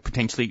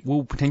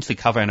we'll potentially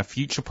cover in a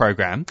future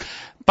program,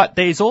 but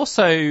there's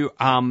also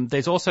a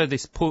bit of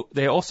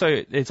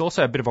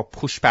a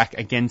pushback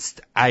against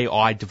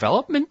AI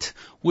development,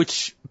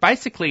 which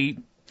basically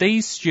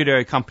these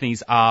studio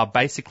companies are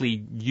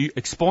basically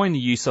exploring the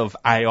use of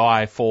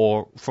AI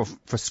for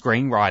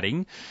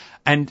screenwriting,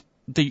 and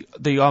the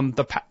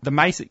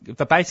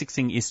basic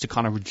thing is to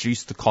kind of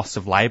reduce the cost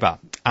of labour.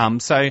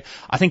 So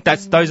I think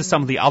those are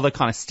some of the other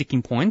kind of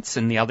sticking points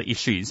and the other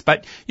issues.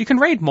 But you can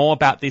read more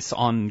about this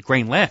on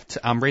Green Left.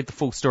 Read the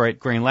full story at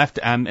Green Left.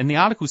 And the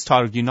article is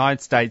titled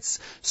 "United States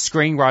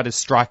Screenwriters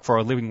Strike for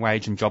a Living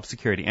Wage and Job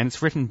Security," and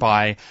it's written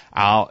by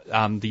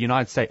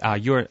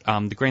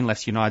the Green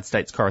Left's United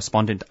States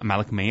correspondent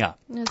Malik Mia.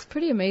 It's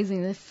pretty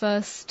amazing. The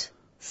first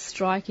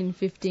strike in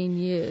 15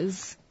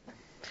 years.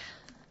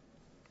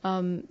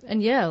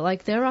 And yeah,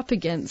 like they're up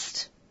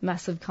against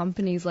massive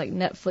companies like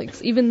Netflix.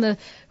 Even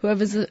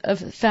whoever's a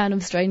fan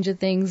of Stranger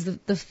Things,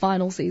 the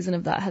final season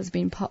of that has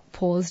been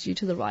paused due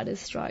to the writers'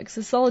 strike.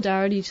 So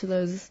solidarity to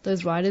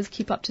those writers.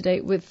 Keep up to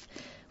date with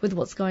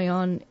what's going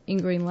on in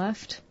Green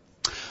Left.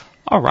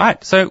 All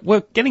right, so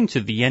we're getting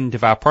to the end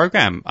of our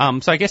program.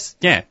 So I guess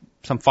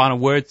some final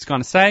words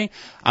going to say.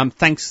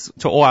 Thanks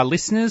to all our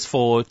listeners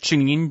for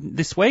tuning in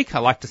this week.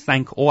 I'd like to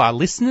thank all our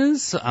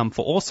listeners,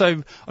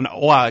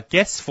 all our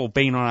guests for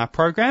being on our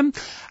program.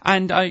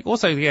 And I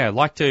also,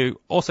 like to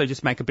also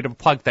just make a bit of a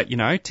plug that,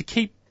 to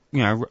keep,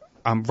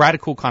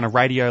 radical kind of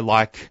radio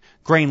like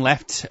Green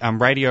Left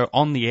radio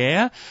on the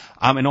air,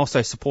 and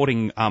also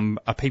supporting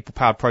a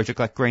people-powered project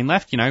like Green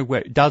Left,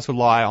 where it does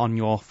rely on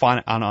your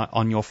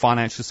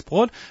financial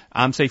support.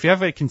 So if you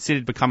ever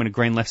considered becoming a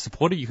Green Left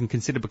supporter, you can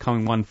consider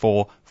becoming one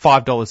for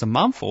 $5 a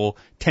month or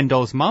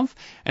 $10 a month,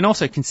 and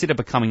also consider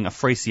becoming a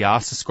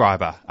 3CR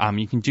subscriber.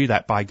 You can do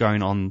that by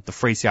going on the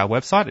 3CR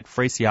website at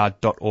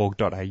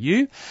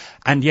 3cr.org.au.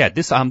 And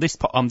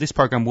this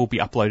program will be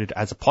uploaded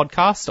as a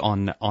podcast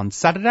on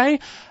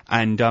Saturday.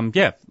 And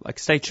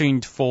stay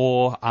tuned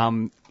for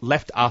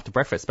Left After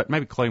Breakfast. But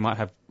maybe Chloe might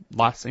have any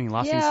last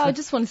things. Yeah, I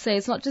just want to say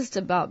it's not just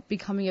about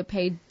becoming a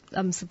paid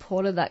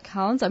supporter that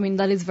counts. I mean,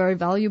 that is very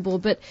valuable.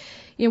 But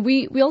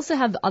we also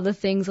have other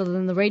things other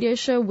than the radio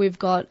show. We've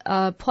got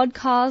a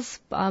podcast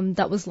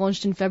that was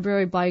launched in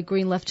February by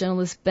Green Left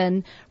journalists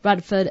Ben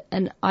Radford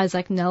and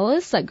Isaac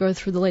Nellis that go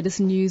through the latest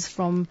news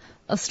from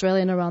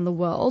Australia and around the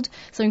world.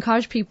 So I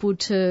encourage people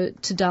to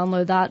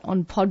download that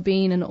on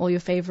Podbean and all your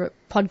favourite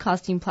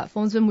podcasting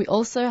platforms. And we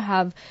also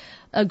have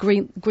a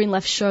Green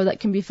Left show that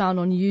can be found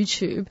on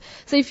YouTube.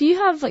 So if you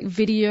have like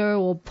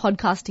video or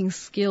podcasting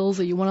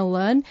skills or you want to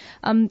learn,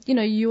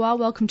 you are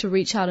welcome to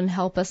reach out and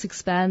help us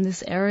expand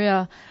this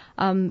area.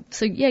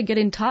 Get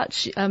in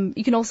touch.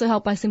 You can also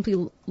help by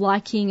simply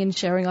liking and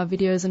sharing our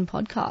videos and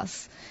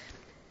podcasts.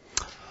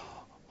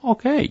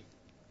 Okay.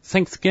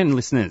 Thanks again,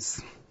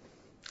 listeners.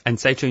 And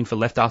stay tuned for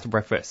Left After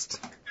Breakfast.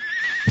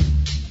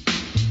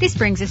 This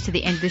brings us to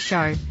the end of the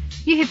show.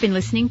 You have been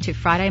listening to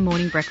Friday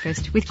Morning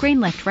Breakfast with Green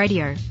Left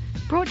Radio,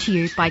 brought to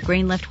you by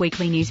Green Left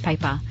Weekly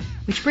newspaper,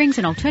 which brings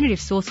an alternative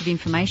source of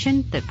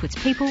information that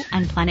puts people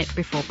and planet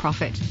before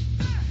profit.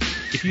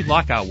 If you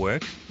like our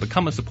work,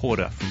 become a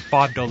supporter from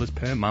 $5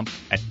 per month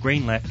at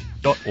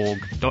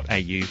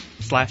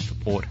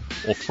greenleft.org.au/support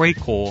or free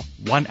call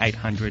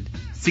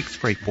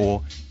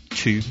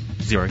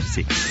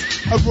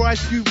 1-800-634-206.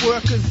 Arise, you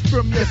workers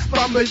from your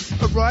slumbers.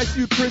 Arise,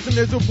 you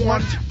prisoners of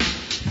want.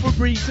 For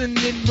reason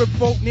in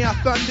revolt now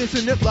thunders,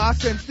 and at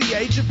last ends the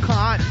age of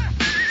Khan.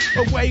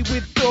 Away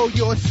with all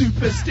your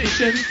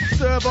superstitions.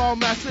 Serve all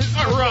masses.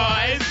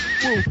 Arise.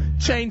 We'll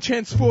change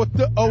henceforth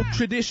the old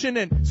tradition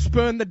and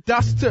spurn the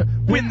dust to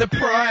win the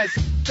prize.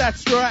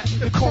 That's right,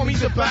 the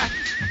commies are back.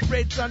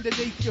 Reds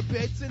underneath your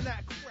beds and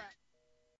that crap.